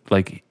 He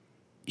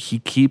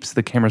keeps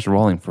the cameras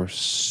rolling for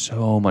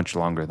so much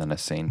longer than a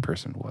sane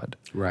person would.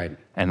 Right.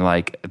 And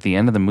like at the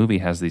end of the movie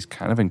has these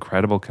kind of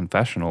incredible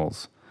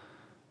confessionals,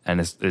 and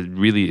it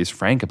really is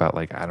frank about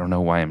like, I don't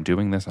know why I'm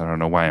doing this. I don't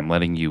know why I'm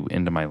letting you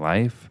into my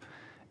life.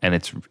 And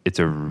it's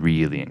a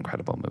really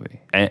incredible movie.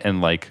 And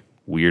like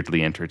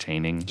weirdly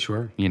entertaining.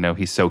 Sure. You know,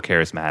 he's so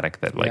charismatic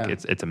that like Yeah.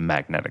 it's a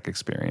magnetic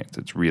experience.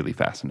 It's really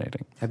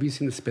fascinating. Have you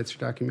seen the Spitzer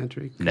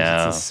documentary? 'Cause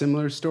No. It's a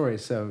similar story.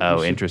 So Oh, you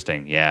should-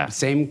 interesting. Yeah.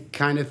 Same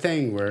kind of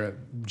thing where a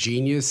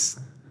genius,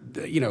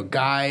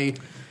 guy,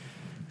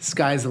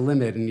 sky's the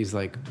limit. And he's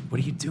like, what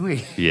are you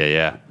doing?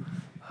 Yeah.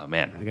 Oh,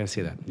 man. I got to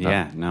see that.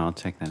 Yeah, no, I'll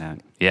check that out.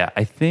 Yeah,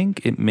 I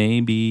think it may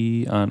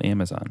be on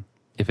Amazon.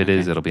 If it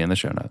is, it'll be in the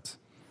show notes.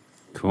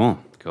 Cool.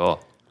 Cool.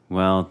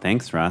 Well,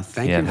 thanks, Ross.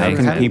 Thank Yeah, you How for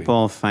can having me.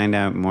 people find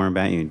out more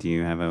about you? Do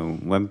you have a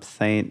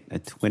website, a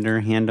Twitter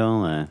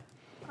handle?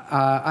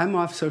 I'm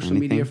off social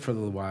Anything? media for a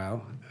little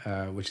while,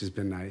 which has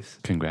been nice.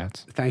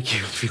 Congrats. Thank you.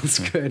 Feels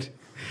good.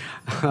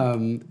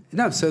 No,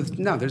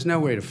 there's no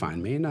way to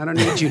find me, and I don't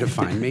need you to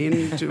find me.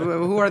 And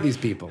who are these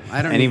people?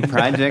 I don't. Any need-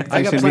 projects I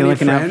I got should be plenty of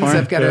looking out friends. for?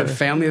 I've got a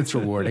family that's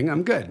rewarding.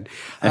 I'm good.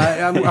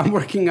 I'm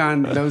working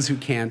on Those Who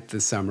Can't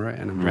this summer,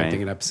 and I'm Right.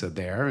 writing an episode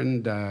there.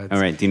 And All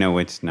right. Do you know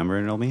which number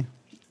it'll be?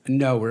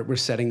 no, we're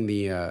setting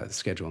the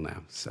schedule now.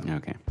 So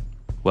Okay.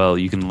 Well,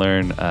 you can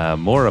learn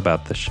more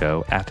about the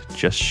show at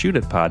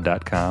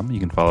justshootitpod.com. You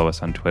can follow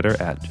us on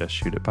Twitter at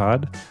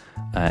justshootitpod,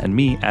 and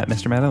me at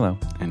Mr. Madelo.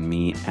 And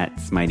me at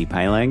Smitey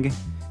Pyleg.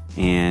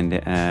 And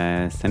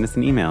send us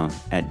an email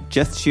at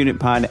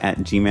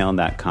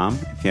justshootitpod@gmail.com.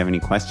 If you have any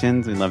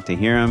questions, we'd love to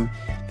hear them.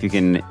 If you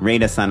can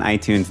rate us on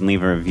iTunes and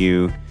leave a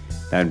review,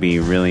 that would be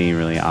really,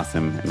 really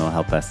awesome. It'll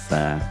help us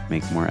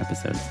make more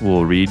episodes.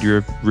 We'll read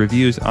your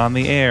reviews on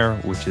the air,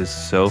 which is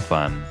so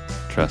fun.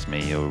 Trust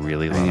me, you'll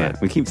really love Yeah, it.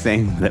 we keep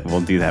saying that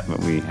we'll do that, but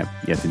we have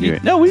yet to do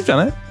it. No, we've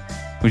done it.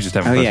 We just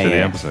haven't Oh, posted yeah, the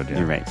yeah. episode yet.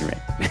 You're right.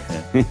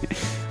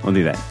 We'll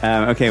do that.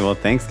 Okay, well,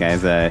 thanks,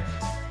 guys.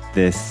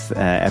 This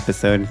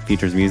episode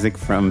features music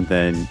from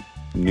the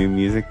new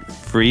music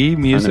Free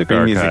Music from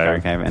the Free Music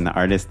Archive. Archive and the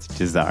artist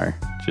Jazar.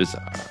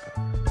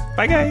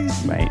 Bye,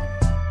 guys. Bye.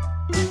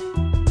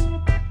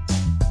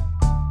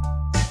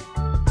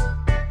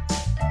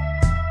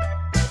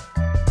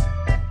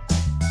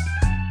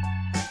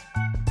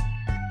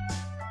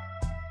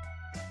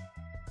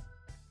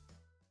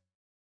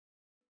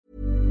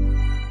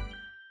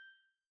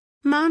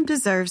 Mom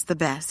deserves the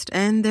best,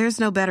 and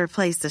there's no better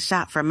place to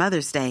shop for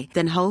Mother's Day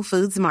than Whole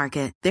Foods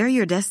Market. They're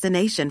your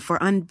destination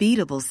for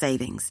unbeatable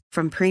savings,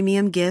 from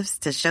premium gifts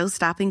to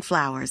show-stopping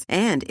flowers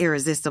and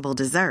irresistible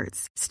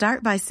desserts.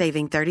 Start by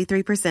saving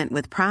 33%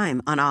 with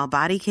Prime on all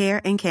body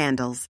care and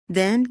candles.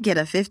 Then get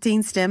a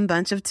 15-stem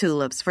bunch of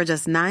tulips for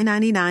just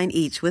 $9.99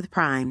 each with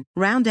Prime.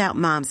 Round out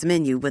Mom's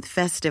menu with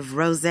festive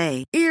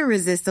rosé,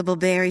 irresistible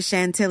berry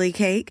chantilly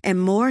cake,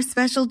 and more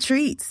special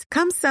treats.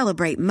 Come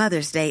celebrate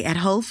Mother's Day at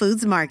Whole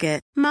Foods Market.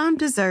 Mom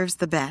deserves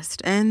the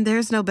best, and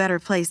there's no better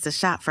place to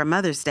shop for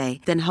Mother's Day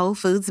than Whole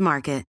Foods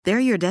Market. They're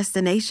your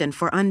destination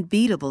for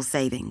unbeatable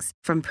savings,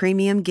 from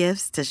premium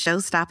gifts to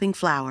show-stopping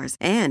flowers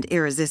and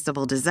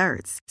irresistible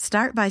desserts.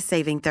 Start by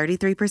saving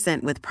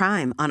 33% with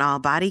Prime on all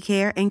body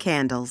care and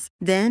candles.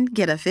 Then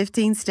get a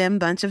 15-stem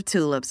bunch of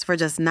tulips for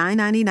just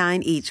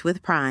 $9.99 each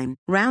with Prime.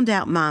 Round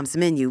out Mom's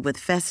menu with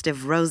festive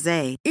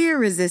rosé,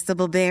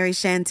 irresistible berry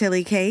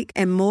chantilly cake,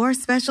 and more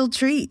special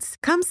treats.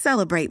 Come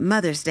celebrate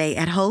Mother's Day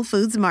at Whole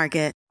Foods Market.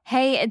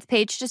 Hey, it's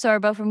Paige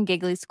DeSorbo from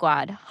Giggly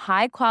Squad.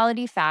 High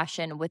quality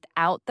fashion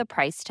without the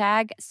price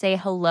tag. Say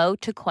hello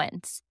to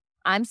Quince.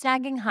 I'm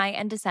snagging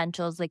high-end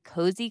essentials like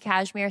cozy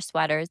cashmere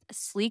sweaters,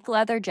 sleek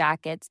leather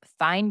jackets,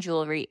 fine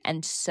jewelry,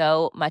 and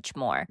so much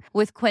more.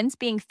 With Quince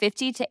being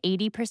 50 to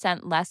 80%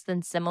 less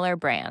than similar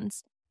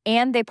brands.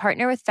 And they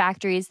partner with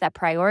factories that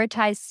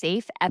prioritize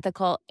safe,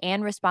 ethical,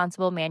 and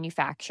responsible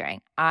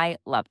manufacturing. I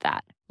love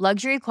that.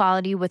 Luxury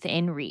quality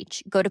within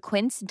reach. Go to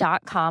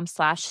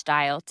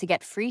quince.com/style to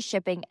get free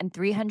shipping and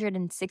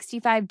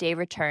 365-day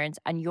returns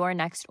on your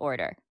next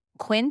order.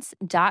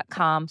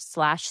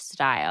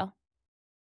 Quince.com/style.